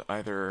revealed,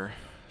 either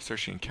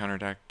search the encounter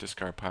deck,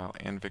 discard pile,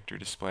 and victory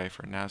display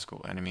for a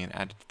Nazgul enemy and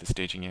add it to the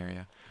staging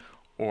area,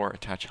 or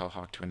attach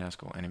Hellhawk to a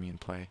Nazgul enemy in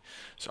play.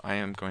 So I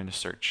am going to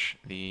search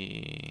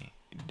the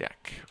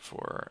deck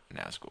for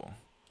Nazgul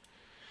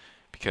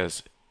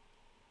because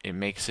it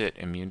makes it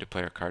immune to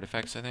player card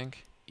effects, I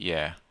think.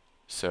 Yeah,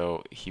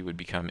 so he would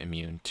become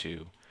immune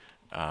to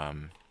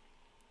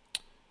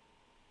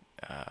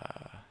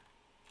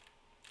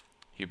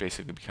he'd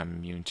basically become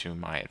immune to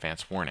my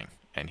advanced warning,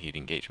 and he'd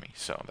engage me,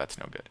 so that's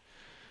no good.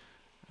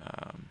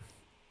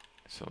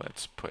 So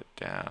let's put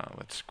down,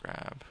 let's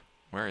grab,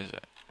 where is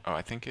it? Oh,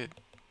 I think did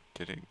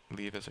it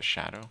leave as a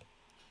shadow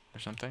or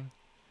something?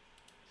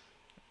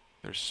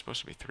 There's supposed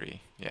to be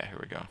 3. Yeah, here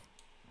we go.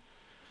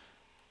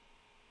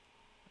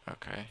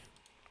 Okay.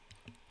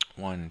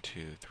 1,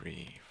 2,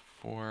 3,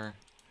 4,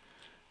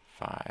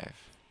 5.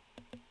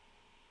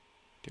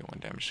 Deal 1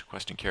 damage to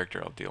questing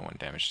character. I'll deal 1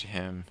 damage to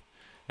him.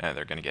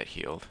 They're going to get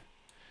healed.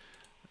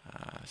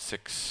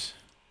 6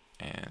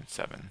 and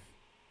 7.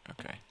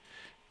 Okay.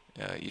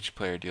 Each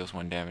player deals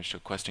 1 damage to a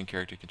questing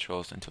character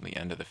controls until the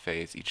end of the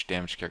phase. Each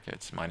damaged character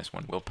gets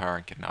 -1 willpower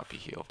and cannot be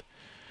healed.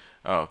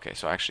 Oh, okay,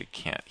 so I actually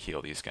can't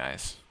heal these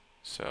guys.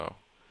 So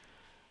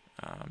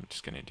I'm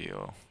just going to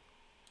deal,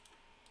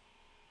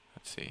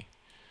 let's see,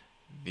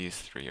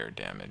 these 3 are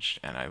damaged,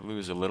 and I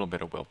lose a little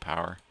bit of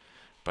willpower,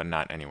 but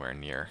not anywhere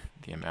near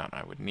the amount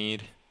I would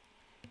need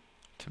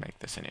to make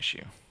this an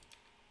issue.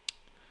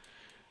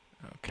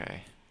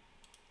 Okay.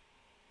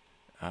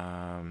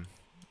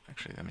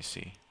 Actually, let me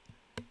see.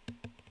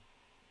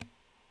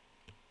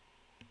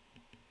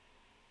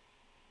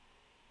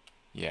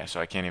 Yeah,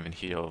 so I can't even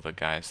heal the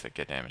guys that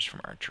get damaged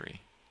from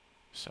archery.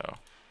 So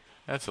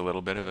that's a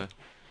little bit of a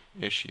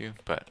issue,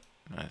 but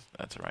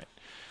that's all right.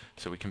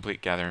 So we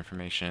complete gather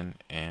information,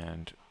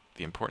 and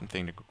the important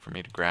thing for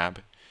me to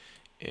grab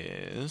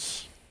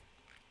is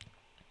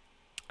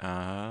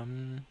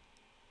where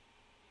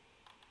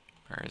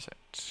is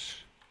it?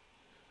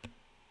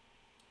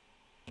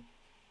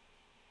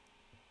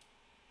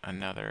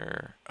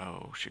 Another,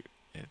 oh shoot,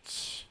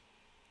 it's,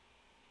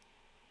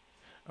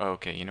 oh,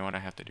 okay, you know what I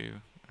have to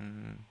do?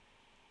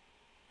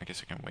 I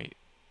guess I can wait.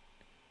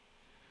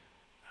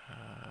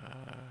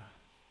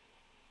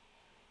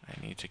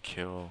 I need to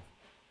kill,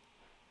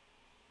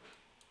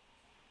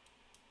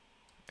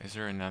 is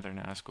there another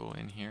Nazgul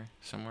in here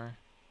somewhere?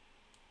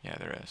 Yeah,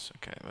 there is.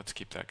 Okay, let's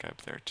keep that guy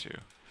up there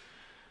too.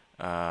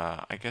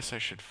 I guess I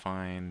should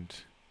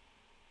find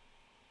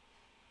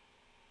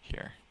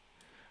here.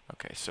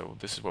 Okay, so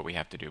this is what we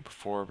have to do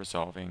before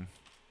resolving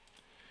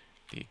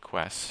the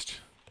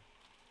quest.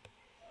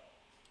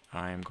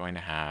 I'm going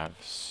to have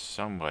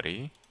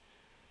somebody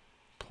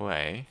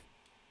play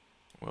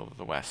Will of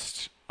the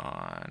West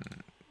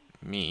on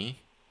me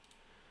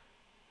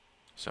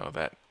so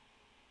that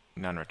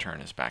none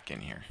return is back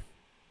in here.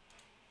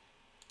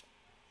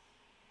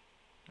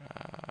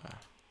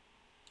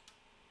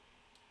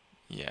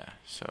 Yeah,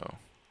 so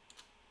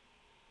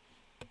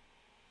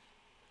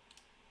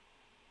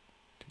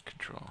take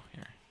control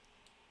here.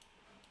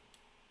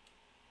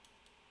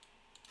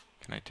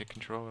 Can I take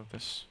control of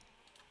this?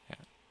 Yeah.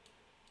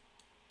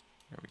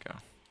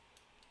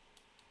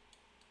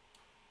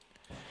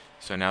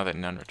 So now that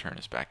none return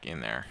is back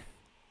in there,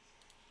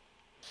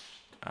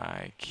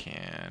 I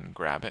can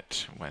grab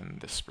it when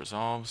this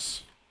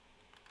resolves.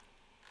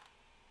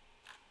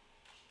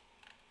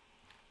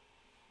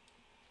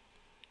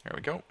 There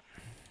we go.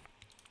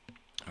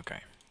 Okay.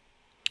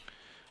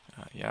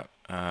 Yeah.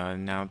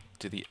 Now,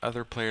 do the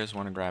other players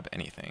want to grab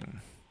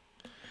anything?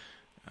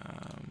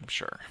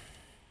 Sure.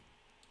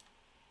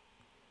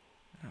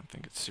 I don't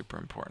think it's super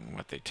important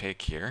what they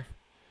take here,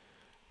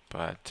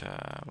 but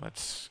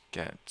let's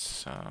get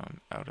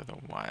some out of the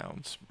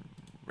wilds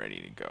ready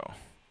to go.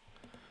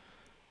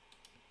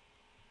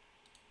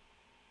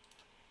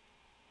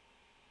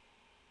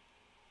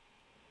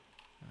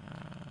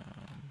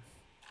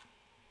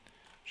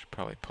 Should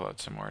probably pull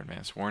out some more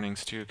advanced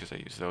warnings too, because I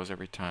use those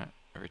every turn.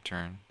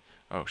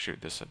 Oh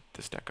shoot, this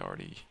deck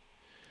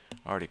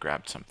already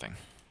grabbed something.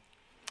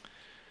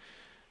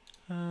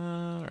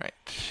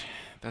 Alright.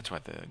 That's why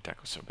the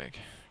deck was so big.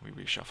 We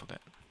reshuffled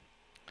it.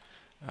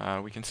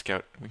 We can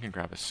scout. We can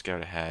grab a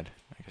scout ahead.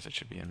 I guess it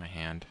should be in my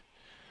hand.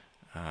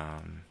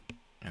 And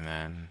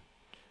then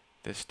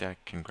this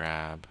deck can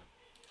grab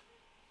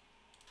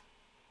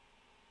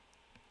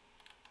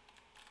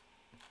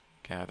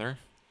gather.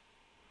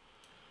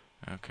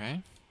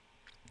 Okay.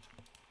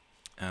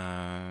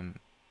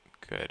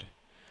 Good.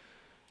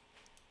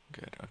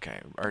 Good.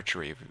 Okay.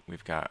 Archery.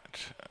 We've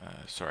got.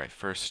 Sorry.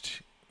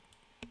 First,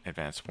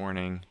 advanced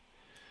warning.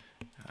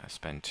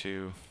 Spend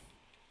 2.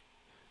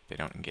 They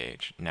don't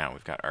engage. Now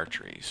we've got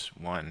archeries.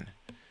 1,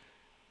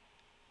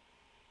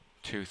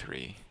 2,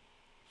 3,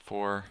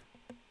 4,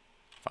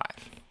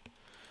 5.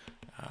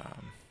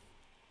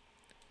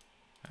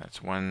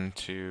 That's 1,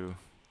 2,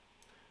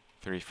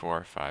 3,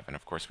 4, 5, and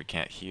of course we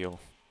can't heal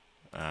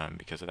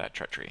because of that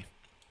treachery.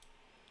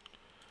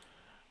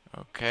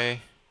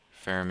 Okay,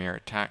 Faramir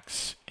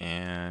attacks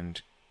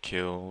and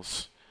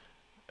kills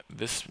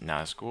this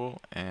Nazgul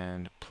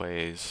and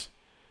plays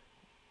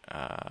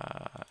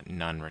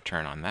none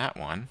return on that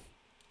one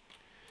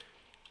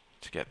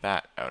to get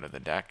that out of the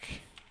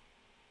deck.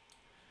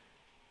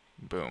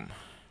 Boom.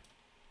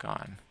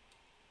 Gone.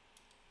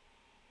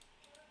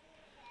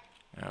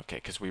 Okay,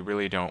 because we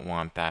really don't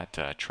want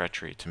that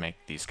treachery to make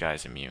these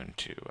guys immune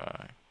to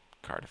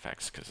card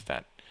effects, because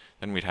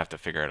then we'd have to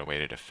figure out a way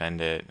to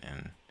defend it,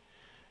 and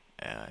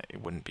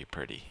it wouldn't be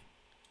pretty.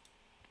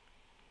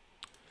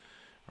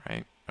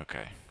 Right?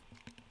 Okay.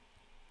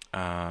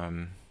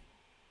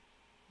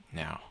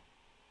 Now,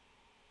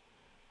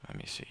 let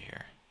me see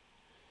here.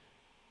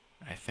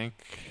 I think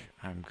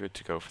I'm good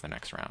to go for the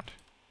next round.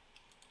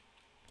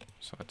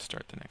 So let's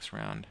start the next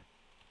round.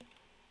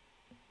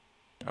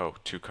 Oh,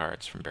 2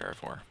 cards from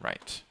Barivore,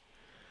 right.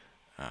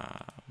 Let's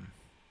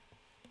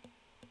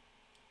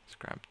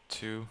grab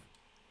 2.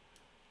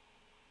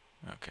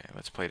 Okay,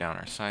 let's play down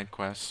our side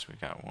quests. We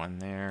got 1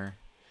 there.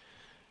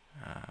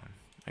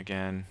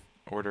 Again,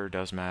 order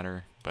does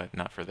matter, but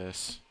not for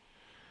this.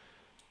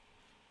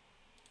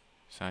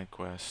 Side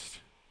quest.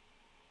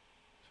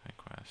 Side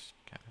quest.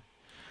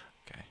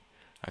 Okay.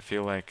 I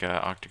feel like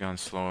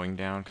Octagon's slowing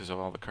down because of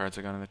all the cards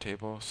I got on the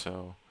table,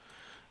 so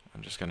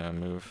I'm just gonna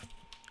move.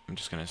 I'm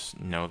just gonna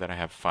know that I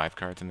have 5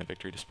 cards in the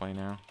victory display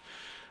now.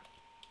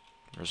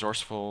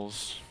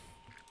 Resourcefuls.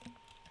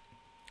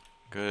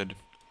 Good.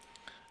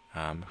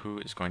 Who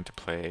is going to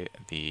play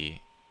the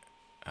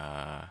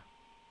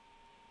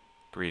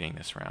greeting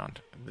this round?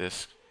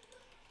 This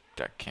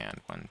deck can.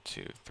 1,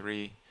 2,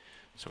 3.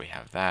 So we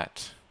have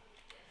that.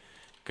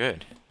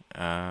 Good.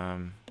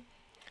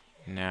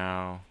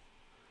 Now.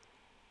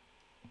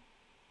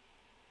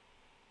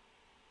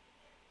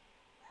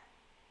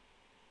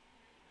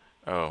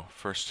 Oh,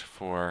 first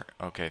 4.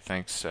 Okay,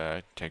 thanks,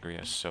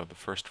 Tegrius. So the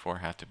first 4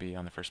 have to be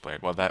on the first player.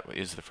 Well, that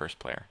is the first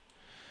player.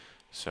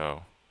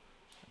 So,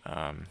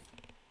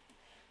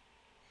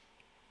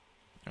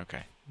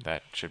 okay,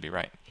 that should be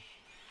right.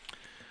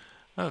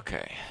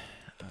 Okay.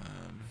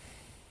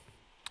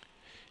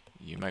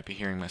 You might be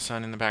hearing my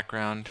son in the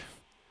background.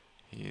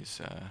 He's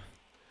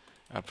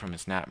up from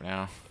his nap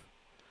now.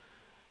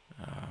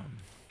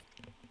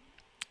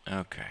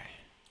 Okay.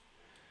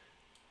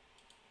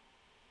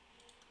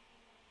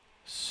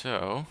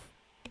 So,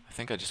 I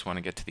think I just want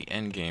to get to the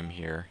end game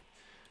here.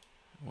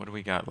 What do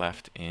we got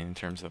left in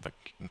terms of the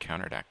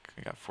encounter deck?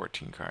 We got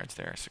 14 cards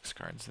there, 6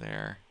 cards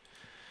there.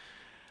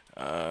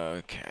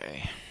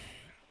 Okay.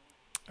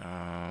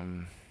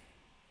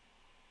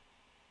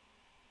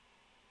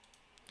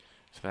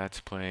 So that's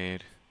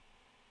played.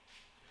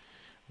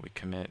 We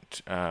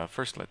commit.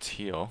 First, let's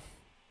heal.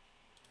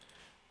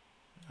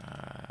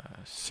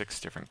 6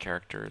 different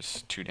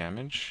characters, 2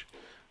 damage.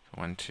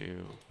 1,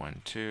 2,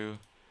 1, 2,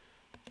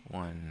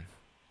 1.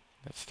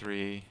 That's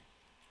 3,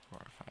 4,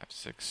 5,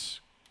 6.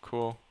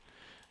 Cool.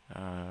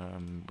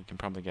 We can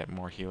probably get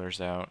more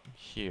healers out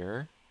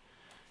here.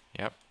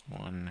 Yep,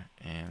 1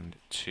 and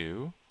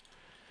 2.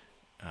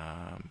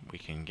 We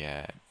can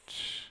get.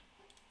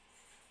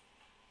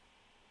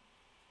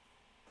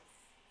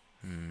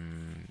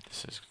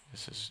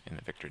 This is in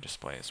the victory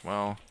display as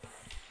well.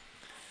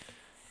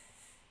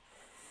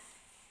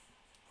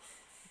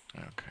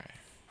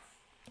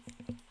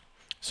 Okay.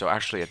 So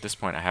actually, at this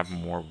point, I have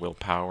more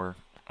willpower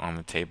on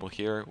the table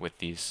here with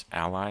these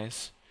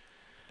allies.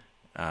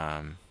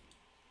 Um,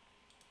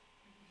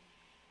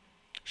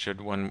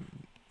 should one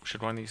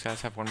of these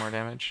guys have 1 more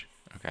damage?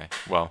 Okay.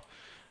 Well,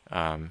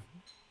 um,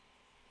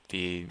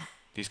 these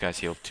guys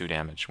heal 2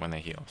 damage when they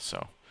heal,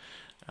 so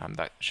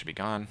that should be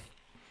gone.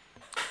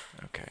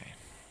 Okay.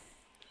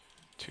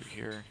 2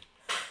 here.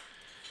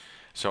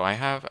 So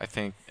I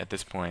think at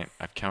this point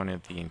I've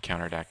counted the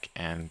encounter deck,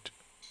 and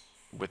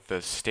with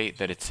the state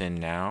that it's in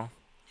now,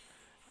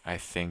 I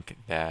think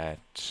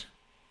that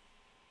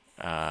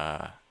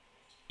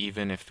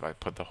even if I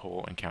put the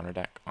whole encounter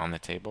deck on the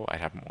table,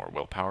 I'd have more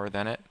willpower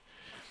than it.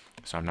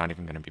 So I'm not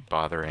even going to be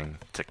bothering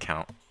to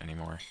count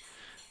anymore.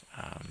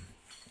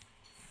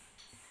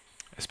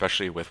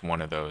 Especially with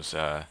one of those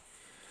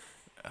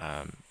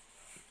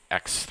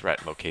X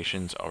threat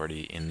locations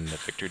already in the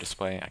victory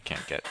display. I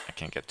can't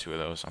get 2 of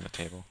those on the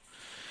table.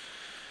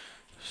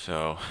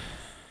 So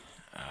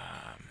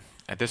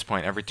at this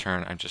point, every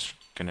turn I'm just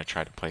going to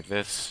try to play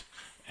this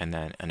and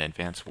then an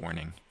advance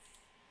warning.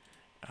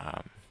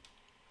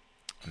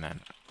 And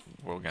then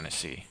we're going to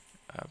see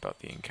about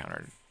the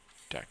encounter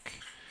deck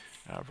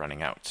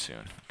running out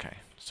soon. Okay,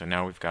 so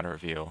now we've got to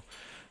reveal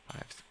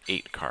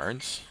 8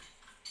 cards.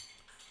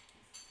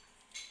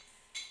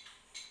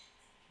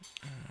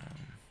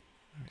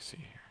 Let me see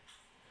here.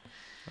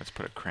 Let's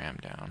put a cram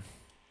down.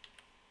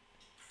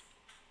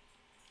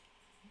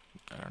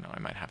 I don't know, I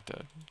might have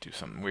to do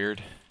something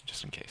weird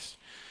just in case.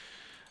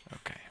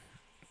 Okay.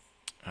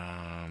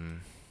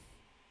 And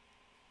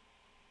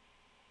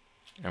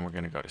we're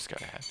going to go to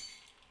scout ahead.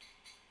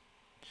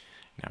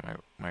 Now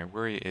my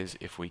worry is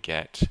if we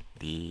get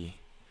the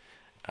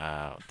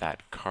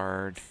that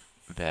card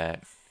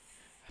that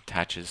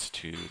attaches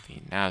to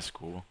the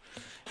Nazgul,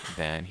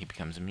 then he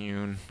becomes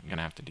immune. I'm going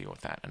to have to deal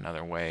with that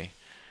another way.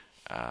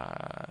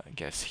 I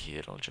guess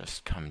it'll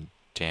just come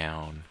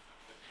down.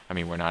 I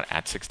mean, we're not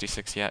at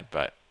 66 yet,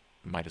 but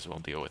might as well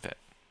deal with it.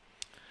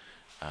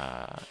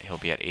 He'll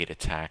be at 8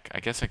 attack. I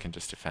guess I can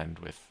just defend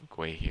with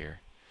Gwei here.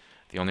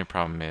 The only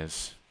problem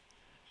is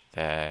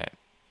that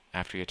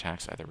after he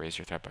attacks, either raise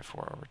your threat by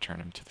 4 or return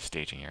him to the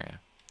staging area.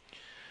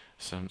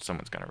 So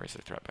someone's got to raise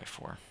their threat by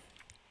 4.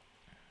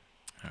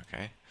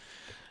 Okay.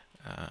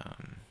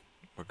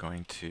 We're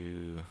going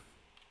to...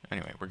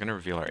 Anyway, we're going to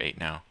reveal our 8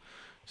 now.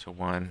 So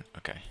 1,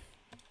 okay.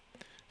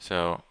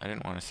 So I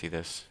didn't want to see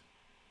this.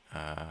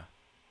 I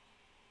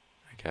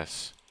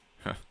guess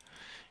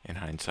in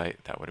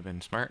hindsight that would have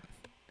been smart.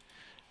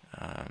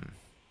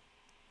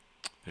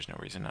 There's no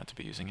reason not to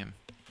be using him.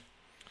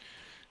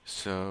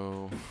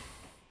 So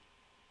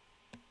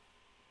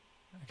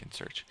I can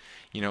search.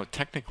 You know,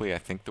 technically I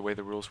think the way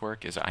the rules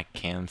work is I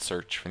can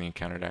search for the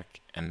encounter deck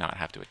and not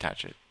have to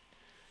attach it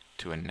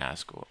to a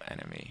Nazgul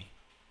enemy,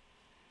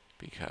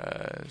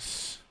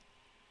 because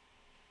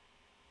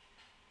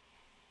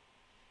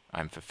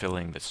I'm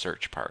fulfilling the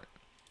search part.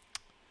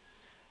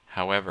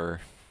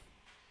 However,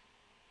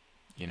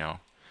 you know,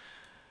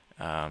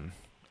 I'm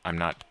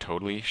not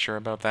totally sure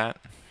about that,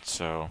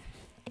 so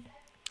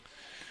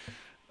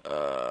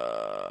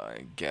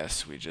I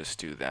guess we just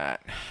do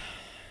that.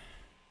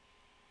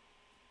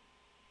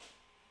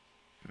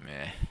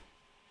 Meh.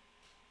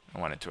 I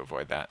wanted to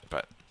avoid that,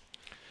 but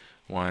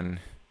 1,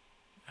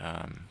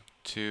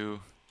 2.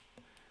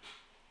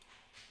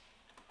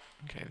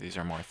 Okay, these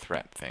are more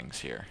threat things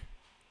here.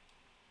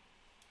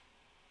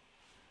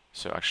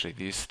 So actually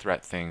these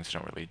threat things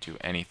don't really do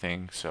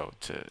anything. So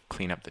to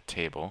clean up the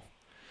table,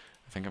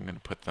 I think I'm going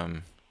to put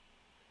them...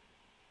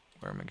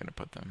 Where am I going to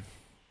put them?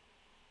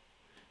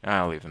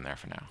 I'll leave them there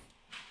for now.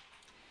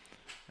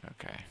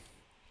 Okay.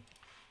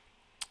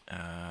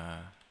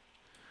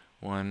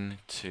 1,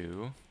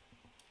 2,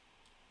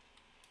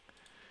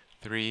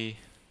 3,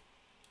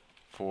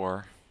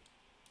 4,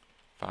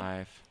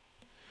 5.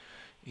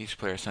 Each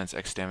player assigns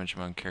X damage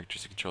among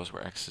characters it controls,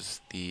 where X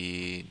is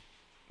the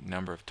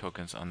number of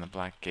tokens on the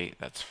black gate.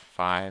 That's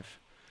 5.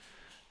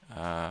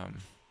 Yeah,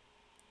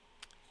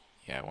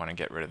 I want to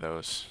get rid of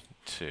those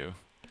too.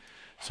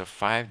 So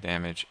 5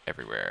 damage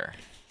everywhere.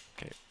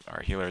 Okay,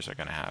 our healers are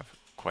going to have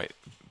quite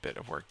a bit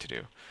of work to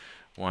do.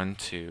 1,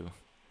 2,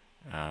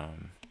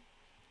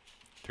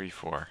 3,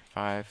 4,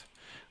 5.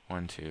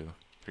 1, 2,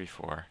 3,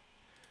 4.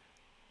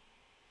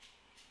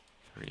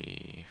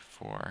 3,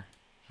 4,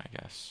 I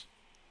guess.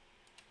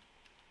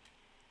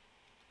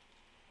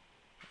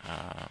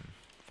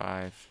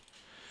 5.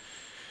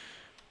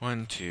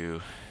 1,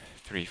 2,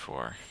 3,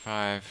 4,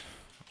 5.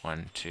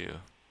 1, 2,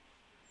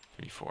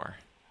 3, 4.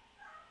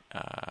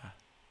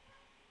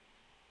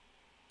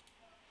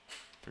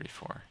 3,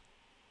 4.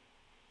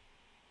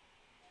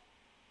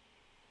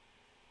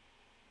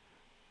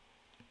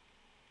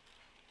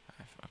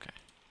 Okay,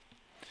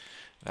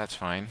 that's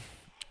fine.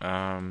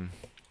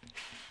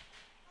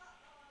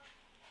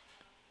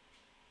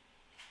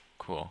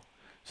 Cool.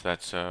 So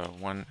that's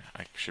 1.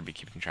 I should be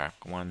keeping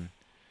track. 1,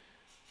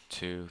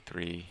 2,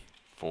 3,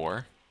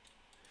 4.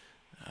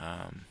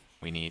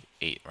 We need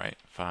 8, right?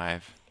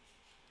 5,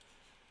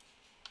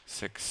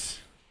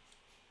 6.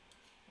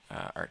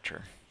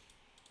 Archer.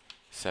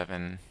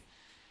 7,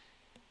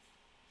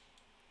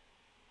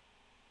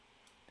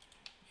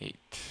 8.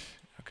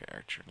 Okay,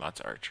 archer. Lots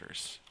of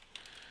archers.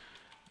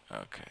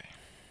 Okay.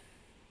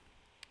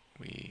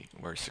 We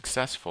were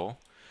successful.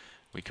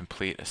 We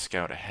complete a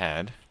scout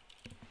ahead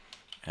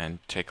and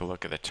take a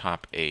look at the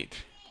top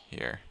 8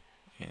 here.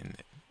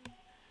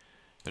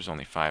 There's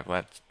only 5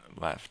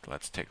 left.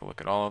 Let's take a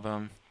look at all of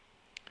them.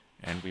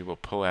 And we will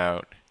pull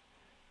out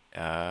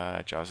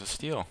Jaws of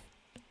Steel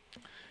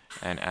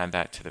and add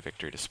that to the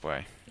victory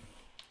display.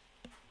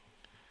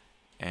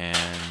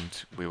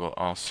 And we will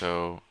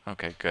also,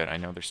 okay, good. I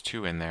know there's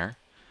 2 in there.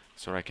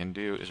 So what I can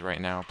do is right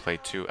now play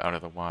 2 out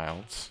of the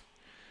wilds.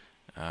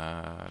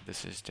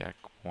 This is deck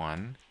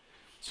 1.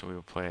 So we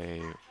will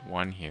play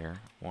 1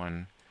 here.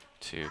 1,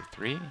 2,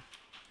 3.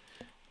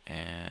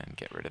 And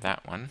get rid of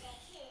that one.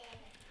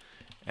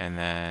 And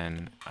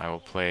then I will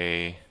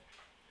play,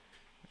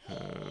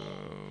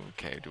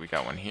 okay, do we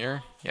got one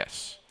here?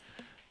 Yes.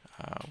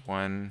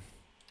 1,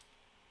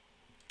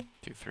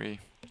 2, 3.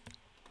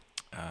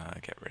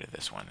 Get rid of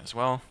this one as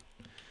well.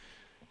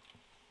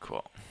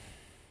 Cool.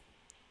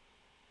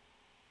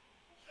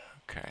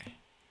 Okay.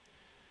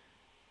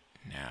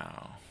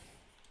 Now,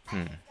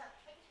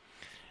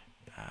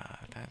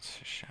 that's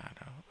a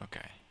shadow.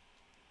 Okay.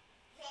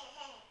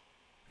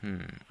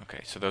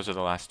 Okay, so those are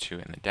the last 2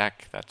 in the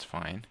deck. That's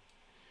fine.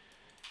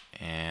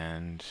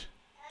 And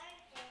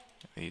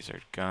these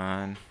are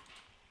gone.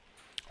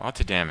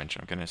 Lots of damage.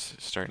 I'm gonna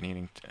start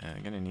needing.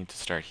 I'm gonna need to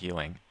start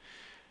healing.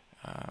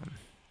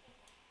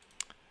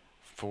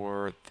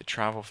 For the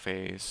travel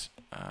phase,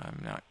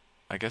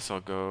 I guess I'll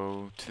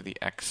go to the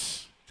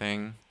X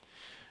thing.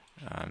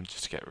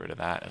 Just to get rid of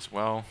that as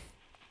well.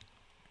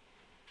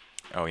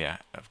 Oh yeah,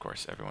 of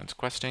course, everyone's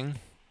questing.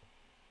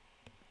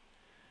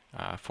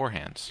 4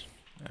 hands.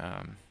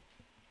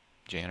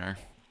 JNR.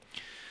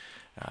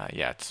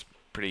 Yeah, it's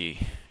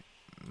pretty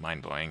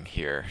mind-blowing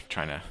here,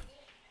 trying to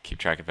keep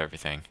track of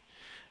everything.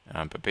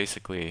 But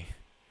basically,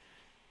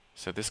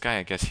 so this guy,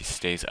 I guess he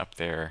stays up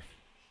there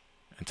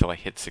until I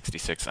hit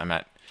 66. I'm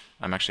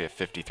actually at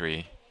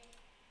 53.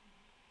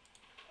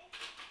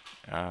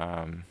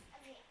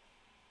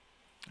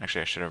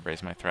 Actually, I should have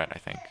raised my threat, I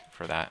think,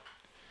 for that.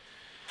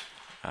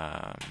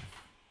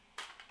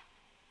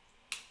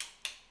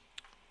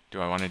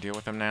 Do I want to deal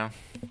with him now?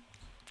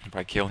 If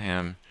I kill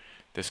him,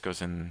 this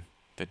goes in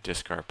the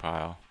discard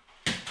pile.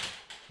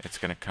 It's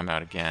going to come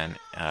out again.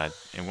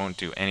 It won't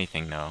do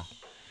anything, though.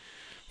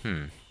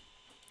 Okay.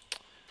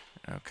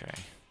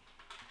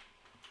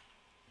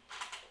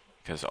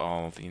 Because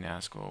all the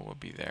Nazgul will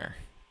be there.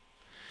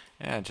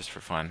 Yeah, just for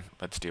fun.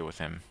 Let's deal with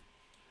him.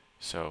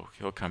 So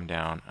he'll come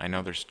down. I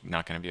know there's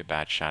not going to be a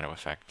bad shadow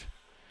effect.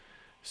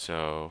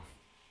 So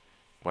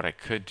what I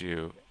could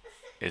do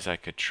is I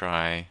could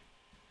try,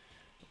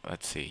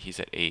 let's see, he's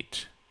at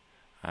 8.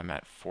 I'm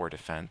at 4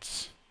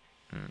 defense.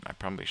 I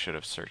probably should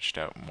have searched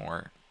out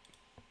more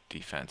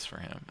defense for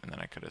him, and then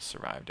I could have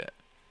survived it.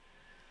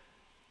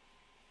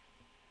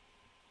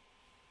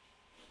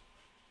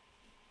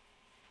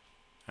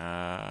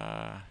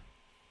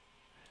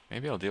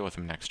 Maybe I'll deal with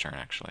him next turn,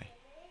 actually.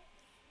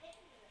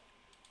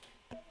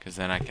 Because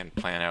then I can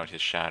plan out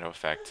his shadow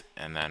effect,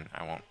 and then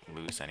I won't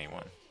lose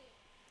anyone.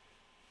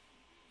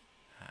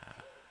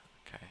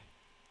 Okay.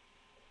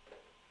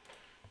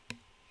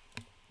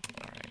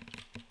 Alright.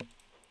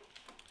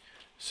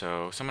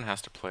 So someone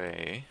has to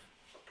play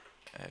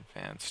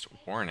Advanced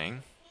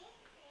Warning.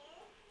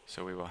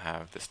 So we will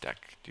have this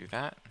deck do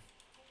that.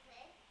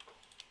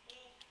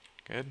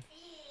 Good.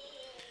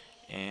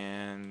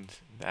 And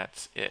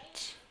that's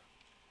it.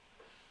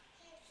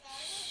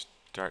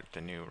 Start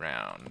the new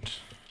round.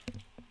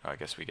 Oh, I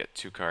guess we get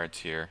 2 cards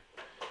here.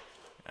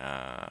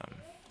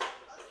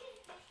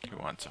 Who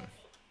wants them?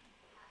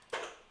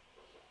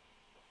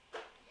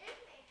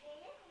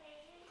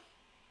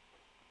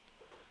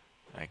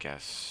 I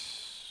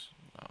guess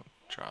I'll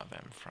draw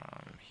them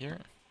from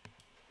here.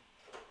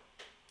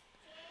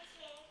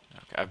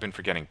 Okay, I've been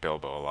forgetting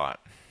Bilbo a lot.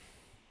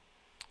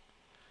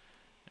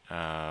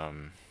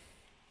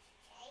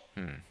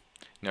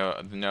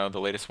 No, the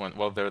latest one.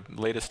 Well, the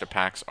latest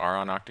packs are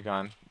on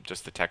Octagon.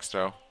 Just the text,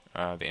 though.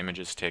 The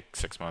images take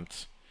 6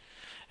 months.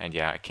 And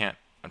yeah, I can't,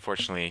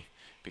 unfortunately,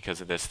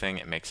 because of this thing,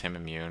 it makes him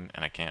immune,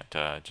 and I can't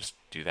just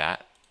do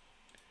that.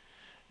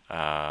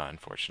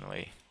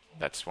 Unfortunately,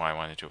 that's why I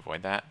wanted to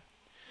avoid that.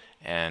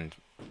 And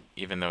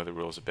even though the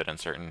rule's a bit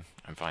uncertain,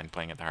 I'm fine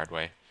playing it the hard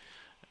way.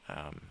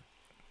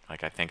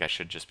 Like, I think I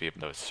should just be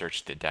able to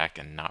search the deck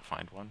and not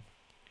find one.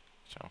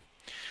 So,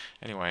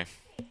 anyway,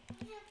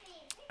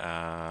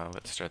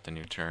 let's start the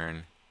new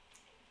turn.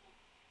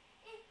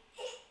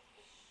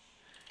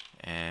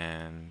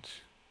 And,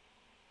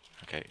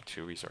 okay,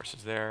 2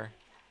 resources there.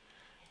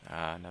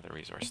 Another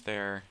resource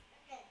there.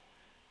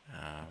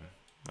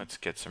 Let's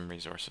get some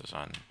resources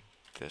on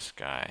this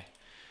guy.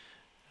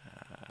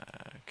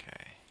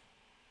 Okay.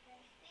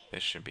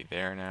 This should be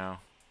there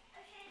now.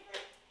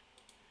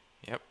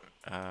 Yep.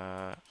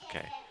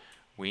 Okay.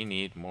 We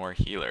need more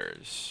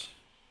healers.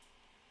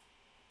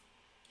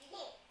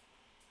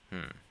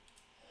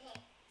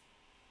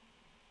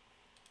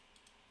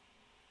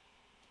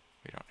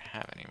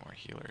 more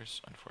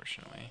healers,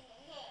 unfortunately.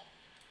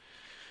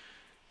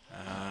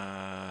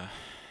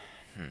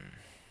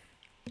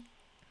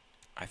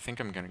 I think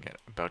I'm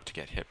about to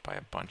get hit by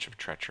a bunch of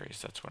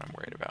treacheries. That's what I'm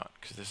worried about,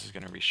 because this is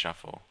going to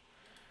reshuffle.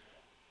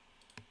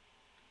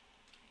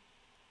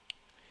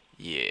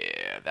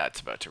 Yeah, that's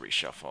about to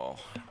reshuffle.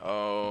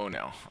 Oh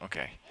no.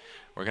 Okay.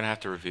 We're going to have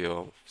to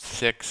reveal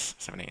 6,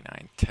 7, 8,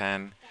 9,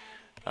 10.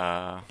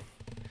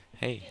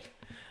 Hey.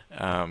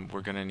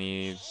 We're going to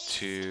need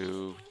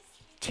to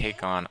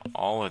take on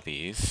all of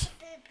these.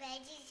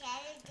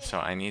 So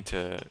I need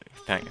to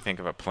think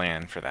of a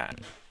plan for that.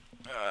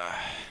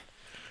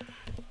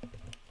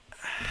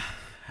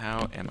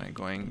 How am I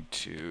going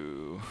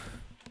to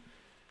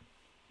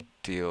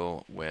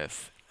deal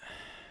with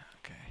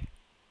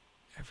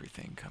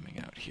everything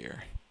coming out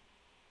here?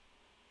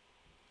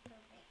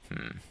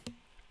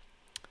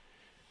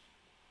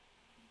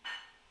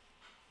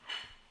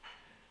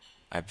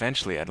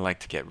 Eventually, I'd like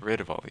to get rid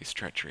of all these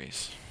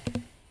treacheries.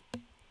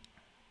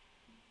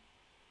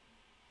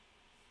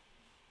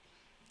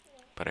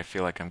 But I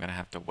feel like I'm going to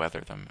have to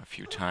weather them a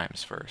few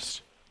times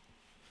first.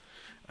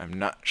 I'm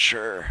not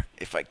sure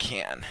if I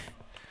can.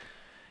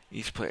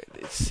 Each player,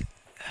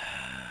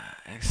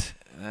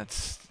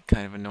 that's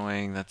kind of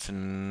annoying. That's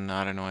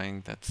not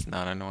annoying. That's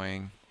not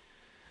annoying.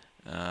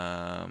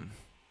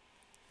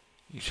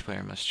 Each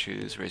player must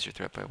choose raise your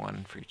threat by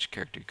 1 for each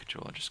character you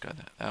control. I just got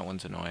that. That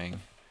one's annoying.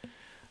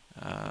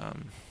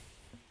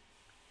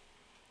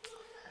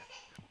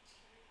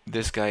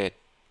 This guy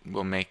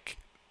will make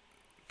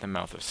the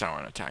Mouth of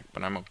Sauron attack,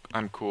 but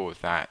I'm cool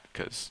with that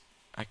because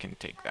I can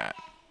take that.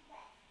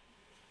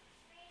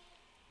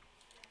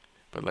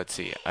 But let's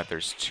see.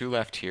 There's 2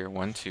 left here.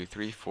 1, 2,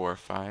 3, 4,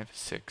 5,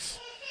 6,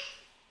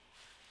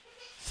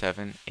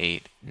 7,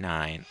 8,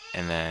 9,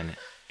 and then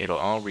it'll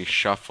all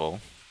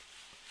reshuffle,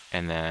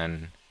 and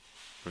then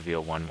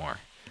reveal 1 more.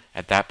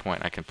 At that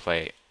point, I can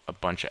play a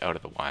bunch of Out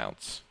of the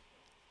Wilds,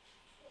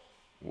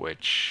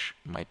 which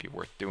might be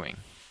worth doing.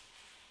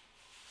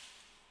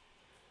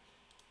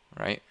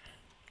 Right?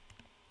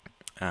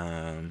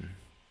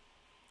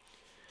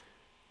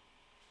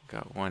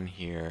 Got 1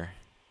 here.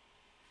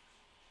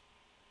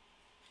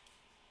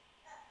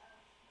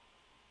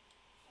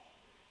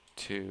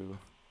 Two,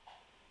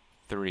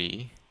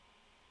 3,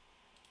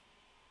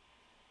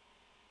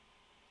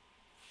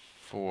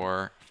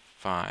 4,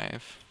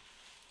 5.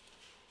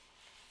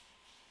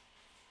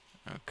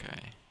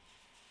 Okay.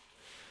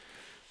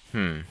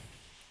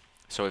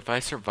 So if I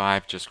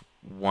survive just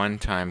 1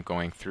 time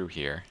going through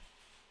here.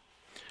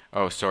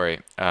 Oh,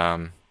 sorry.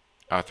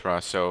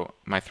 Athra. So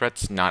my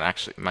threat's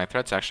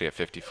actually at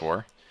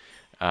 54.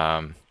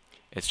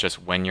 It's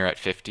just when you're at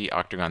 50,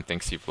 Octagon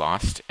thinks you've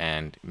lost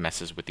and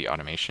messes with the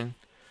automation.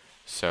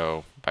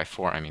 So by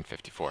 4, I mean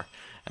 54.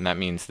 And that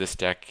means this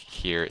deck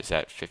here is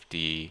at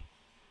 53,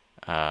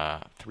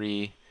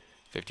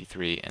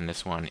 53, and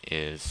this one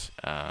is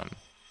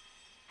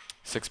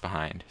 6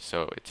 behind,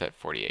 so it's at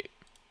 48.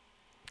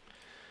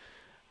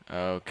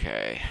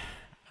 Okay.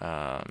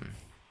 Oh,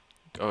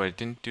 I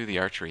didn't do the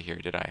archery here,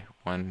 did I?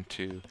 1,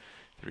 2,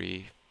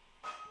 3,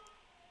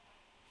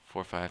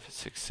 4, 5,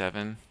 6,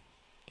 7,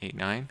 8,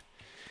 9.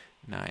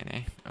 9,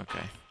 eh?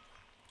 Okay.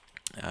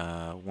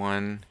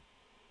 1,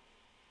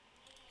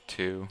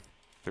 2,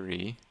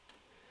 3,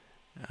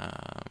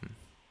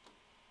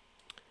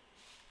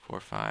 4,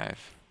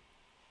 5,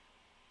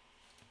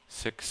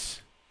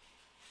 6,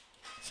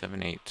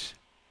 7, 8,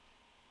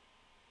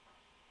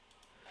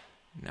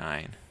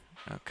 9.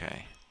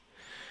 Okay.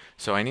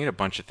 So I need a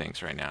bunch of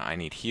things right now. I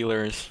need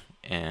healers,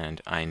 and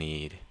I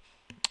need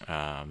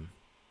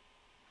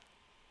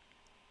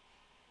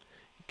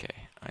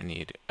I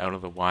need Out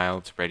of the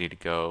Wilds ready to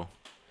go.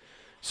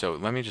 So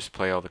let me just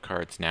play all the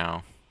cards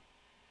now.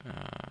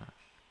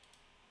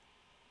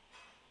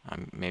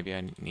 Maybe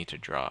I need to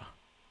draw.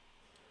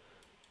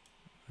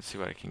 Let's see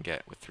what I can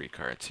get with 3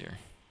 cards here.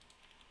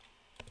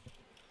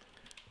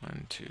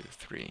 1, 2,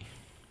 3.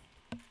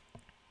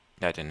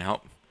 That didn't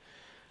help.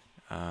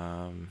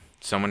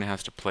 Someone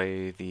has to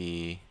play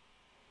the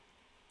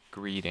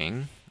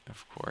Greeting,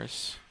 of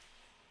course.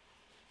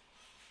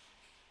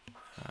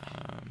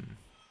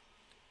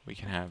 We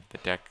can have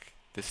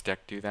this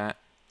deck do that.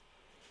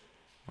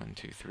 1,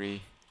 2,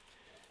 3.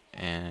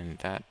 And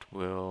that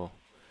will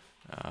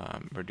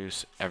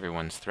reduce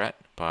everyone's threat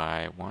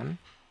by 1.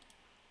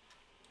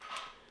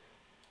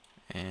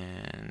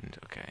 And,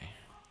 okay.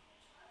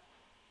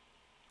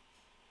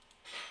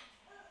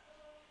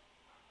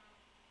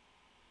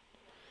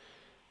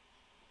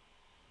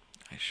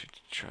 I should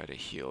try to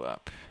heal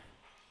up.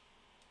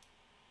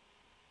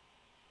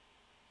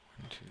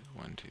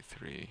 1, 2,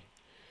 3.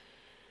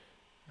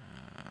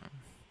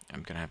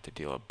 I'm gonna have to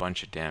deal a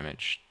bunch of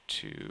damage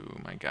to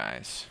my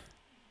guys.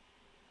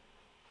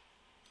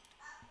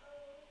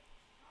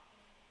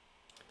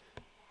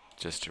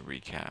 Just to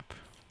recap,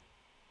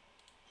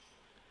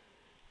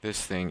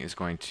 this thing is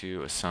going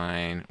to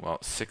assign, well,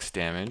 6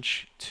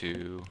 damage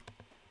to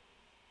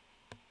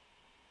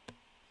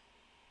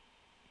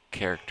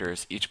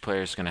characters. Each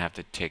player is going to have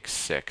to take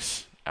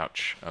 6.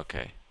 Ouch.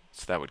 Okay.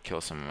 So that would kill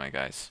some of my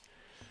guys.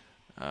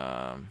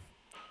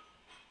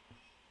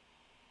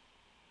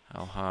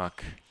 Hellhawk.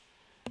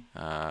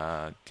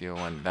 Deal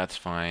 1. That's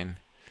fine.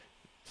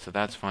 So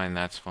that's fine.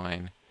 That's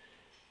fine.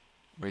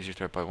 Raise your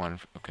threat by 1.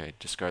 Okay.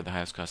 Discard the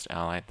highest cost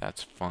ally.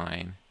 That's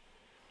fine.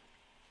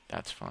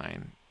 That's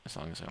fine. As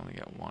long as I only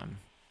get 1.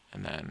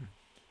 And then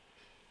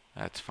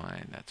that's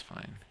fine. That's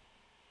fine.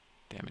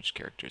 Damaged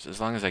characters.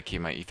 As long as I keep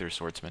my Ether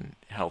Swordsman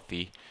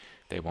healthy,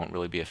 they won't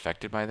really be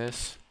affected by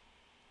this.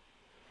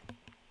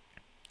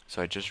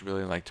 So I just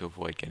really like to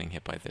avoid getting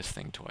hit by this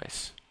thing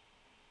twice.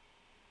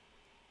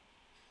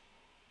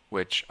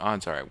 Which,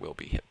 odds are I will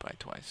be hit by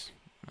twice.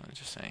 I'm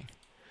just saying.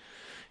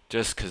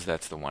 Just because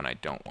that's the one I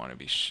don't want to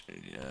be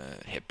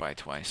hit by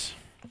twice.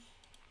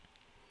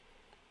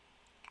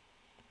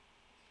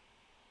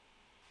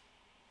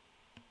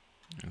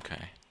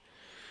 Okay.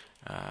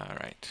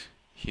 Alright.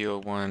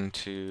 Heal 1,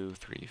 2,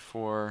 3,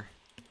 4.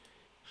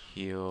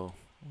 Heal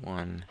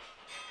 1,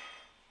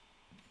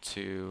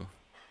 2,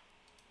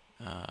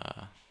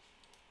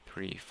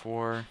 3,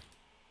 4.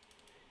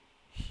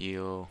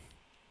 Heal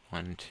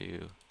 1,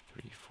 2,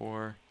 3,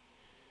 4.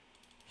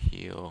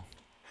 Heal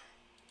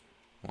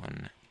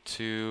 1,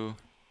 2,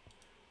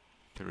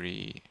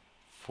 3,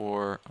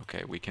 4.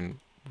 Okay, we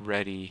can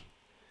ready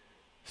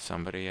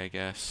somebody, I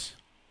guess.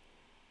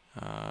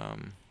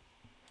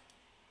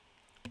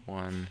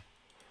 1,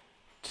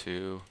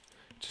 2,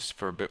 just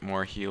for a bit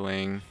more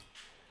healing.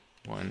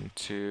 1,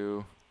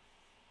 2.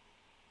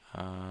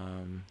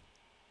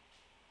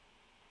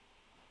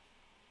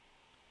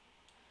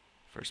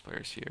 First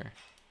player's here.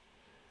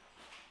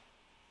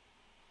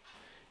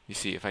 You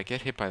see, if I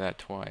get hit by that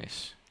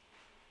twice,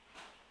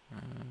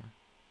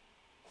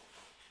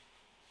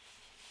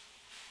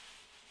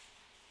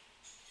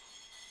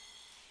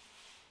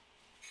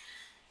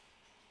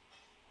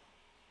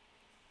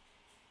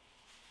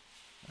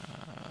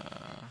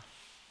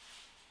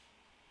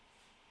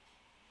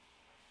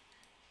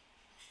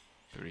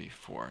 3,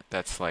 4.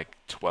 That's like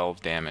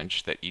 12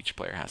 damage that each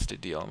player has to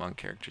deal among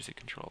characters he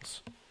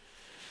controls.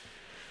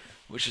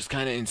 Which is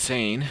kind of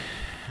insane.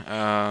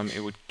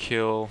 It would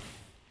kill...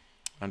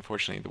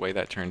 Unfortunately, the way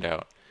that turned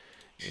out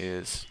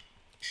is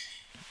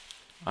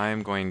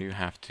I'm going to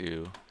have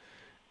to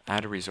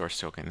add a resource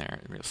token there.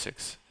 Real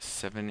 6,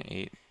 7,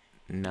 8,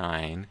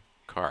 9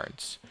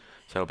 cards.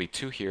 So that'll be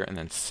 2 here and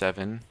then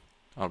 7.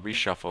 I'll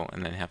reshuffle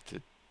and then have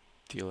to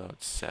deal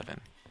out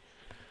 7.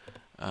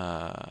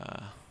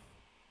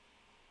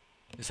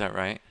 Is that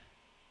right?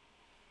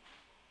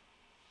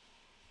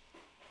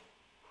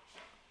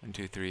 1,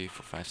 2, 3,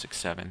 4, 5, 6,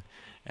 7,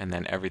 and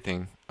then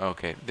everything.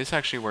 Okay, this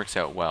actually works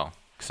out well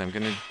because I'm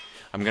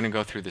gonna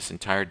go through this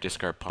entire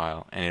discard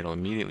pile and it'll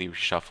immediately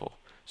reshuffle.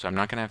 So I'm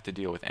not gonna have to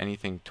deal with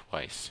anything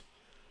twice.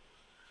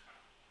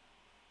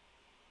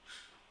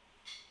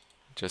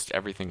 Just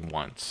everything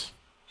once.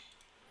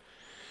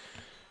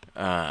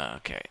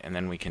 Okay, and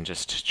then we can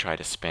just try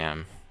to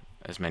spam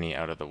as many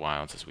out of the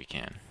wilds as we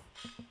can.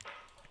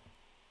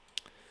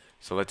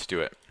 So let's do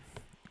it.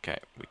 Okay,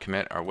 we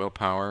commit our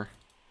willpower.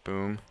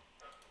 Boom.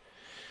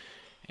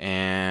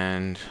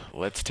 And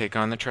let's take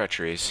on the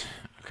treacheries.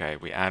 Okay,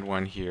 we add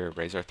 1 here,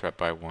 raise our threat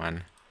by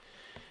 1.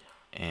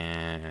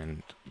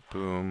 And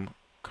boom,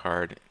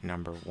 card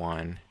number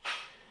 1.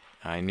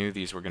 I knew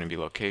these were going to be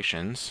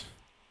locations.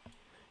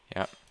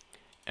 Yep.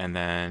 And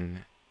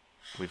then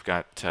we've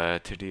got to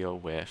deal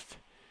with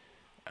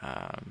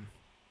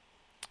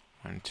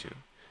 1, 2.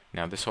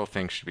 Now this whole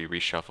thing should be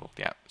reshuffled.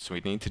 Yeah, so we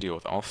need to deal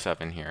with all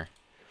 7 here.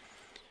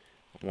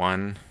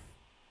 1.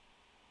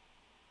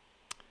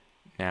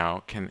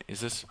 Now, is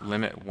this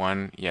limit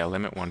 1? Yeah,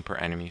 limit 1 per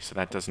enemy, so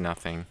that does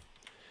nothing.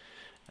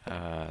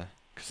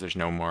 Because there's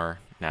no more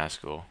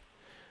Nazgul.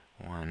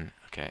 1,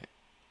 okay.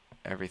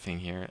 Everything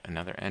here,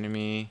 another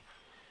enemy.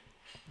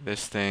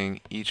 This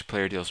thing, each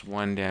player deals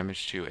 1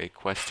 damage to a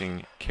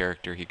questing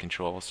character he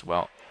controls.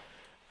 Well,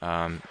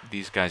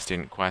 these guys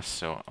didn't quest,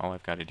 so all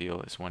I've got to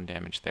deal is 1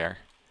 damage there.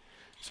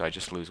 So I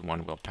just lose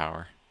 1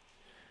 willpower.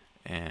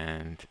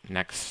 And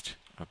next,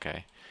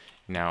 okay.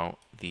 Now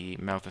the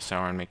Mouth of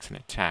Sauron makes an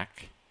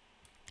attack.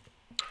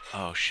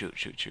 Oh, shoot.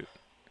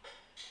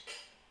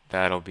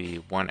 That'll be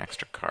 1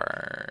 extra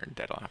card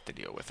that I'll have to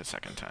deal with a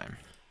second time.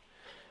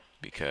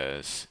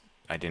 Because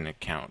I didn't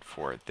account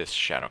for this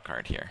shadow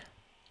card here.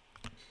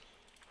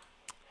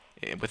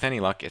 With any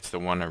luck, it's the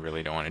one I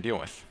really don't want to deal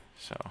with.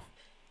 So,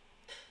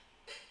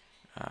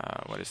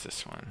 what is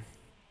this one?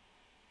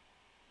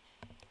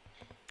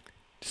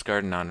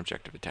 Discard a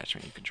non-objective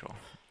attachment you control.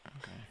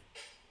 Okay.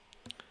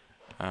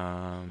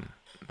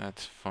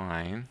 That's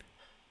fine.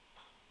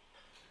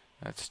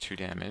 That's 2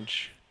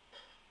 damage.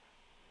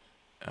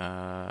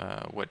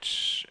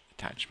 Which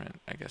attachment?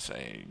 I guess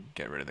I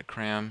get rid of the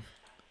cram.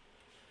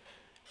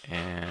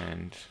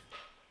 And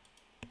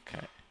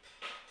okay.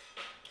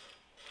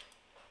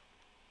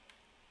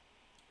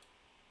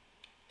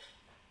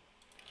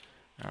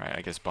 Alright,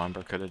 I guess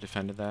Bomber could have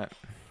defended that.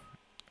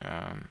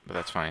 But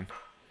that's fine.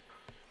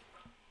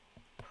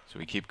 So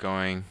we keep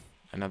going.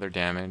 Another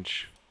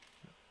damage.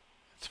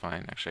 It's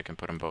fine. Actually, I can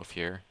put them both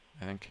here,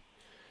 I think.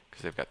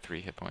 because they've got 3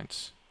 hit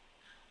points.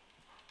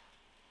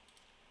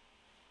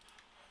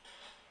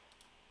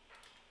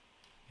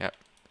 Yep.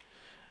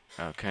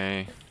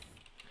 Okay.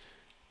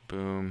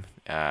 Boom.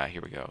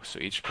 Here we go. So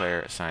each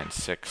player assigns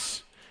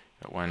 6.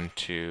 Got 1,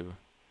 2,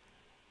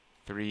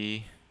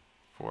 3,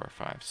 4,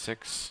 5,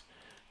 6.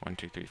 1,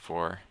 2, 3,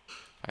 4,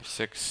 5,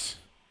 6.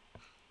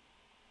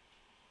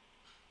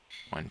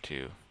 1,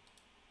 2,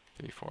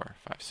 3, 4,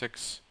 5,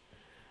 6.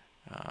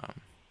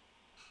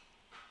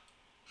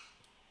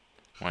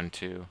 1,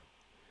 2,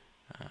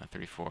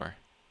 3, 4.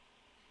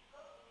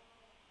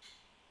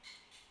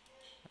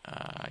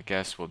 I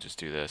guess we'll just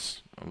do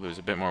this. I'll lose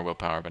a bit more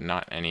willpower, but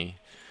not any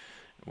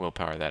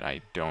willpower that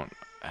I don't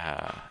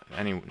not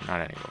any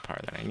willpower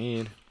that I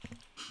need.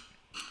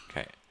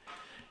 Okay.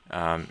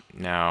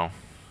 Now,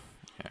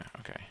 yeah,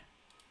 okay.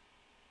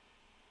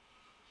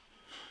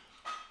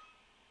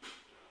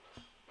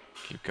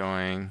 Keep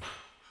going.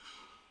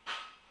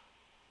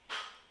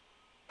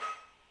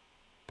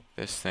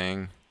 This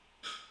thing,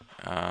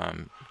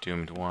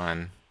 doomed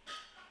 1.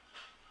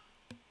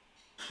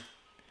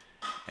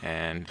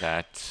 And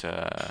that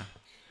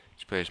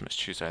each player must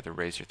choose either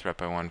raise your threat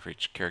by 1 for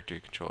each character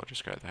you control or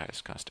discard the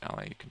highest cost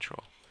ally you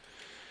control.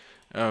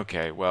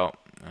 Okay, well,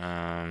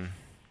 I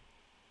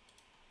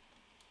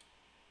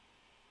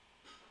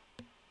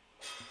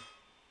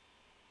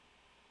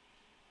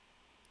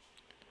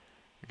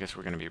guess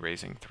we're going to be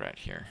raising threat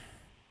here.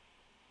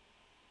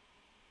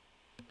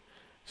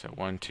 So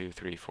 1, 2,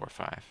 3, 4,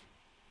 5.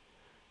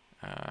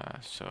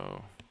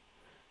 So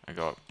I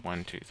go up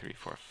 1, 2, 3,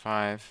 4,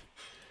 5.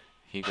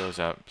 He goes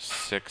up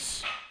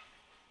 6.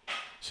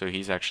 So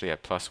he's actually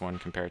at +1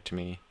 compared to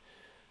me.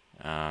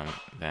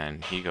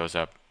 Then he goes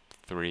up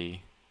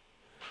 3.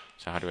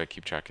 So how do I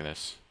keep track of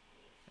this?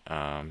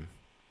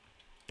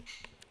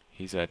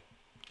 He's at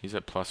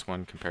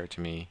 +1 compared to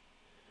me.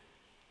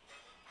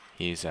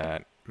 He's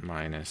at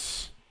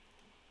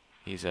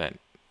he's at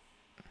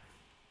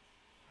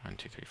 1,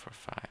 2, 3, 4,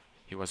 5.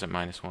 He was at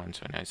 -1,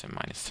 so now he's at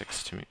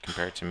 -6 to me,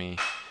 compared to me.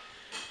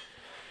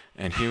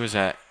 And he was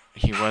at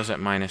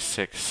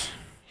 -6.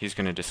 He's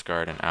going to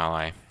discard an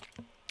ally.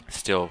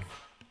 Still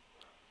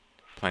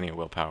plenty of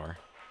willpower.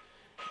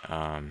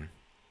 In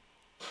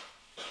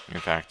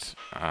fact,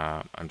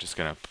 I'm just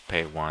going to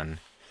pay 1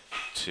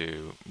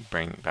 to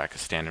bring back a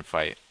stand and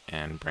fight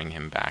and bring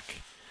him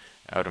back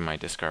out of my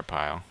discard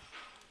pile,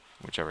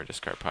 whichever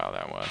discard pile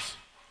that was.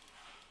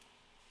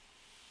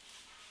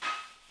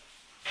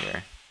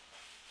 Here.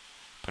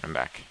 Put him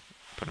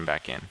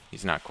back in.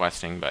 He's not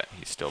questing, but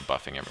he's still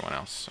buffing everyone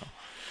else. So,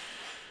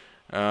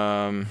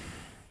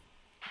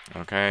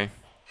 okay.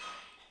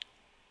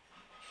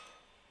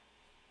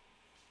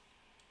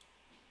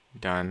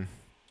 Done.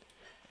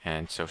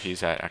 And so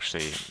he's at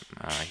actually,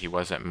 he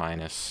was at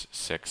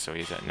 -6, so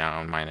he's at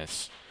now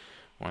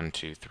 -1,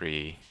 2,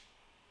 3.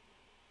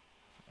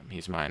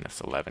 He's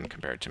 -11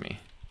 compared to me.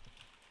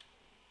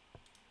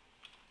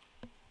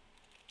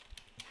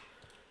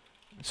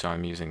 So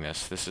I'm using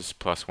this. This is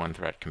 +1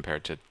 threat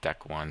compared to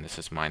deck 1. This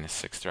is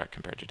 -6 threat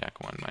compared to deck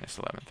 1,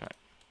 -11 threat.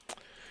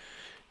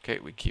 Okay,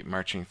 we keep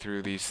marching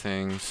through these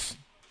things.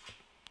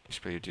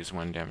 Each player deals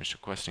 1 damage to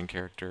questing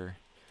character.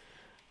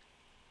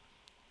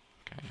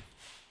 Okay.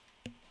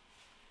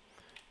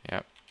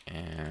 Yep,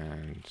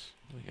 and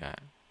we got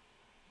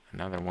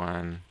another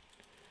one.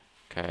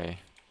 Okay,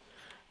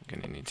 I'm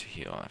gonna need to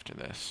heal after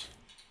this.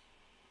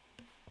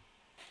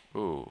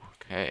 Ooh,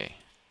 okay.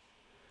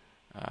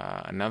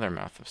 Another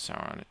Mouth of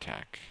Sauron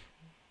attack.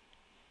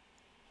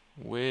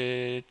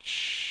 Which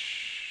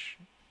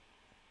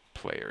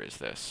player is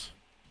this?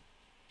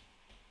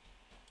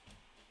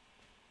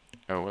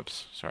 Oh,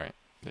 whoops, sorry.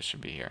 This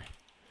should be here.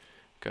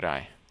 Good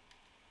eye.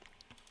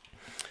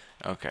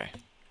 Okay.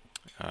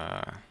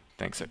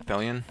 Thanks,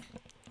 Ecthelion.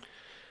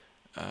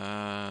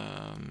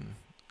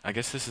 I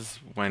guess this is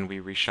when we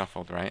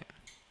reshuffled, right?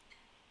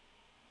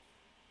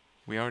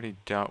 We already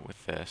dealt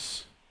with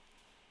this.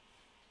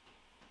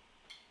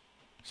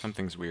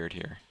 Something's weird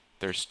here.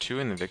 There's 2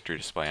 in the victory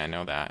display, I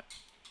know that.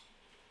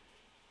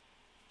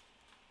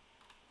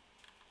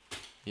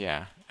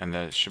 Yeah, and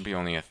there should be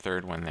only a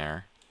 3rd one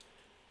there.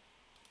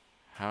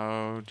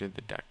 How did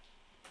the deck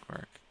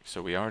work?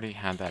 So we already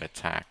had that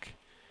attack.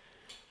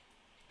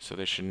 So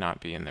this should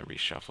not be in the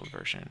reshuffled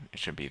version. It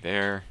should be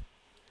there.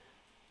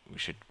 We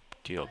should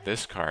deal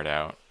this card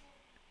out,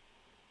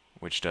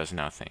 which does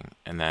nothing.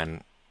 And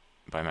then,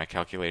 by my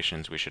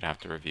calculations, we should have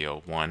to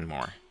reveal 1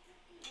 more.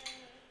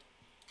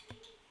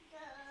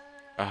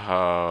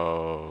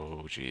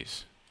 Oh,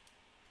 jeez.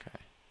 Okay.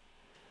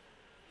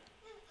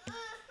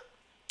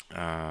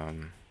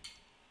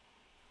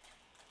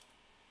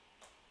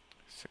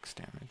 6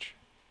 damage.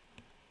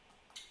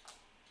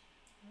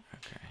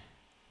 Okay.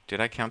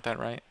 Did I count that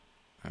right?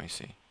 Let me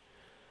see.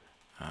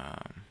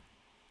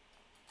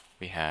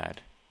 We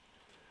had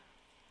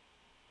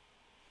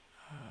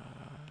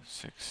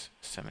 6,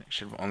 7. It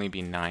should only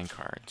be 9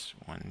 cards.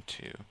 1,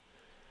 2.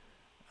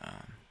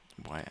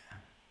 What?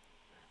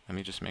 Let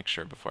me just make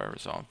sure before I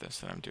resolve this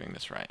that I'm doing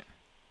this right.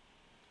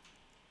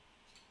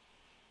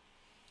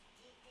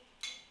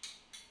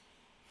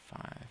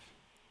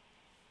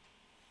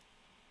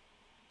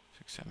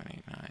 7,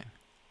 8, 9.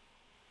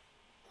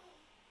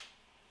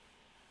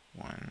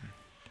 1,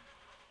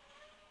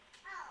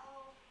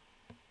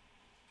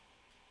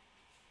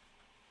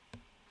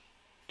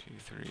 2,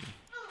 3.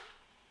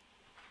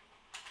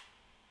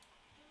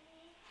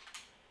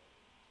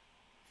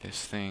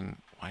 This thing,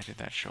 why did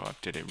that show up?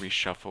 Did it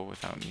reshuffle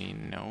without me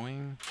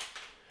knowing?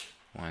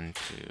 1,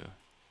 2. It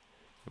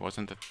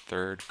wasn't the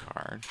third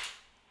card.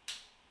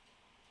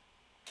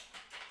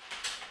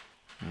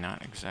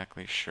 Not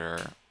exactly sure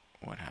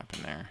what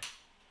happened there.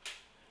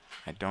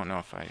 I don't know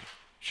if I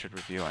should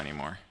reveal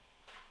anymore.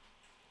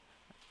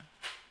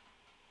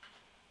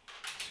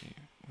 Let's see,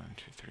 1,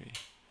 2, 3,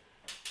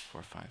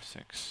 4, 5,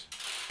 6.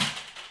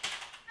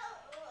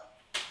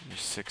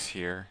 There's 6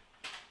 here.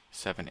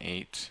 7,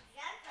 8.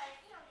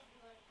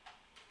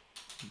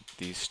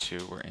 These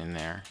 2 were in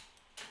there.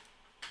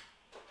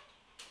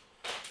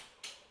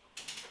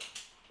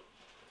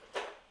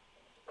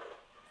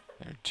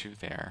 There are 2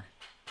 there.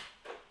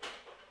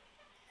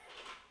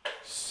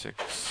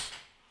 6.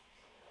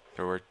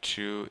 There were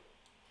 2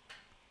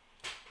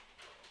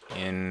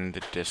 in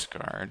the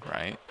discard,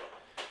 right?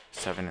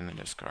 7 in the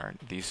discard.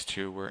 These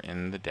 2 were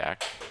in the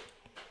deck.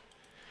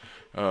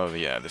 Oh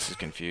yeah, this is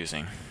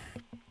confusing.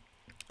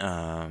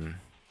 1,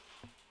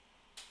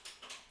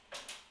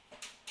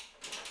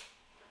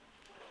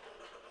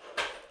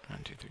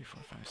 2, 3,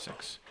 4, 5,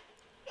 6.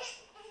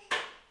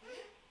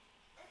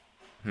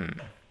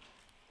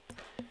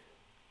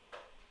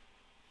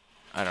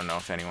 I don't know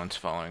if anyone's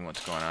following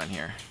what's going on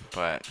here,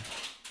 but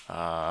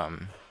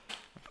I'm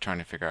trying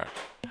to figure out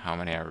how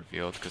many I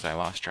revealed because I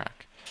lost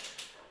track.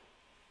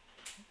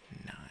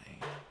 9.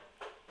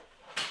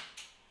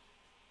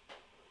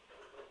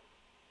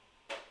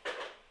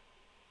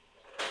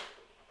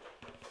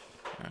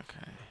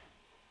 Okay.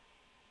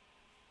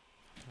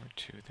 There were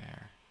 2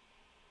 there.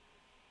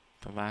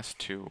 The last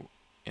 2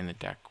 in the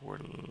deck were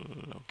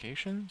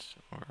locations,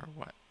 or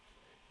what?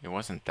 It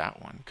wasn't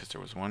that one, because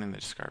there was 1 in the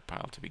discard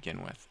pile to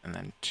begin with, and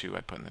then 2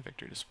 I put in the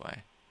victory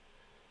display.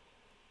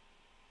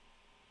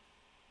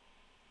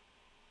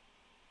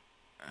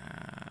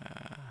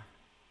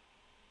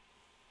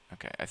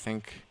 Okay, I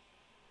think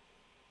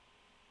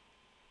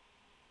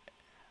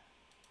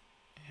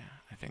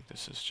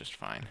this is just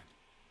fine.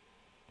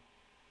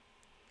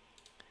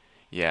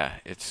 Yeah,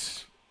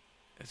 it's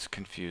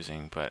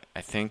confusing, but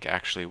I think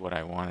actually what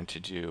I wanted to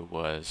do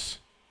was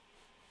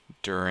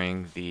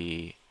during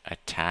the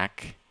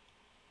attack,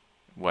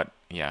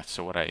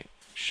 so what I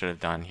should have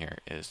done here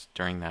is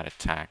during that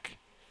attack,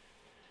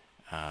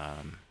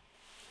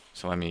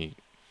 so let me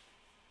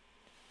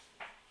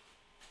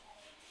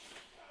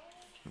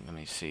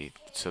see.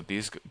 So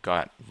these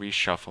got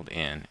reshuffled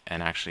in,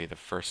 and actually the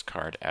first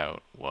card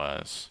out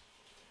was,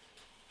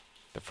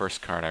 the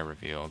first card I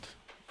revealed,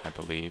 I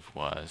believe,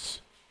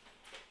 was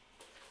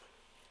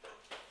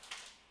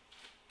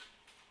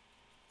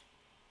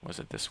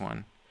it this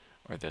one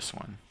or this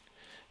one?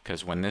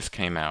 Because when this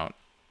came out,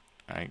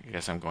 I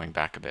guess I'm going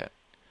back a bit,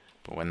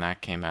 but when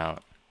that came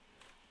out,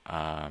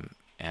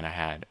 and I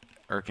had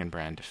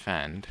Erkenbrand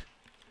defend,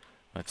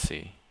 let's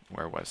see,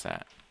 where was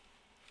that?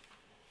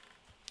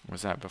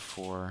 Was that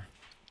before?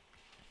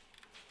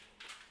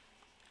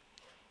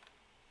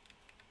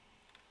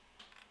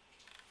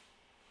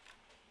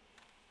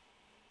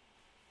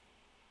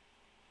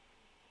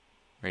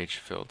 Rage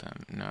filled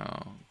him.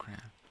 No.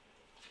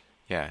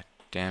 Yeah,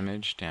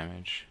 damage.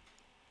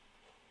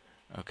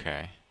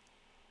 Okay.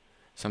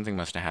 Something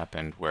must have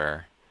happened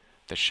where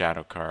the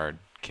shadow card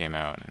came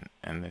out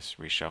and this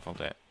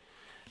reshuffled it.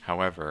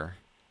 However,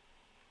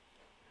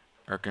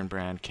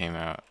 Erkenbrand came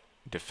out,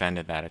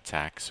 defended that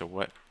attack. So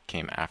what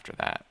came after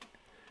that?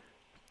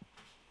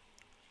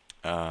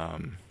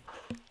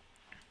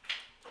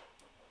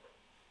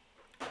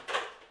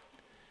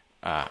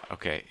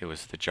 Okay, it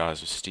was the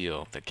Jaws of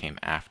Steel that came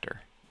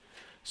after.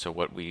 So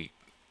what we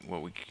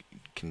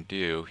can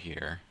do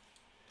here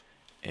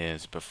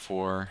is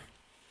before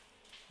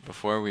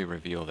we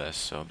reveal this,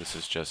 so this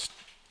is just,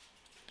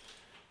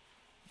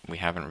 we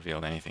haven't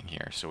revealed anything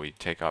here, so we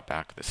take out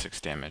back the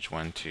 6 damage.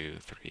 1, 2,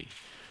 3,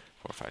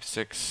 4, 5,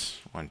 6.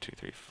 1, 2,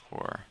 3,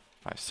 4,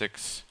 5,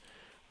 6.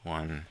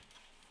 1,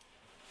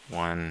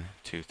 1,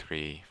 2,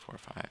 3, 4,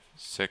 5,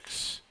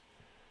 6.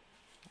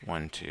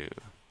 1, 2,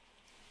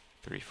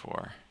 3,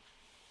 4,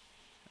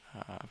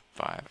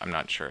 5. I'm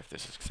not sure if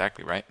this is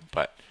exactly right,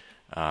 but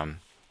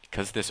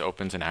because this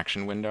opens an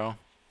action window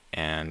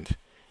and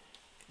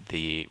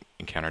the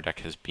encounter deck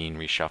has been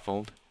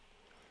reshuffled,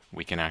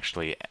 we can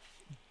actually,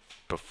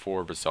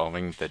 before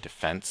resolving the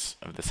defense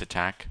of this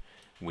attack,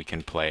 we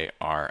can play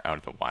our Out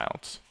of the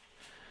Wilds.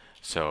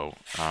 So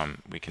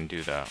we can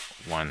do the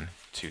 1,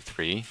 2,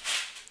 3.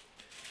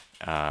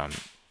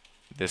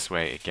 This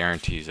way it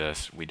guarantees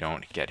us we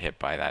don't get hit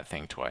by that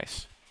thing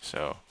twice.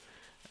 So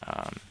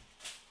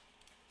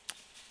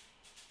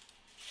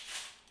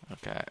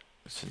okay,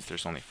 since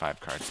there's only 5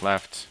 cards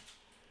left,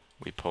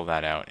 we pull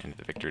that out into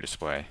the victory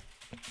display,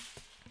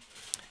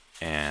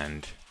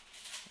 and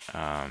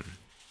I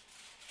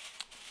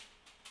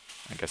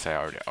guess I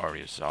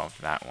already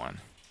resolved that one,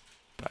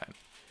 but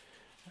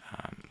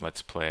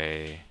let's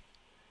play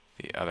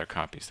the other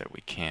copies that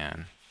we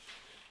can.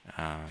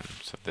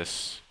 So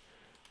this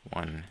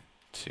 1,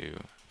 2,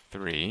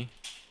 3,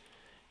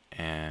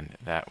 and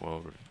that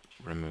will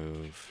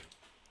remove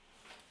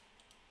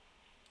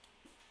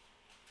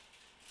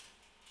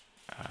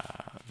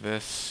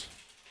this,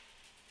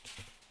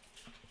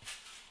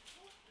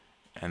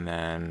 and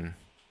then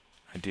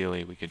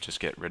ideally we could just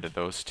get rid of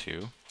those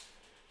two.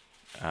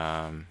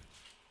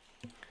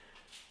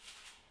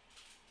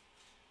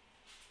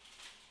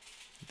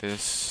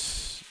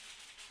 This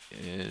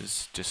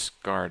is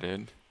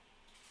discarded.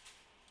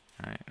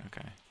 Right,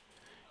 okay.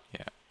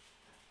 Yeah.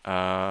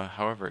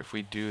 However, if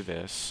we do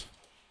this,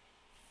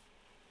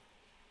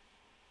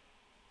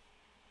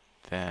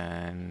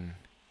 then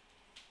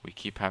we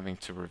keep having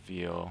to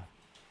reveal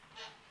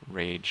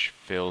Rage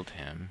filled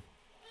him,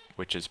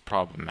 which is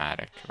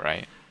problematic,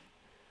 right?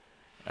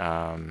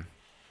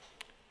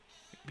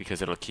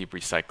 Because it'll keep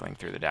recycling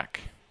through the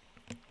deck.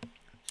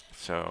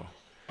 So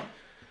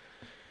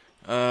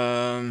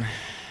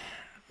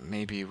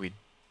maybe we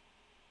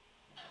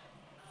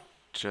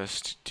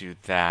just do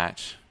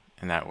that,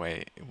 and that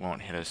way it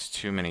won't hit us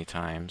too many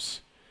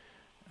times.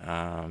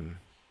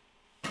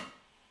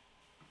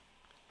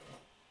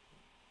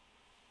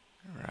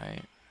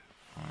 Right.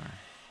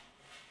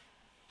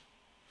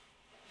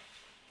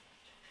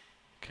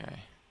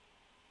 Okay.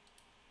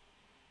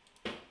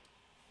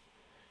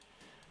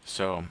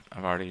 So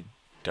I've already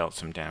dealt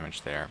some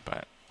damage there,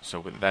 but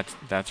so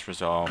that's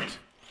resolved.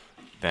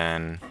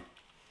 Then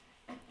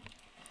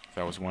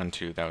that was 1,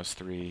 2, that was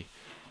 3,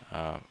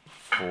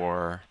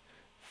 4,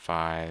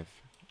 5,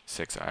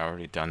 6. I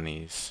already done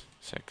these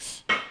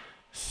 6.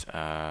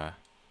 No,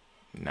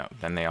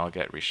 then they all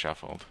get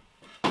reshuffled.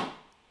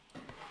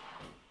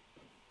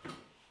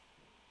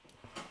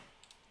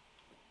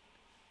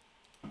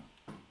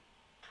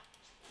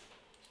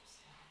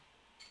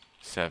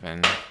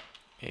 7,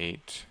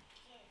 8,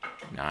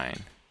 9.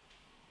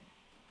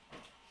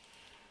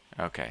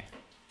 Okay,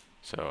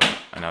 so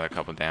another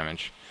couple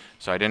damage.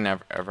 So I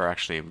didn't ever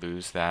actually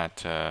lose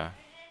that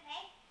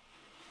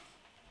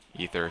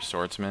Ether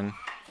Swordsman,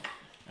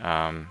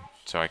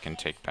 so I can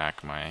take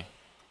back my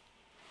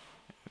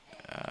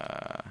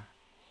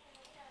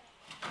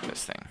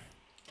this thing.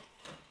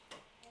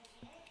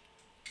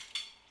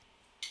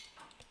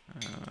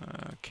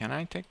 Can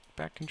I take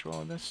back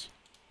control of this?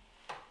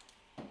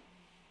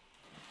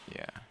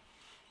 Yeah.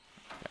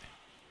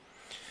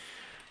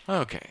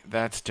 Okay,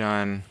 that's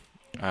done.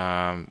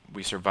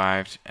 We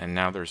survived, and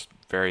now there's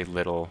very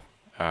little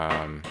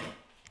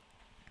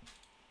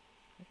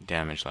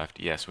damage left.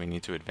 Yes, we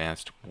need to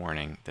advanced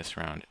warning this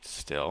round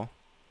still.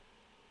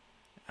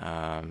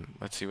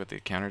 Let's see what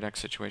the counter deck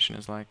situation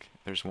is like.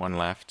 There's one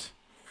left.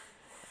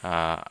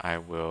 I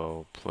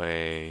will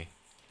play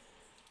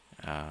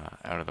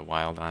Out of the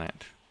Wild on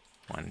it.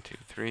 1, 2,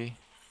 3.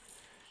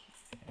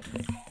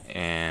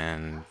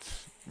 And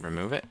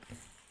remove it.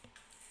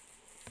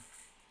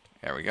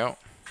 There we go.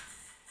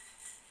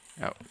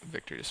 Oh,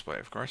 victory display,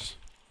 of course.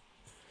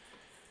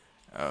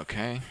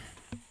 Okay.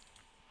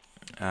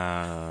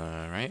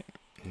 Right.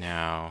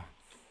 Now.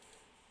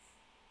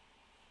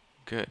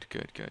 Good.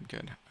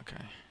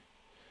 Okay.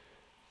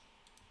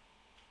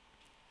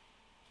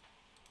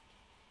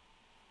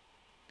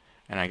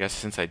 And I guess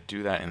since I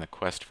do that in the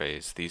quest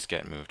phase, these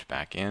get moved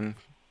back in.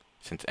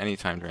 Since any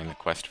time during the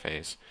quest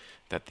phase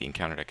that the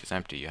encounter deck is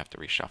empty, you have to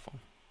reshuffle.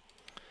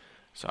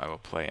 So I will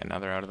play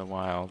another Out of the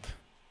Wild.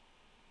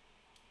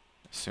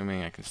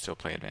 Assuming I can still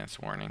play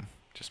Advanced Warning.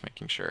 Just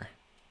making sure.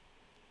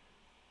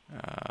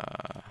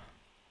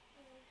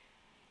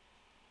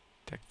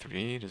 Deck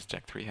 3, does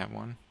deck 3 have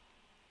one?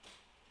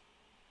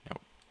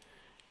 Nope.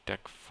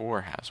 Deck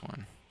 4 has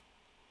one.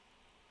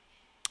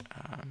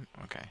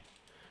 Okay.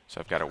 So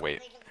I've got to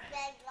wait.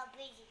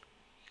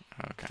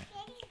 Okay.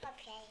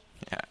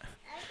 Yeah.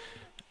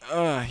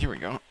 Here we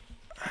go.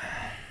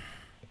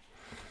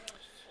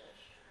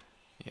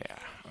 Yeah,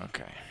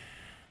 okay.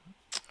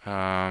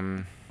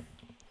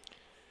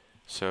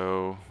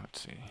 So,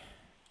 let's see.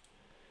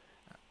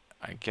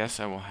 I guess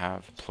I will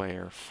have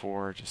player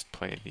 4 just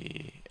play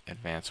the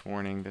advance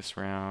warning this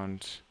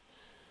round.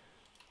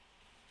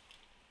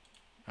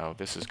 Oh,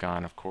 this is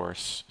gone, of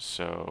course,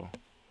 so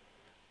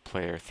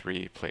player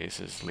 3 plays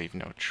his Leave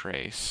No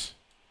Trace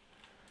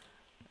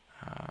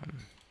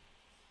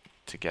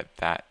to get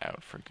that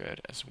out for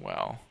good as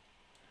well.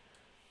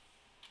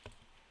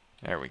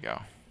 There we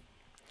go.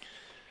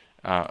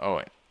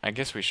 Oh, I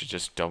guess we should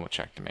just double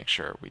check to make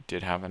sure we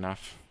did have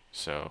enough.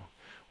 So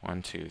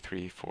 1, 2,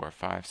 3, 4,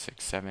 5,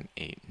 6, 7,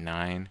 8,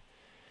 9,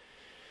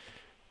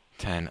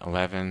 10,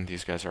 11.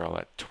 These guys are all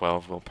at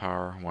 12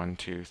 willpower. 1,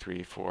 2,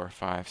 3, 4,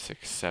 5,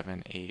 6,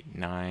 7, 8,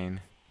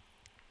 9.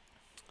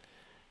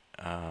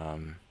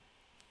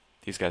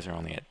 These guys are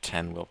only at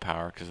 10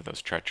 willpower because of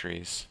those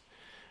treacheries.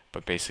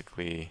 But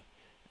basically,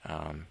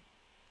 9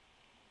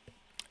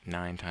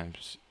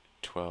 times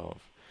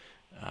 12,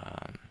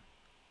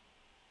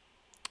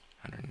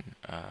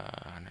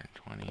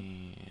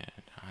 120,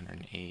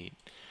 108,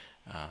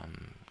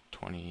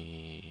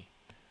 20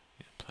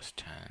 plus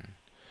 10.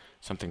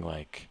 something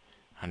like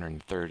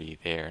 130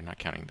 there, not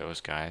counting those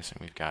guys.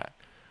 And we've got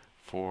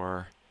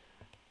 4,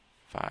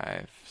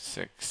 5,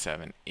 6,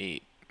 7,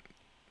 8,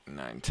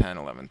 9, 10,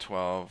 11,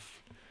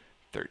 12,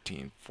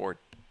 13,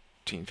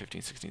 14,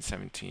 15, 16,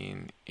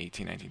 17,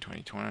 18, 19,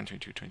 20, 21,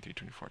 22, 23,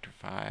 24,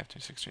 25,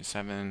 26,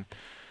 27,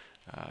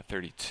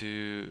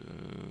 32,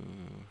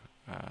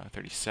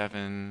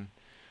 37,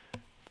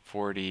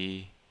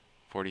 40,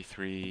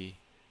 43,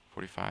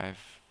 45,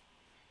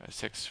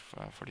 6,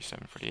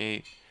 47,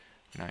 48,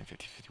 49,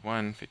 50,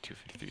 51, 52,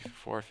 53,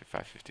 54,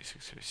 55,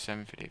 56,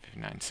 57, 58,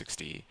 59,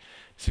 60,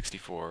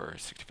 64,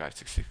 65,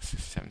 66,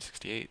 67,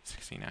 68,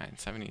 69,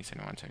 70,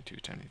 71, 72,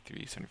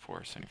 73,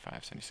 74,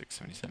 75, 76,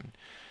 77,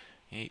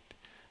 8,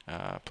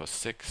 plus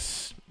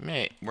 6.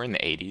 We're in the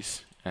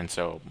 80s, and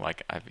so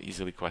like I've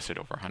easily quested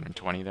over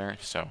 120 there,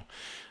 so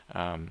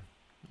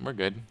we're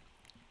good.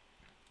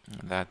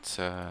 That's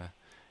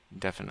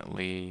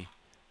definitely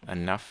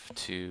enough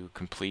to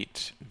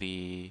complete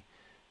the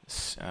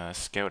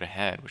scout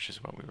ahead, which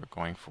is what we were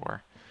going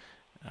for.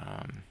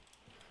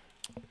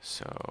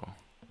 So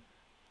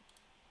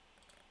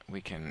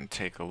we can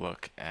take a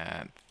look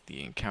at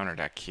the encounter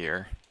deck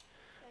here,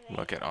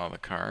 look at all the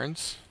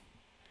cards,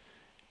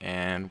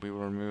 and we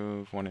will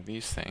remove one of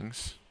these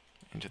things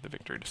into the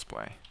victory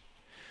display.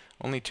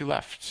 Only 2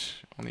 left,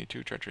 only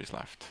 2 treacheries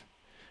left.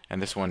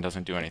 And this one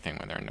doesn't do anything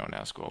when there are no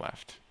Nazgul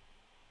left.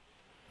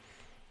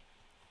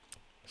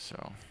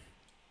 So,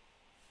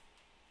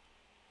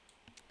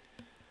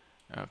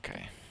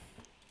 okay.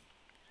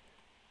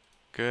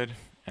 Good,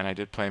 and I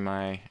did play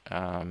my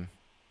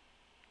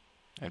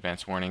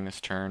advanced warning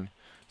this turn,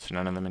 so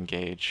none of them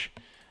engage.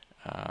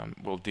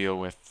 We'll deal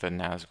with the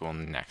Nazgul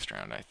next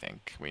round, I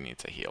think. We need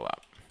to heal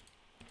up.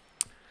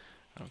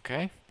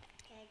 Okay.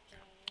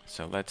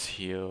 So let's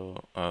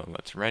heal,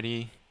 let's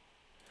ready.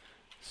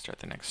 Start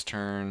the next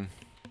turn.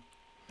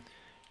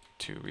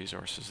 2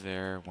 resources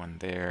there, 1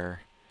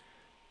 there.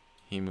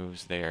 He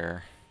moves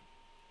there.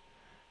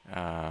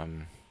 Okay.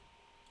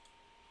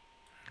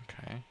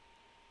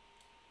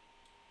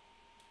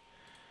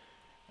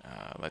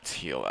 Let's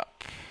heal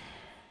up.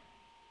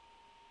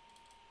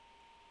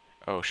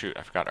 Oh shoot,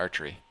 I forgot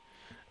archery.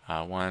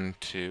 1,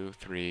 2,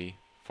 3,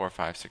 4,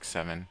 5, 6,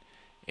 7,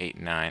 8,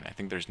 9. I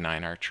think there's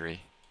 9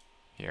 archery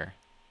here.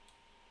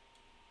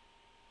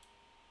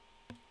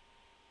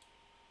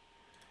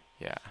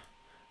 Yeah.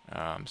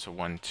 So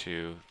 1,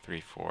 2,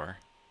 3, 4,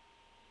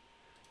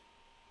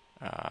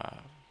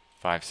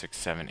 5, 6,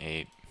 7,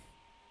 8,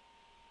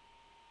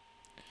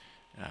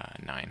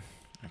 9.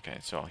 Okay,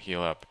 so I'll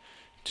heal up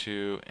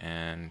 2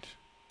 and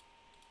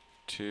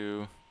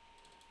 2.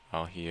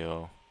 I'll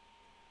heal.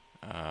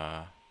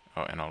 Oh,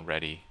 and I'll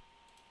ready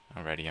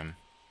him.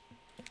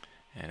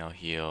 And I'll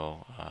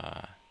heal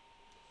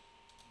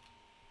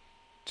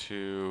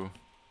 2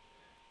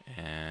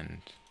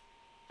 and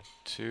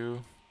 2.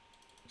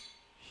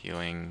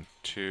 Healing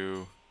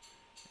 2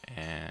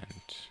 and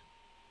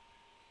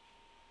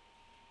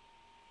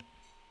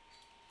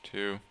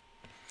 2.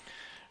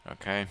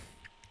 Okay.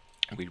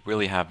 We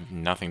really have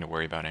nothing to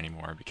worry about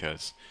anymore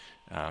because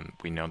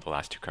we know the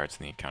last 2 cards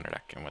in the encounter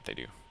deck and what they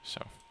do.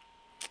 So,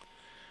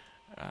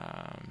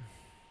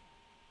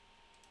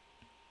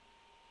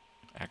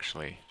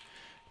 actually,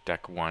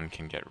 deck 1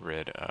 can get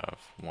rid of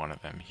one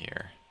of them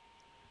here.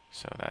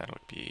 So that'll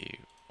be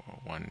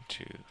 1,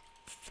 2,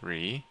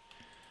 3.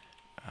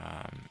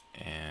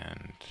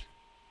 And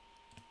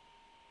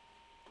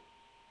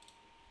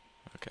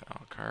look at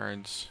all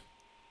cards.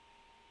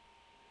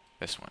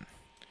 This one.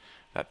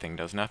 That thing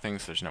does nothing,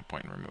 so there's no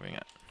point in removing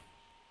it.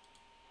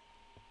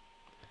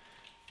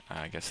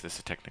 I guess this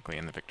is technically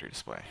in the victory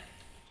display.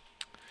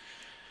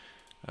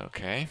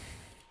 Okay.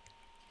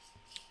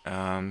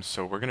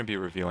 So we're going to be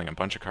revealing a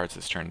bunch of cards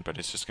this turn, but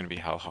it's just going to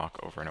be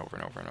Hellhawk over and over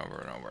and over and over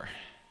and over.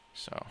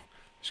 So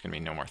there's going to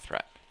be no more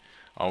threat.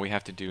 All we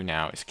have to do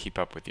now is keep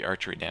up with the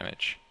archery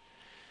damage.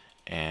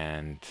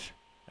 And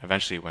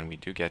eventually when we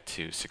do get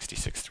to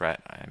 66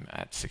 threat, I'm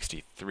at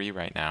 63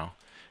 right now,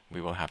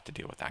 we will have to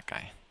deal with that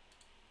guy.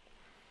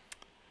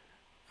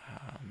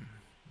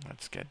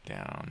 Let's get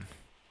down.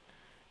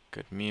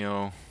 Good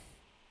meal.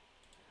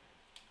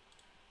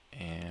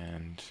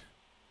 And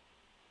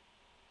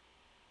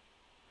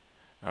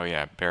oh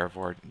yeah,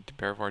 Bearvor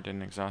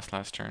didn't exhaust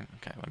last turn.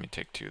 Okay, let me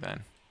take 2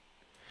 then.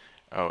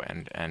 Oh,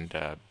 and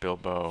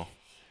Bilbo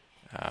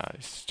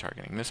is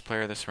targeting this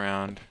player this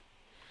round.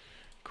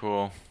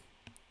 Cool.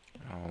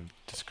 I'll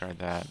discard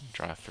that.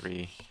 Draw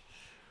 3.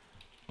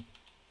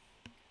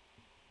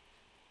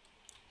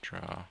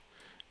 Draw,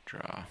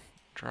 draw,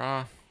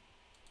 draw.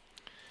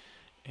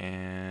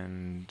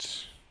 And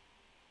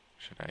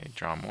should I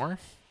draw more?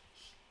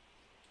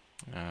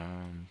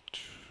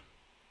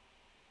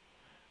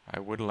 I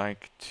would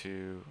like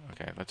to.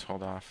 Okay, let's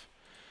hold off.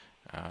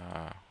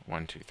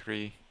 1, 2,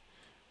 3.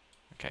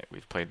 Okay,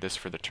 we've played this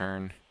for the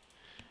turn,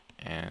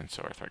 and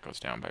so our threat goes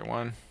down by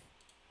 1.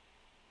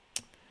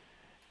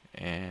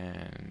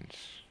 And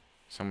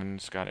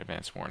someone's got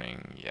advanced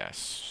warning.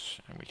 Yes,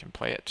 and we can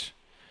play it.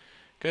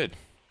 Good.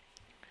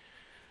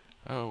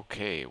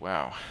 Okay,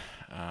 wow.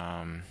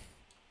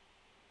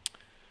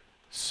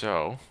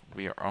 So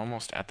we are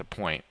almost at the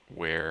point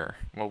where,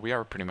 well, we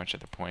are pretty much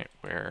at the point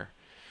where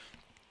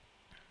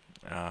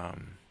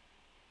nothing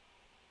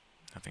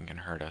can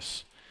hurt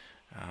us.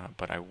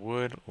 But I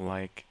would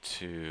like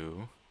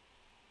to,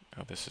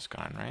 oh, this is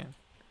gone, right?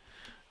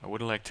 I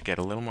would like to get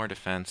a little more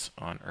defense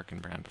on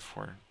Erkenbrand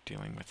before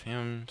dealing with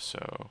him,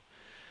 so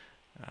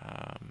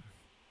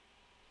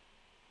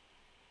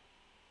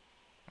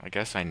I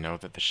guess I know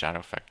that the shadow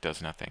effect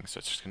does nothing, so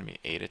it's just going to be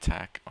 8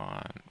 attack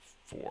on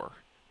 4.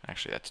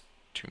 Actually, that's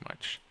too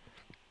much.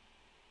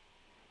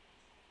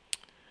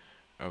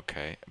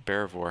 Okay,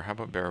 Barivore. How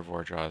about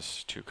Barivore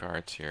draws 2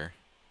 cards here?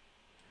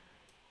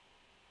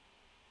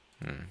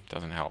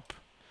 Doesn't help.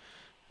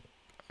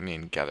 I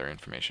mean, gather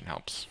information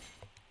helps.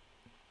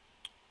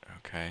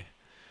 Okay.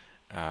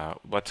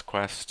 Let's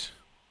quest.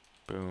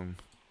 Boom.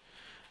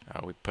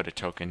 We put a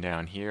token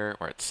down here.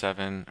 We're at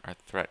 7. Our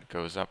threat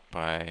goes up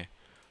by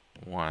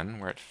 1.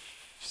 We're at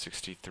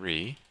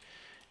 63.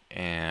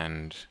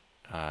 And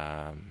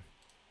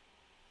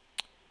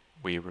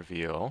we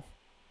reveal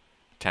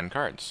 10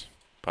 cards.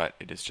 But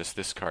it is just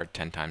this card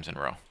 10 times in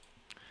a row.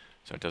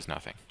 So it does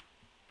nothing.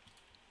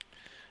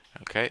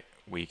 Okay,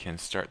 we can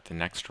start the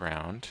next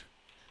round.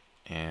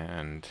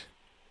 And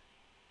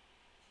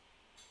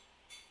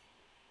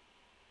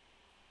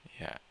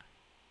yeah.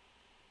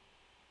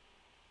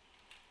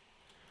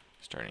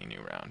 Starting a new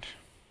round.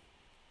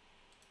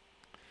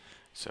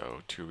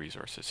 So 2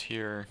 resources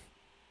here.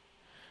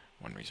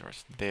 1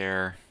 resource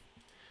there.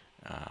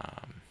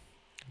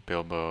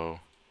 Bilbo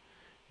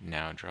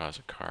now draws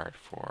a card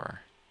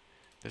for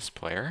this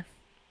player.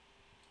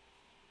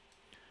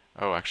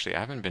 Oh, actually, I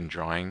haven't been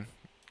drawing.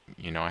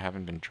 I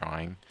haven't been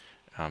drawing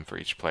for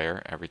each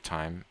player every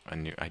time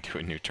I do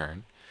a new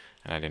turn,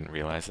 and I didn't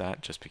realize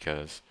that just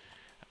because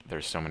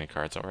there's so many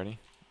cards already.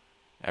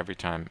 Every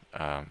time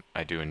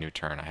I do a new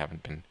turn, I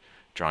haven't been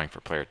drawing for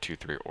player 2,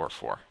 3, or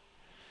 4.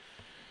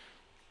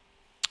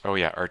 Oh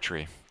yeah,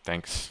 archery.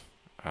 Thanks.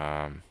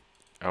 Oh,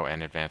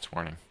 and advance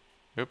warning.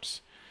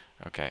 Oops.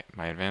 Okay,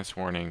 my advance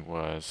warning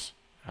was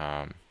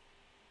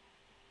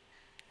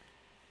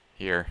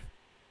here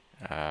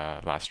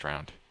last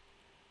round.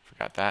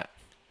 Forgot that.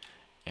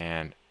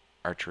 And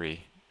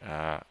archery.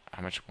 How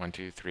much? 1,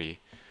 2, 3,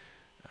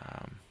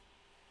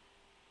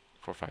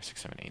 4, 5,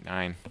 6, 7, 8,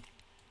 9.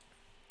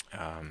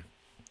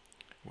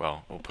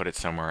 Well, we'll put it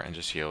somewhere and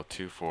just heal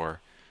 2, 4,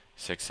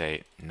 6,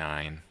 8,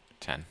 9,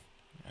 10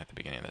 at the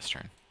beginning of this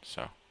turn.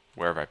 So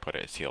wherever I put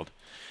it, it's healed.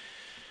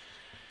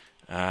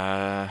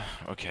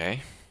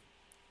 Okay.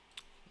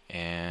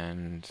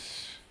 And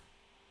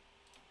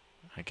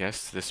I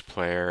guess this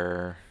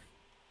player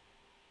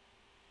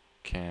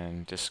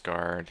can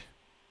discard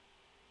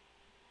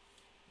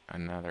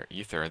another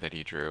ether that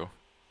he drew.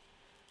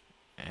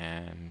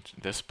 And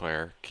this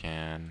player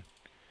can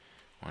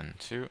 1,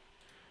 2,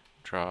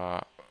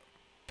 draw,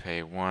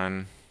 pay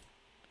 1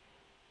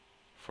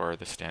 for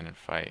the stand and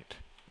fight,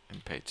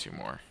 and pay 2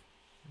 more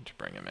to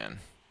bring him in.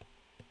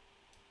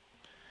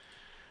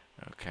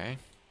 Okay.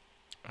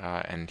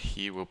 And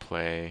he will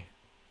play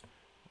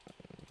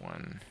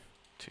 1,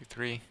 2,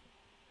 3.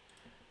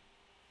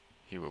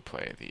 He will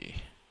play the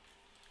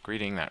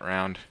greeting that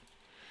round.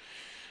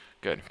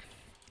 Good.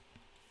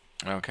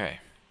 Okay.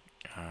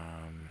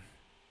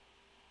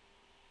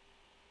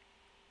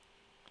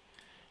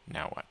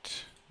 Now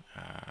what?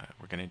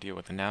 We're going to deal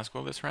with the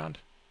Nazgul this round?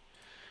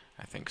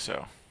 I think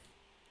so.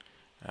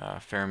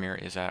 Faramir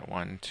is at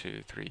 1,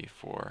 2, 3,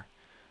 4,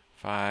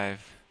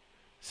 5,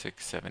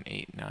 6, 7,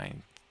 8,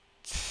 9,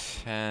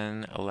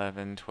 10,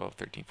 11, 12,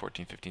 13,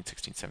 14, 15,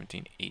 16,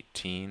 17,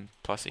 18,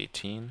 plus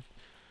 18.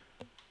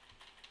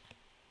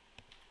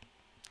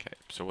 Okay,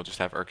 so we'll just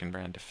have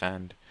Erkenbrand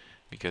defend,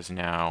 because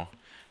now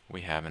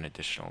we have an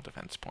additional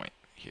defense point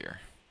here.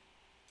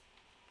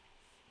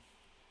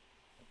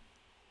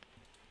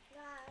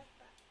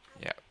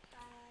 Yeah.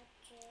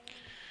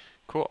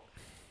 Cool.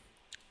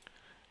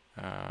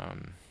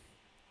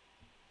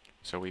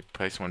 So we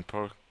place 1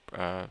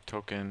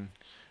 token,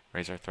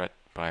 raise our threat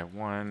by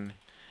 1,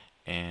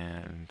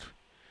 and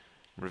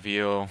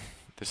reveal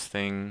this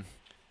thing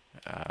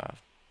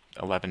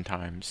 11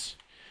 times,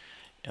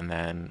 and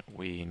then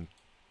we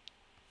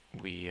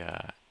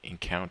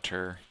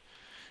encounter.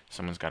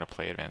 Someone's got to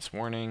play advance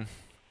warning.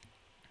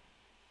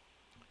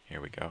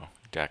 Here we go.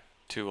 Deck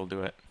 2 will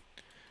do it.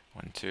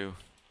 1, 2.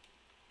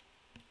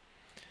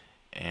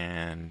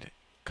 And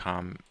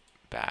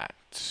combat.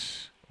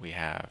 We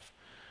have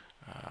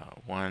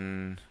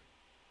 1,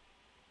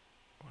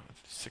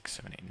 6,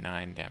 7, 8,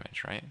 9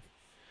 damage, right?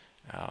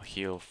 I'll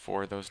heal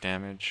 4 of those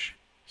damage,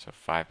 so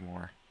 5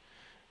 more.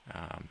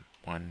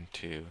 1,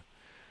 2,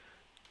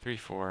 3,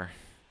 4,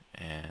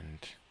 and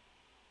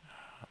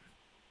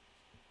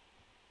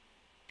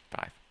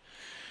 5.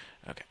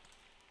 Okay.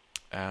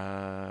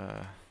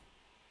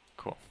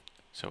 Cool.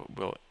 So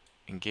we'll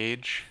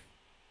engage.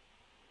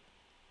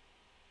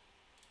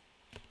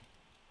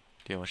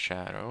 Deal a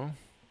shadow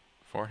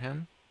for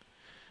him.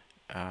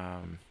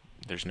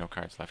 There's no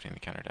cards left in the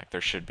counter deck.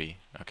 There should be.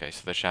 Okay,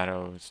 so the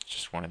shadow is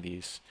just one of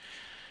these.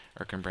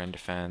 Erkenbrand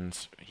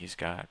defends. He's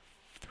got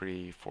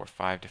 3, 4,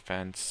 5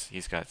 defense.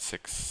 He's got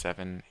 6,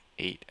 7,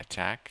 8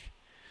 attack.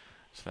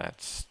 So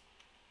that's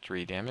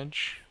 3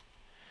 damage.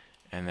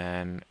 And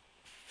then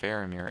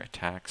Faramir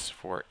attacks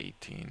for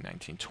 18,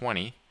 19,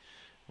 20,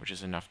 which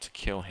is enough to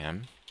kill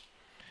him.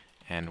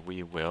 And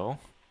we will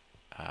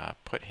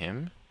put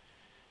him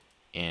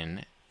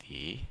in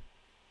the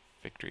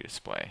victory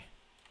display.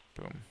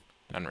 Boom.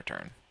 None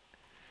return.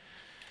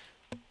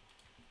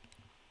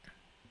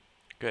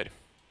 Good.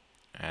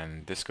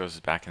 And this goes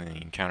back in the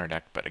encounter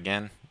deck, but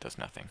again, does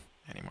nothing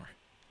anymore.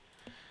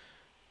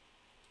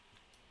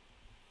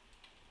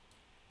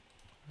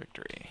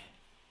 Victory.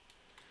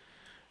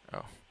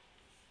 Oh.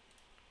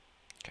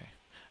 Okay.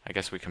 I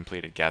guess we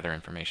completed gather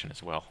information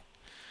as well.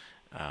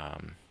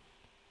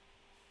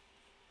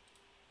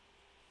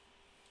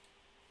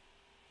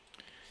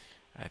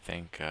 I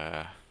think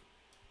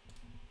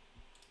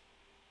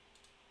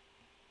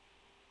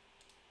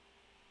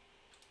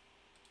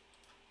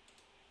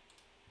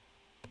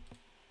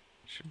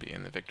should be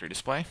in the victory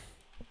display.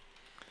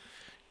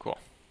 Cool.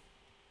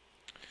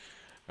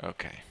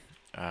 Okay.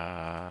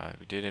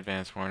 We did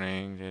advance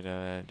warning,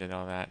 did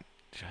all that.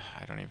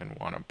 I don't even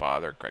want to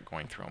bother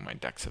going through all my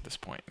decks at this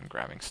point and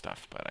grabbing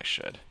stuff, but I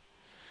should.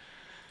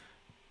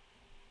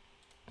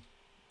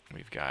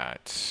 We've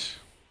got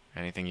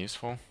anything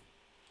useful?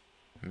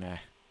 Meh.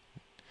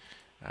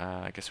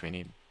 I guess we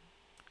need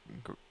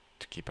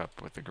to keep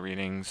up with the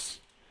greetings.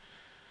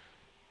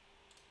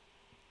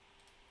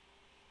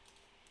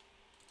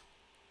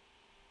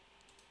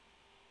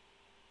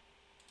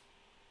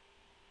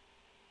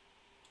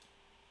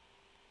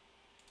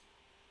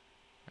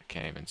 I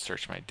can't even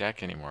search my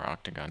deck anymore.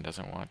 Octagon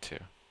doesn't want to.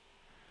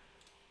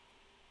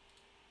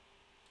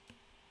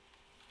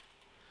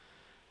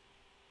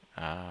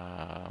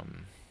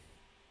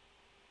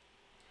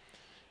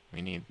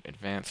 We need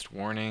advanced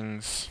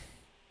warnings.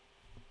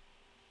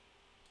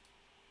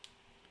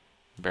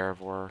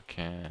 Barivore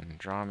can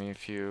draw me a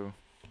few.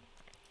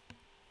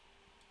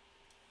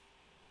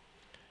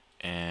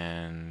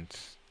 And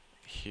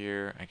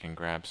here I can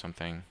grab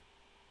something.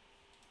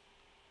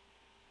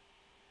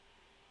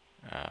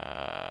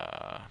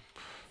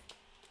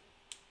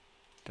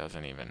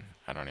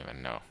 I don't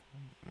even know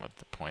what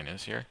the point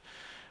is here,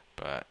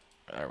 but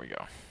there we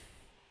go.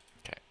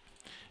 Okay,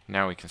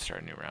 now we can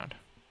start a new round.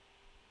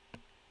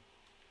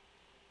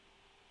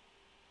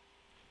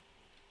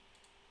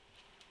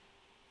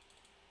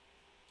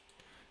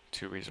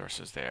 Two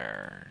resources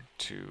there,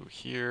 2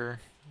 here,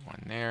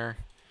 1 there.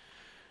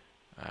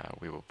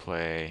 We will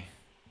play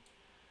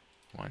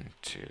 1,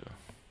 2,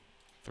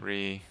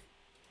 3.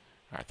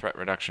 Our threat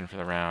reduction for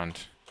the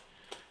round,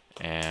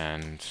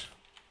 and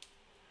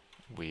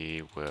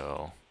we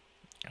will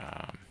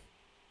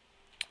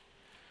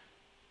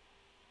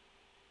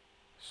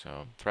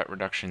so threat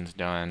reduction's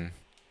done.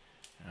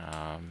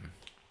 I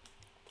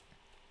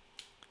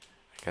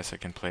guess I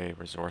can play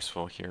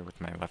resourceful here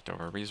with my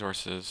leftover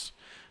resources.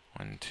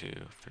 1, 2,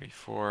 3,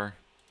 4.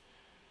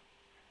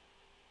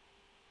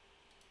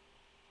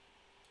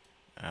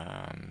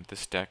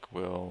 This deck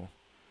will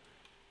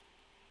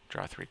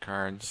draw 3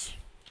 cards.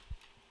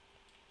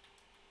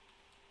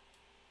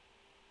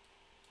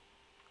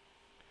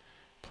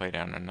 Play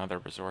down another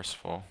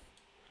resourceful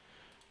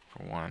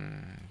for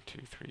 1,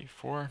 2, 3,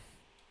 4.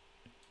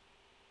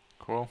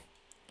 Cool.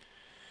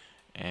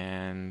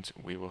 And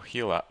we will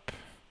heal up.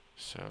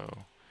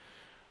 So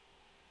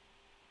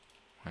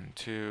 1,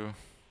 2,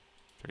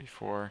 3,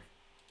 4.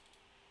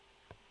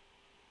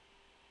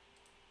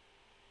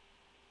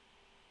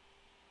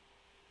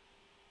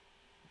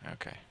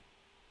 Okay.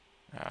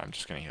 I'm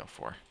just going to heal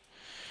 4.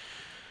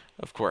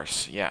 Of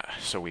course, yeah.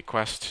 So we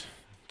quest.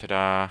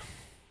 Ta-da.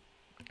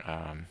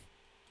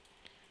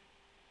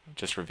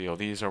 Just reveal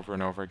these over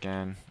and over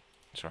again.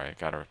 Sorry, I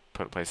gotta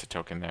place a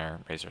token there.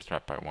 Raise our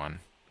threat by 1.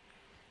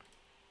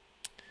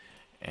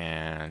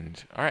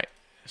 And alright,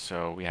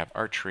 so we have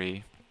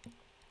archery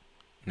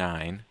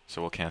 9.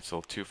 So we'll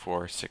cancel 2,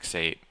 4, 6,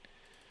 8,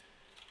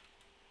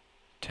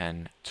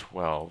 10,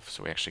 12.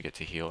 So we actually get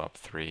to heal up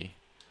 3,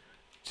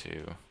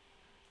 2,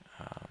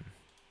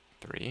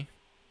 3.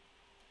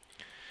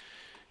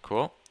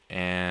 Cool.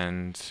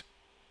 And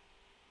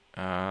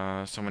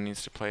someone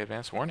needs to play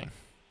advanced warning.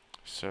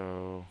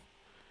 So,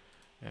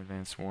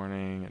 advanced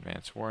warning,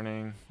 advanced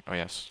warning. Oh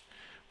yes,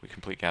 we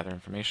complete gather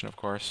information, of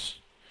course.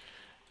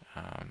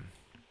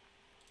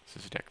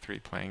 This is deck 3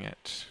 playing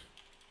it.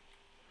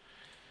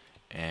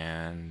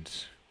 And,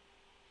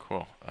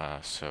 cool.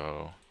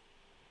 So,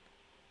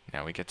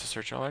 now we get to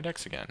search all our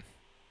decks again.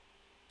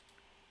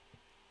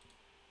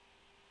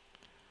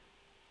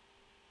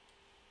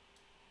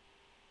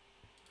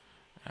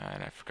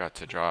 And I forgot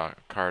to draw a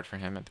card for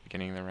him at the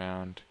beginning of the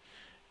round,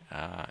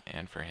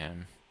 and for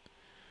him.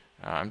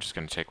 I'm just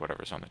going to take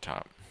whatever's on the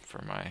top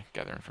for my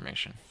gather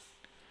information.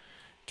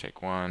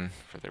 Take 1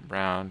 for the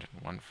round,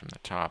 1 from the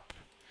top,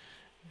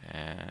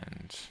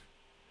 and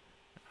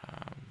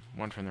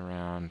 1 from the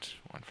round,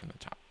 1 from the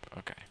top.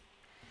 Okay.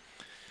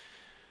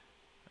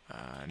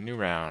 New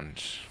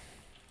round.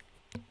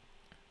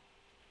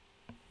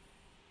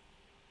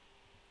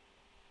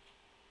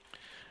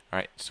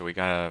 Alright, so we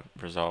gotta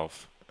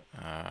resolve.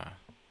 We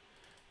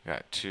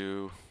got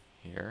 2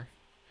 here.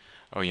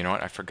 Oh, you know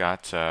what? I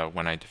forgot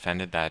when I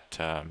defended that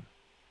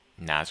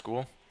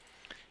Nazgul,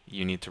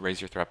 you need to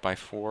raise your threat by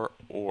 4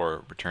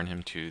 or return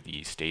him to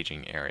the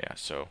staging area.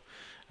 So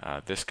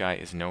this guy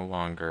is no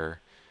longer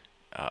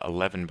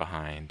 11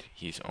 behind,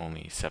 he's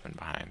only 7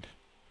 behind.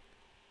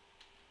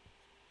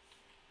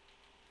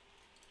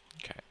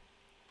 Okay.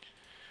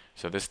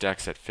 So this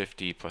deck's at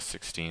 50 plus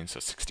 16, so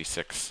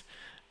 66.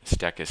 This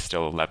deck is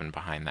still 11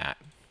 behind that.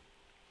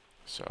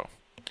 So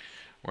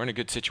we're in a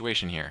good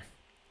situation here.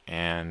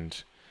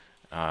 And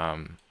I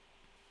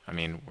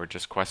mean, we're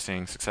just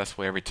questing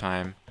successfully every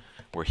time.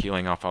 We're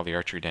healing off all the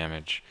archery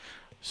damage.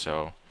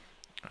 So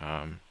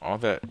all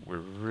that we're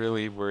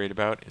really worried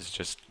about is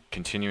just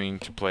continuing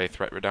to play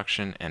threat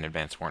reduction and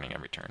advance warning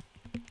every turn.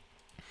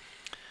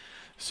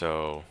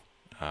 So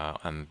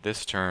on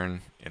this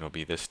turn, it'll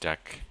be this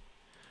deck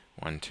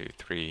 1, 2,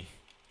 3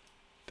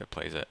 that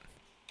plays it.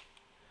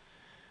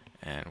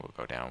 And we'll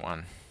go down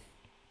 1.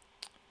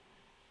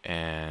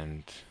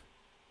 And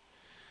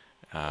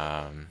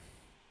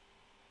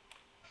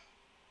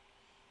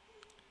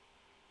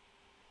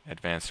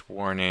advanced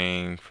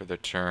warning for the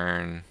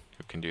turn.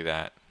 Who can do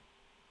that?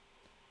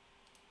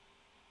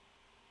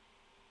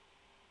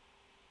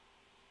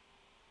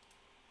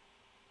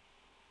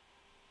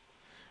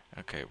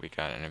 Okay, we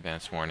got an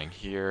advanced warning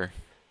here.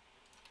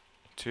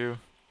 2.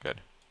 Good.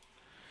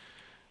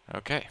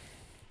 Okay.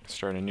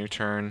 Start a new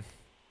turn.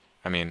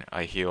 I mean,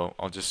 I heal.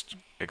 I'll just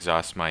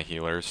exhaust my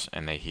healers,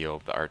 and they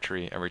heal the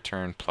archery every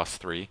turn, plus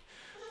 3.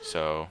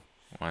 So,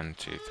 1,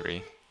 2,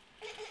 3.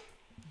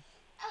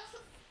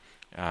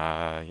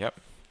 Yep.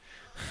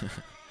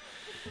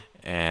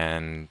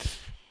 And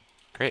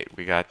great,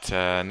 we got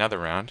another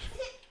round.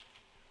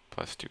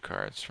 Plus 2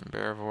 cards from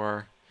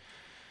Beravor.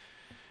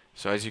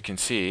 So as you can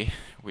see,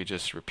 we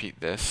just repeat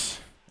this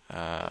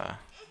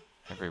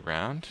every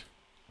round.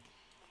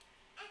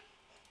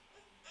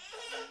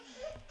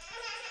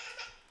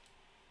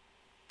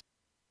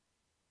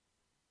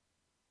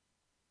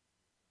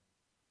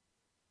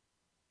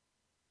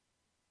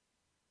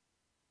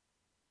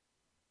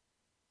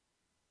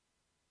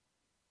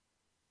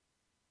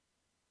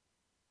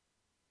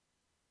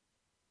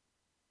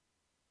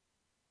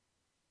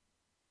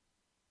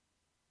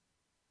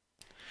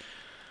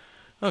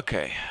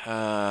 Okay,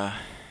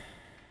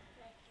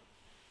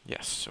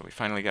 yes, so we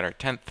finally got our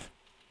 10th,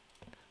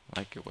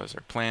 like it was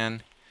our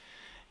plan,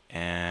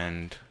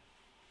 and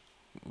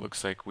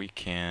looks like we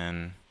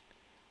can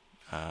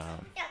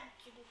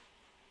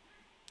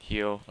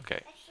heal.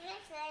 Okay,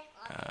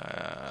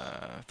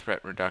 threat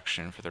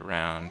reduction for the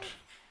round.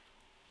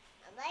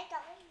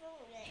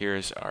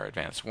 Here's our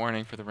advanced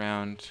warning for the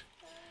round,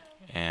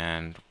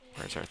 and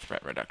where's our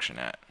threat reduction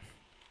at?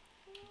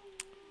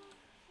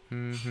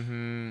 Do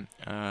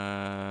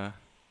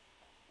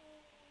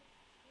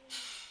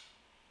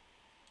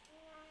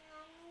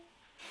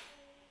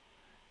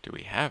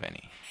we have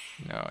any?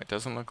 No, it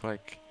doesn't look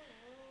like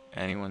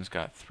anyone's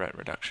got threat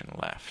reduction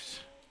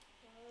left.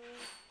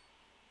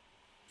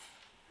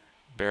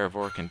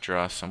 Beravor can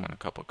draw someone a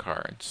couple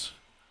cards.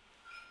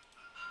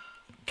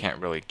 Can't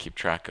really keep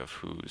track of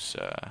who's...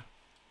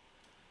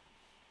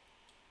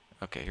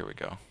 Okay, here we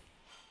go.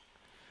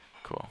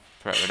 Cool.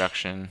 Threat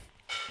reduction.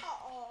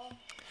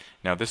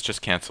 Now this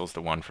just cancels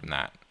the 1 from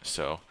that.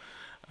 So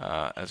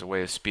as a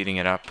way of speeding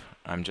it up,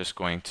 I'm just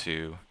going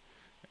to...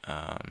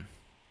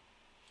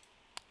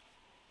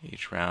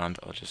 each round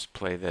I'll just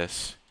play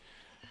this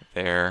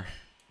there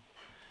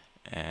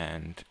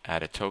and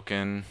add a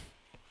token,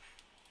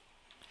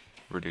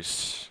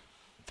 reduce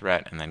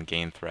threat, and then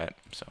gain threat,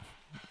 so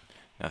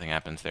nothing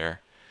happens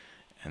there.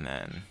 And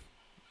then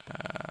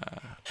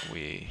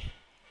we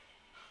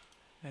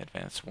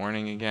advance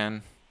warning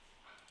again.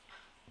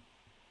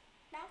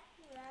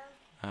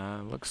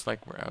 Looks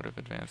like we're out of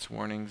advance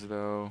warnings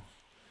though,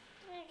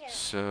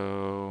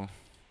 so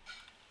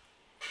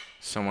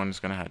someone's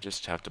gonna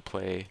just have to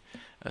play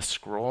a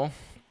scroll.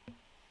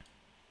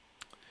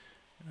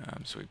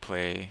 So we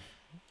play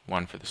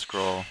 1 for the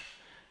scroll,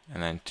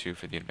 and then 2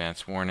 for the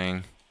advance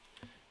warning.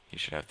 You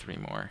should have 3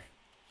 more.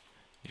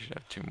 You should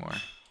have 2 more.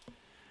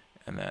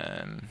 And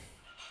then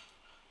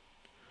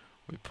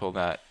we pull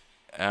that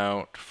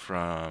out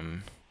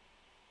from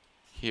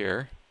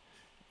here,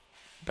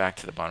 back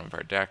to the bottom of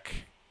our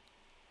deck.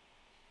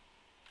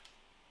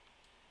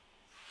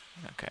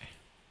 Okay,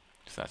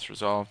 so that's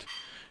resolved.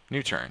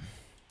 New turn.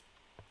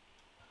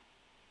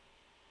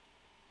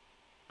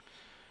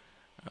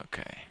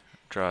 Okay,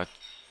 draw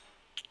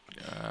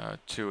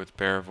 2 with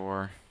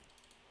Beravor.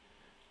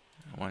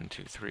 1,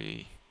 2,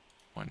 3,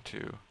 1,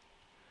 2,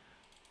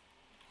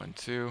 1,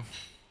 2,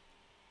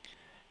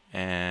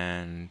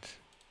 and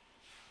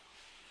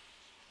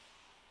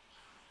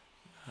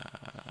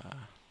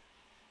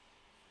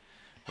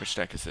which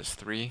deck is this?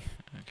 3.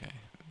 Okay,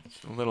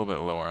 it's a little bit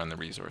lower on the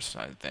resource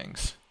side of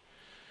things.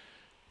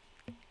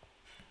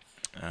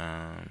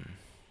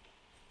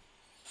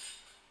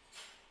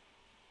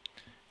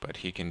 But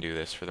he can do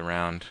this for the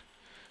round.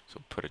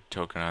 So put a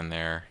token on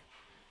there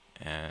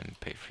and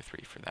pay for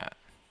 3 for that.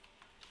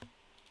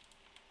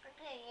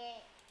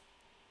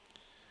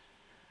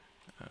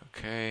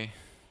 Okay.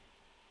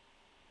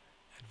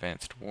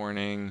 Advanced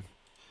warning.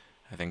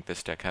 I think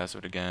this deck has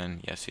it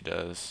again. Yes, he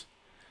does.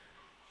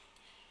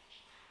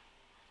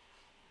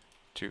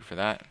 2 for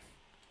that.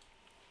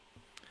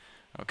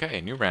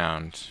 Okay, new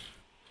round.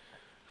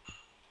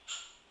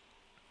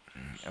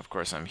 Of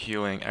course, I'm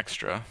healing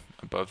extra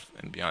above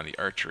and beyond the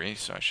archery,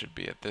 so I should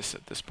be at this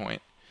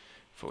point,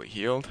 fully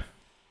healed.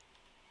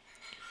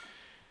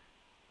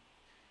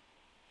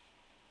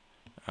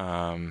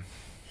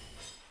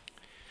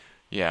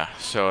 Yeah,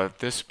 so at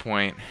this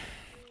point,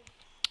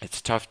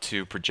 it's tough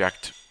to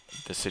project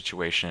the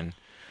situation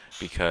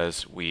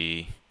because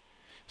we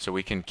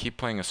can keep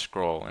playing a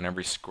scroll, and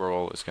every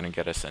scroll is going to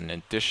get us an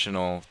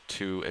additional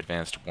 2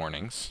 advanced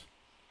warnings,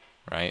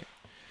 right?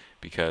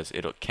 Because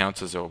it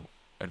counts as an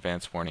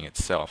advanced warning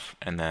itself,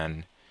 and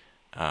then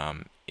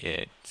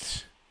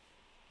it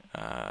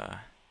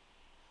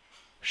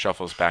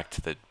shuffles back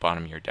to the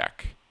bottom of your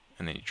deck,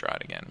 and then you draw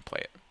it again and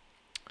play it.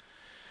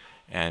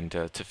 And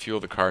to fuel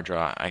the card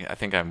draw, I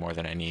think I have more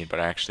than I need, but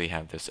I actually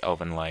have this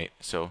Elven Light.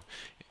 So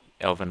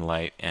Elven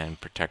Light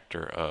and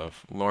Protector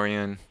of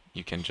Lorien,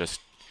 you can just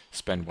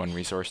spend 1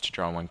 resource to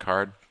draw 1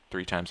 card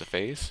 3 times a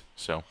phase.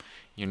 So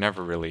you're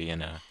never really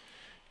in a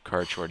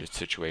card shortage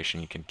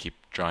situation. You can keep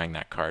drawing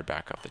that card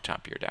back off the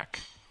top of your deck.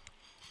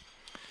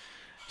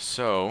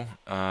 So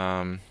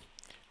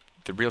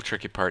the real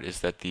tricky part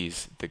is that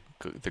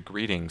the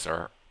greetings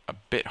are a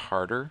bit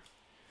harder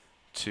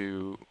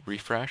to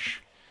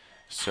refresh.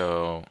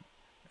 So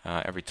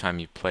every time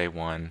you play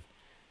one,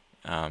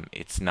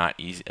 it's not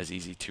as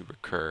easy to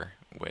recur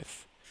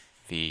with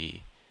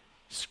the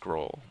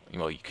scroll.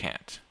 Well, you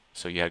can't.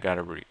 So you got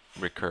to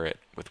recur it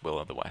with Will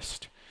of the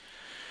West.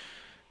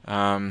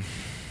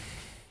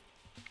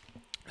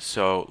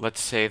 So let's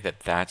say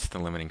that that's the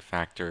limiting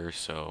factor.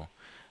 So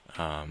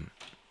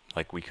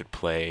like we could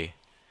play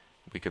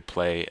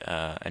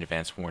an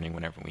advanced warning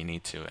whenever we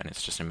need to, and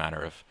it's just a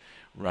matter of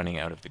running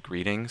out of the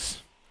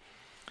greetings.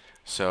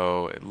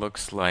 So it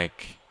looks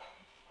like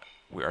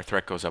our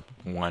threat goes up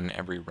 1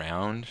 every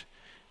round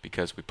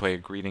because we play a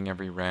greeting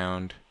every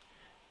round,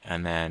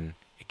 and then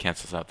it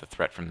cancels out the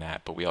threat from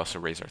that, but we also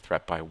raise our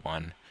threat by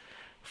 1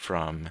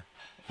 from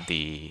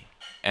the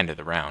end of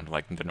the round,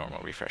 like the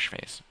normal refresh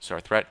phase. So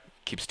our threat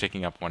keeps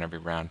ticking up 1 every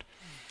round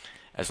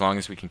as long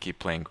as we can keep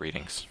playing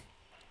greetings.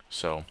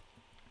 So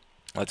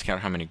let's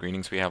count how many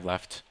greetings we have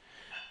left.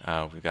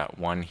 We've got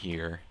 1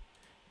 here,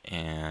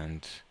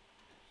 and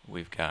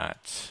we've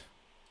got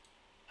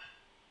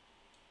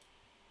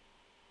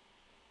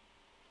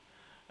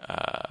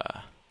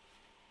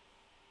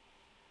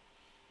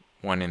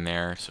 1 in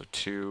there, so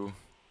 2.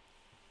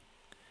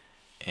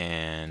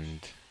 And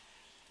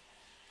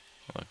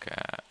look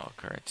at all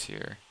cards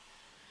here.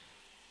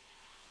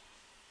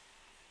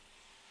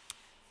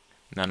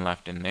 None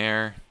left in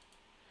there.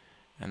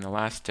 And the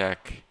last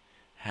deck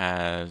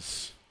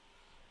has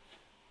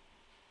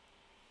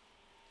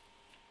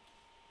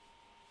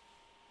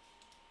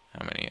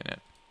how many in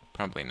it?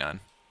 Probably none.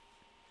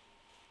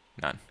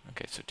 None.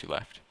 Okay, so 2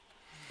 left.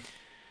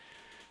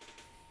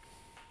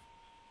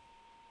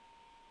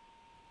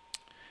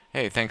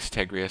 Hey, thanks,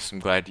 Tegrius. I'm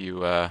glad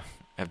you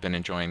have been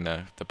enjoying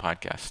the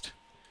podcast.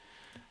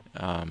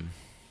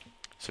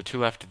 So 2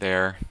 left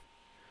there.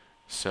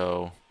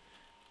 So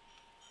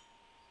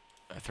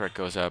a threat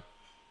goes up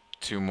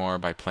 2 more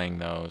by playing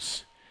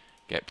those.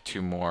 Get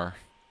 2 more.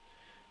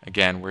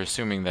 Again, we're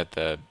assuming that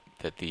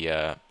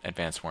the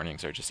advanced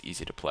warnings are just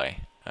easy to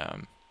play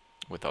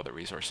with all the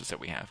resources that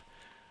we have.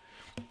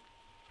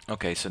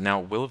 Okay, so now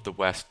Will of the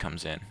West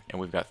comes in, and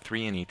we've got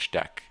 3 in each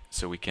deck,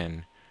 so we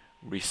can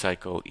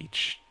recycle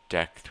each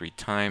deck 3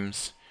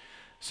 times.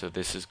 So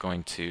this is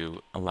going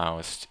to allow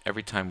us,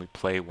 every time we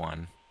play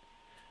one,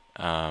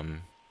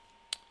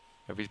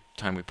 every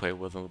time we play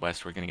Will of the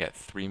West, we're going to get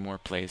 3 more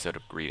plays out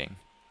of Greeting.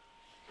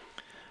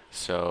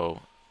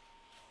 So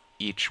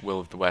each Will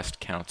of the West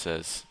counts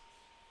as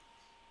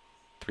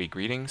 3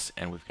 greetings,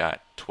 and we've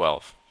got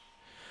 12.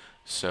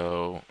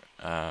 So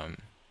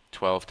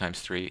 12 times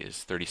 3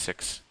 is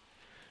 36.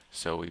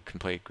 So we can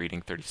play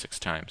greeting 36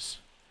 times.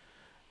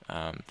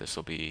 This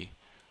will be,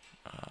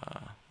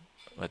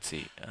 let's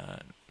see,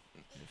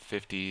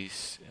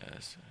 50s.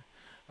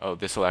 Oh,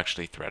 this will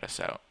actually thread us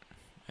out,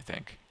 I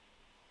think.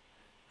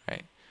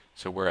 Right?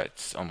 So we're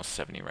at almost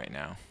 70 right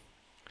now.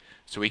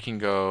 So we can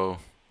go,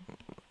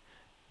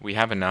 we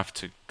have enough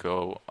to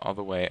go all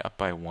the way up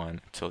by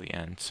 1 till the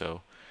end.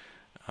 So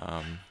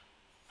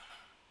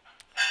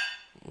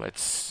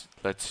let's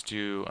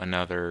do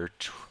another.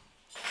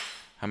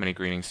 How many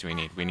greetings do we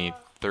need? We need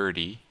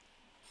 30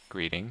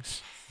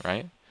 greetings,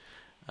 right?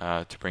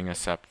 To bring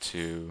us up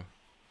to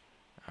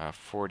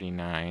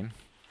 49.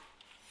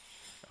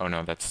 Oh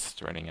no, that's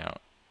threading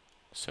out.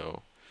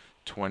 So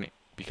 20,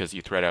 because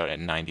you thread out at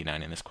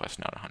 99 in this quest,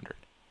 not 100.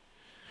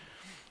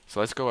 So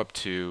let's go up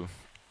to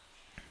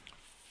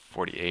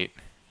 48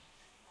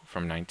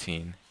 from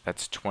 19.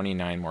 That's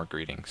 29 more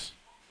greetings.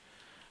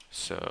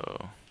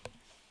 So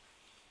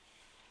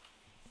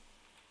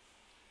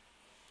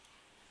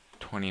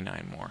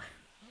 29 more.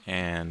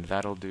 And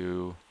that'll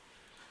do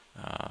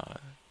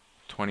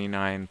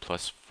 29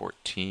 plus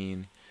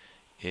 14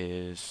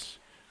 is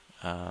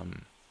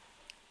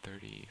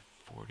 30,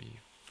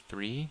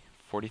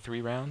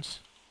 43 rounds.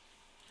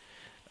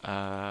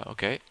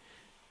 Okay.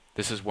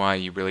 This is why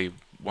you really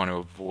want to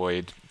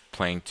avoid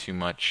playing too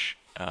much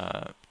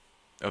of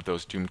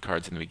those doomed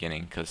cards in the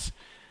beginning, because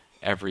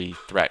every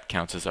threat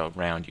counts as a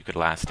round you could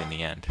last in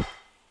the end.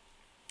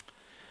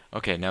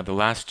 Okay, now the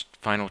last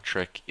final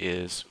trick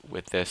is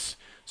with this.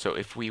 So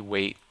if we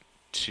wait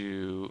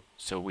to,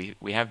 so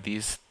we have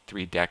these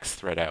 3 decks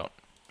thread out,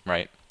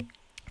 right?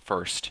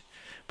 First,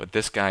 but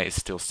this guy is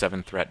still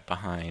 7 threat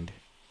behind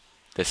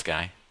this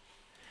guy.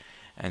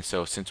 And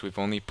so since we've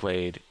only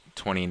played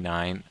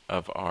 29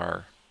 of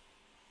our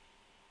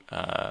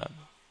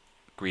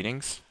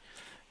greetings,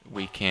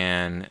 we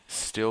can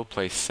still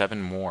play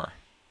 7 more.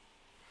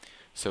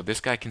 So this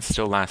guy can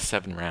still last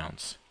 7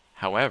 rounds.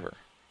 However,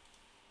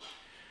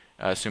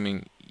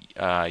 assuming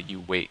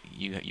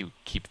you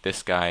keep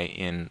this guy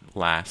in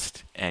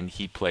last, and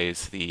he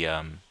plays the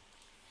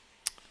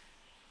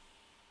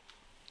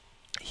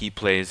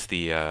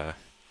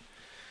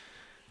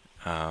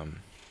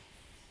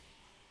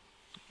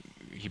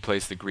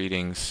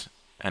greetings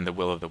and the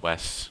Will of the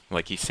West,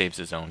 like he saves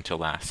his own till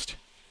last.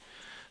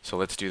 So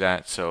let's do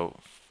that. So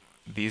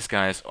these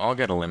guys all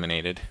get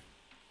eliminated,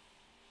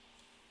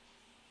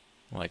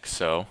 like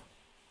so,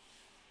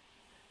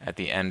 at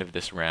the end of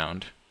this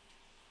round.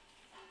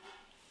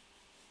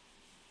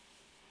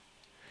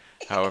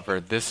 However,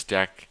 this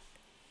deck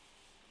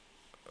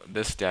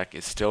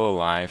is still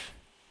alive,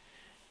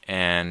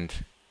 and,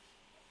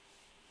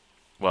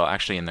 well,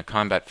 actually in the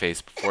combat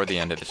phase before the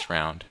end of this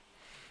round,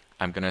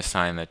 I'm going to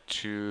assign the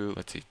 2,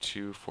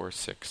 4,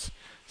 6,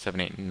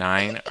 7, 8,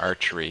 9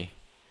 archery,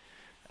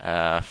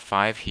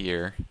 5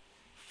 here,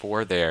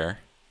 4 there,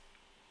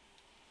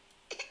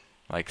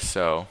 like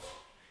so,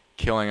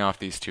 killing off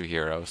these 2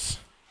 heroes.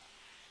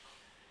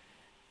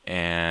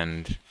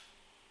 And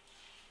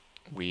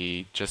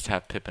we just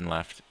have Pippin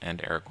left and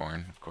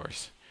Aragorn, of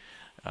course.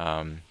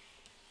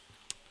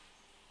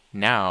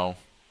 Now,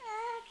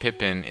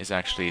 Pippin is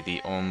actually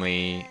the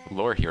only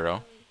lore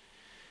hero.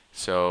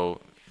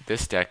 So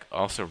this deck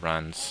also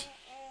runs...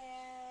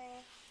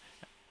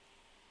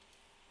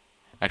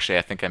 Actually,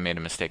 I think I made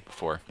a mistake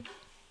before.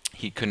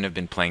 He couldn't have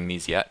been playing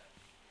these yet.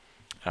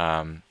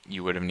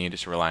 You would have needed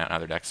to rely on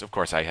other decks. Of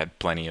course, I had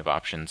plenty of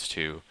options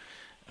to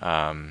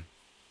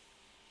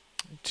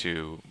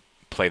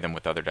play them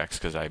with other decks,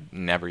 because I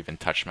never even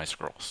touched my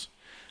scrolls.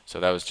 So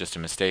that was just a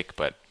mistake,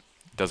 but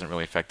it doesn't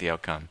really affect the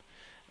outcome.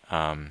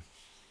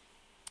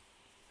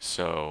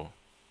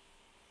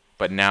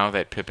 But now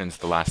that Pippin's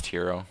the last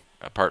hero,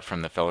 apart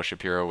from the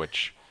Fellowship hero,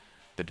 which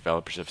the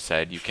developers have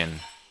said you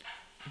can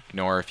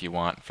ignore if you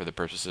want for the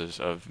purposes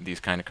of these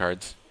kind of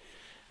cards,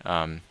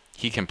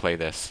 he can play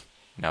this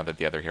now that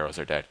the other heroes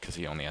are dead, because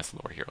he only has the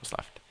lower heroes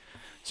left.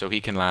 So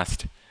he can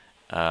last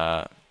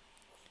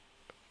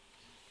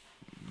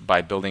by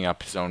building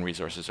up his own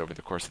resources over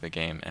the course of the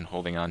game and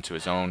holding on to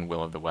his own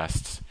Will of the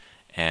Wests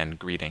and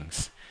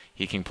greetings.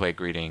 He can play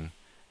greeting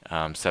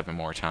 7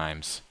 more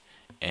times,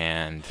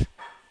 and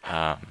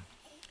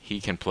he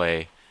can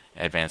play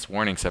advanced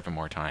warning 7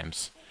 more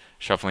times,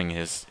 shuffling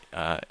his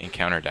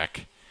encounter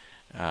deck.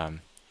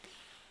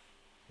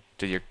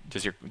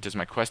 Does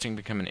my questing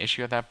become an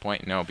issue at that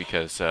point? No,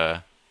 because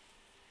oh,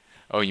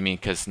 you mean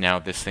because now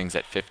this thing's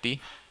at 50?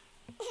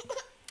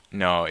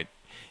 No,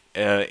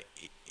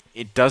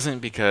 it doesn't,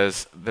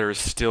 because there's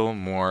still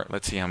more.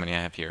 Let's see how many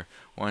I have here.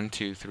 1,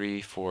 2, 3,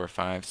 4,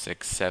 5,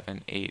 6,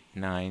 7, 8,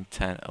 9,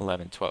 10,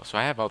 11, 12. So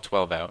I have all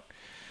 12 out.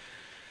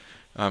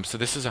 So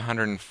this is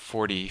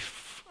 140.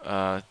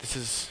 This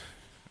is,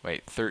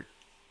 wait,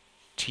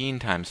 13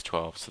 times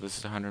 12. So this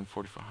is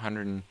 144,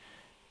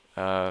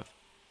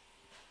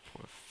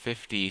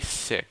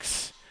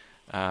 156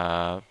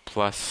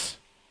 plus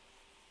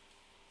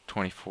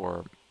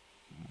 24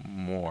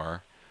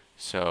 more.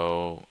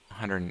 So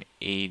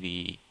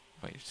 180.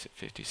 Wait,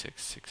 56,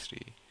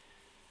 60.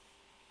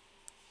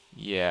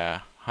 Yeah,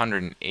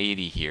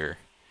 180 here.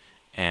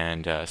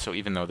 And so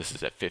even though this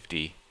is at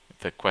 50,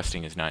 the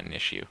questing is not an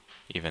issue,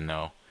 even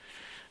though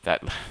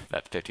that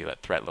 50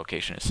 threat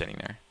location is sitting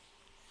there.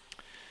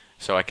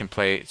 So I can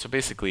play. So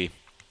basically,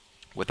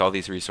 with all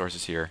these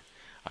resources here,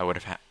 I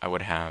would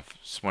have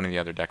one of the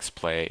other decks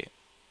play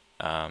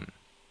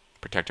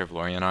Protector of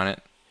Lorien on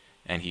it,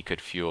 and he could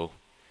fuel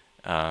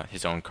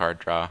his own card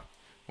draw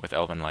with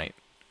Elven Light,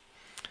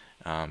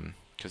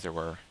 because there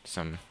were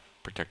some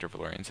Protector of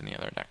Valorians in the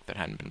other deck that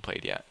hadn't been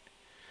played yet.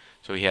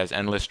 So he has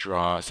endless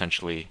draw,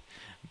 essentially.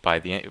 By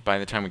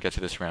the time we get to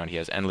this round, he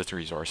has endless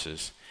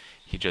resources.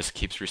 He just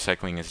keeps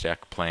recycling his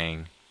deck,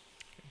 playing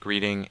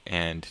Greeting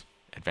and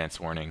Advanced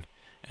Warning,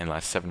 and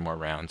lasts 7 more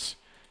rounds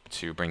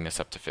to bring this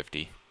up to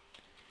 50.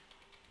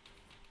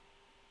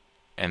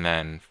 And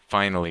then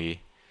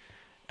finally,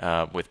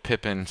 with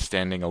Pippin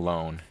standing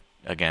alone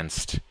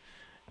against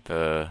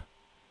the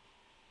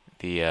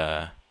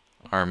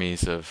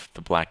armies of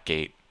the Black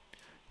Gate,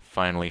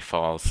 finally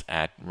falls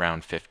at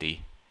round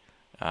 50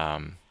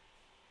 um,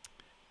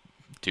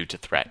 due to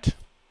threat.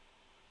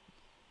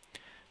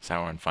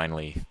 Sauron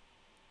finally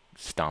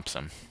stomps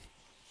him.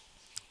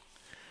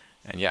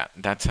 And yeah,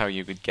 that's how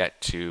you could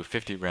get to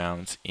 50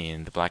 rounds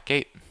in the Black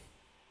Gate.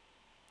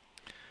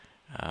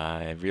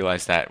 I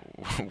realized that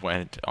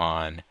went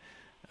on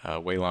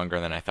way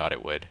longer than I thought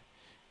it would,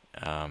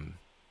 um,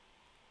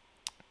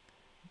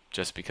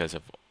 just because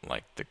of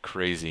like the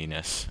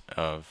craziness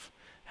of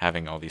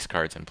having all these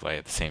cards in play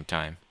at the same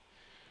time.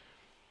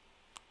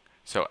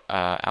 So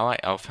Ally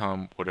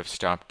Elfhelm would have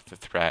stopped the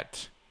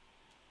threat.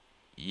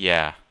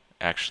 Yeah,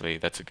 actually,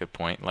 that's a good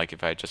point. Like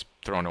if I had just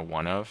thrown a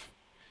one of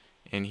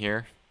in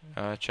here,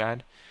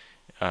 Chad,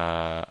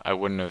 I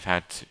wouldn't have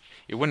had to.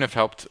 It wouldn't have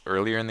helped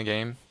earlier in the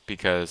game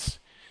because,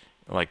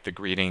 like the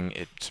greeting,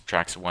 it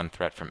subtracts one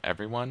threat from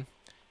everyone.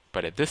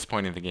 But at this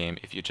point in the game,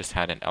 if you just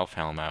had an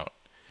Elfhelm out,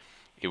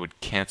 it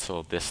would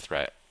cancel this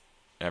threat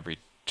every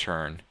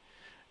turn,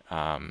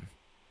 and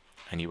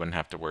you wouldn't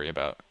have to worry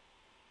about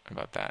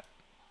that.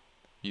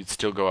 You'd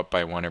still go up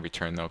by one every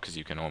turn though, because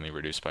you can only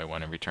reduce by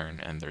one every turn,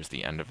 and there's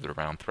the end of the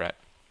round threat.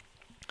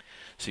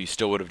 So you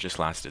still would have just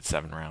lasted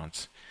 7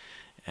 rounds,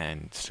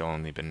 and still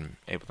only been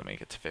able to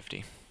make it to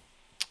 50.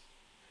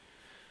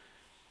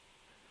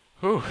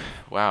 Whew,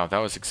 wow, that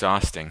was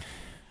exhausting.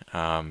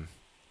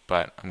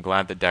 But I'm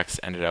glad the decks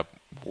ended up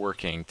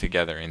working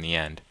together in the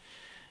end.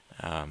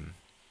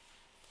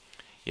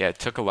 Yeah, it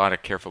took a lot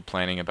of careful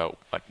planning about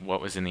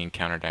what was in the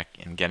encounter deck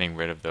and getting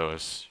rid of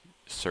those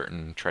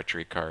certain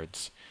treachery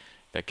cards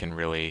that can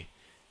really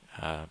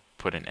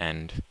put an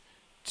end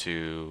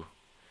to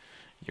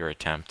your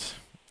attempt.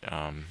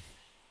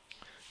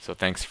 So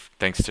thanks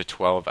to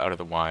 12 Out of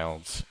the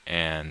Wilds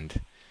and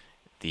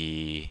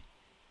the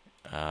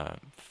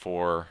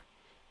 4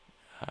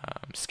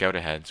 Scout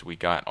Aheads, we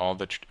got all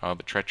the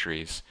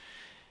treacheries.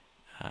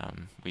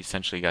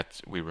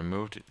 We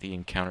removed the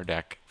encounter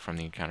deck from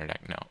the encounter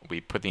deck. No,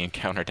 we put the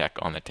encounter deck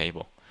on the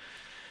table.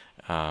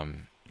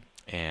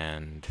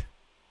 And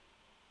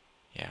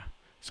yeah,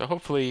 so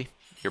hopefully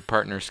your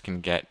partners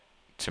can get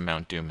to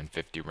Mount Doom in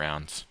 50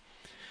 rounds.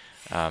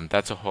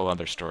 That's a whole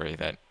other story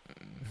that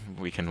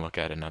we can look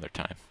at another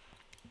time.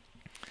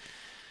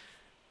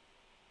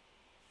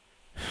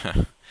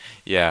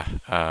 Yeah,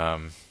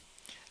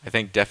 I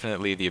think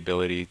definitely the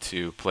ability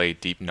to play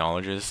Deep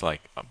Knowledges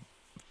like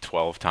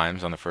 12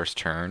 times on the first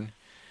turn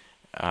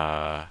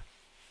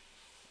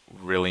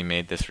really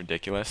made this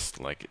ridiculous.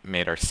 Like, it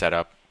made our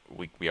setup.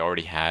 We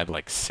already had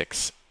like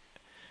 6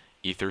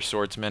 Ether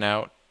Swordsmen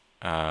out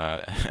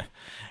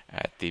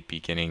at the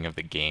beginning of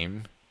the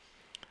game,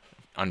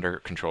 under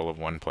control of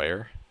 1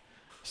 player.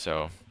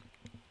 So,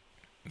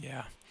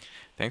 yeah.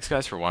 Thanks,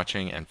 guys, for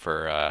watching and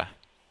for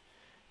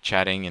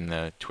chatting in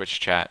the Twitch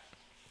chat.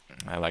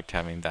 I liked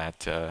having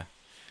that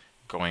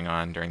going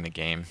on during the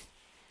game.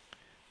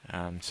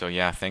 So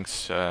yeah,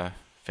 thanks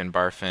Finn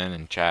Barfin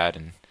and Chad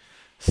and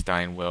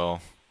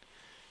Steinwill.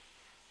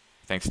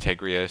 Thanks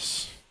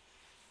Tegrius,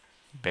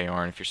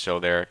 Bayorn if you're still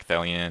there,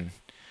 Cthelian,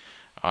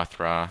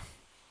 Othra,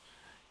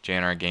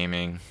 JNR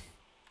Gaming.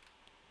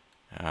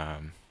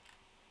 Yep,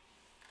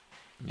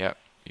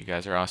 you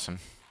guys are awesome.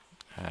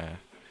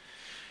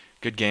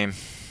 Good game.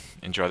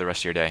 Enjoy the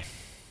rest of your day.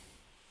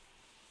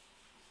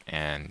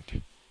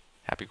 And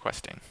happy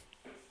questing.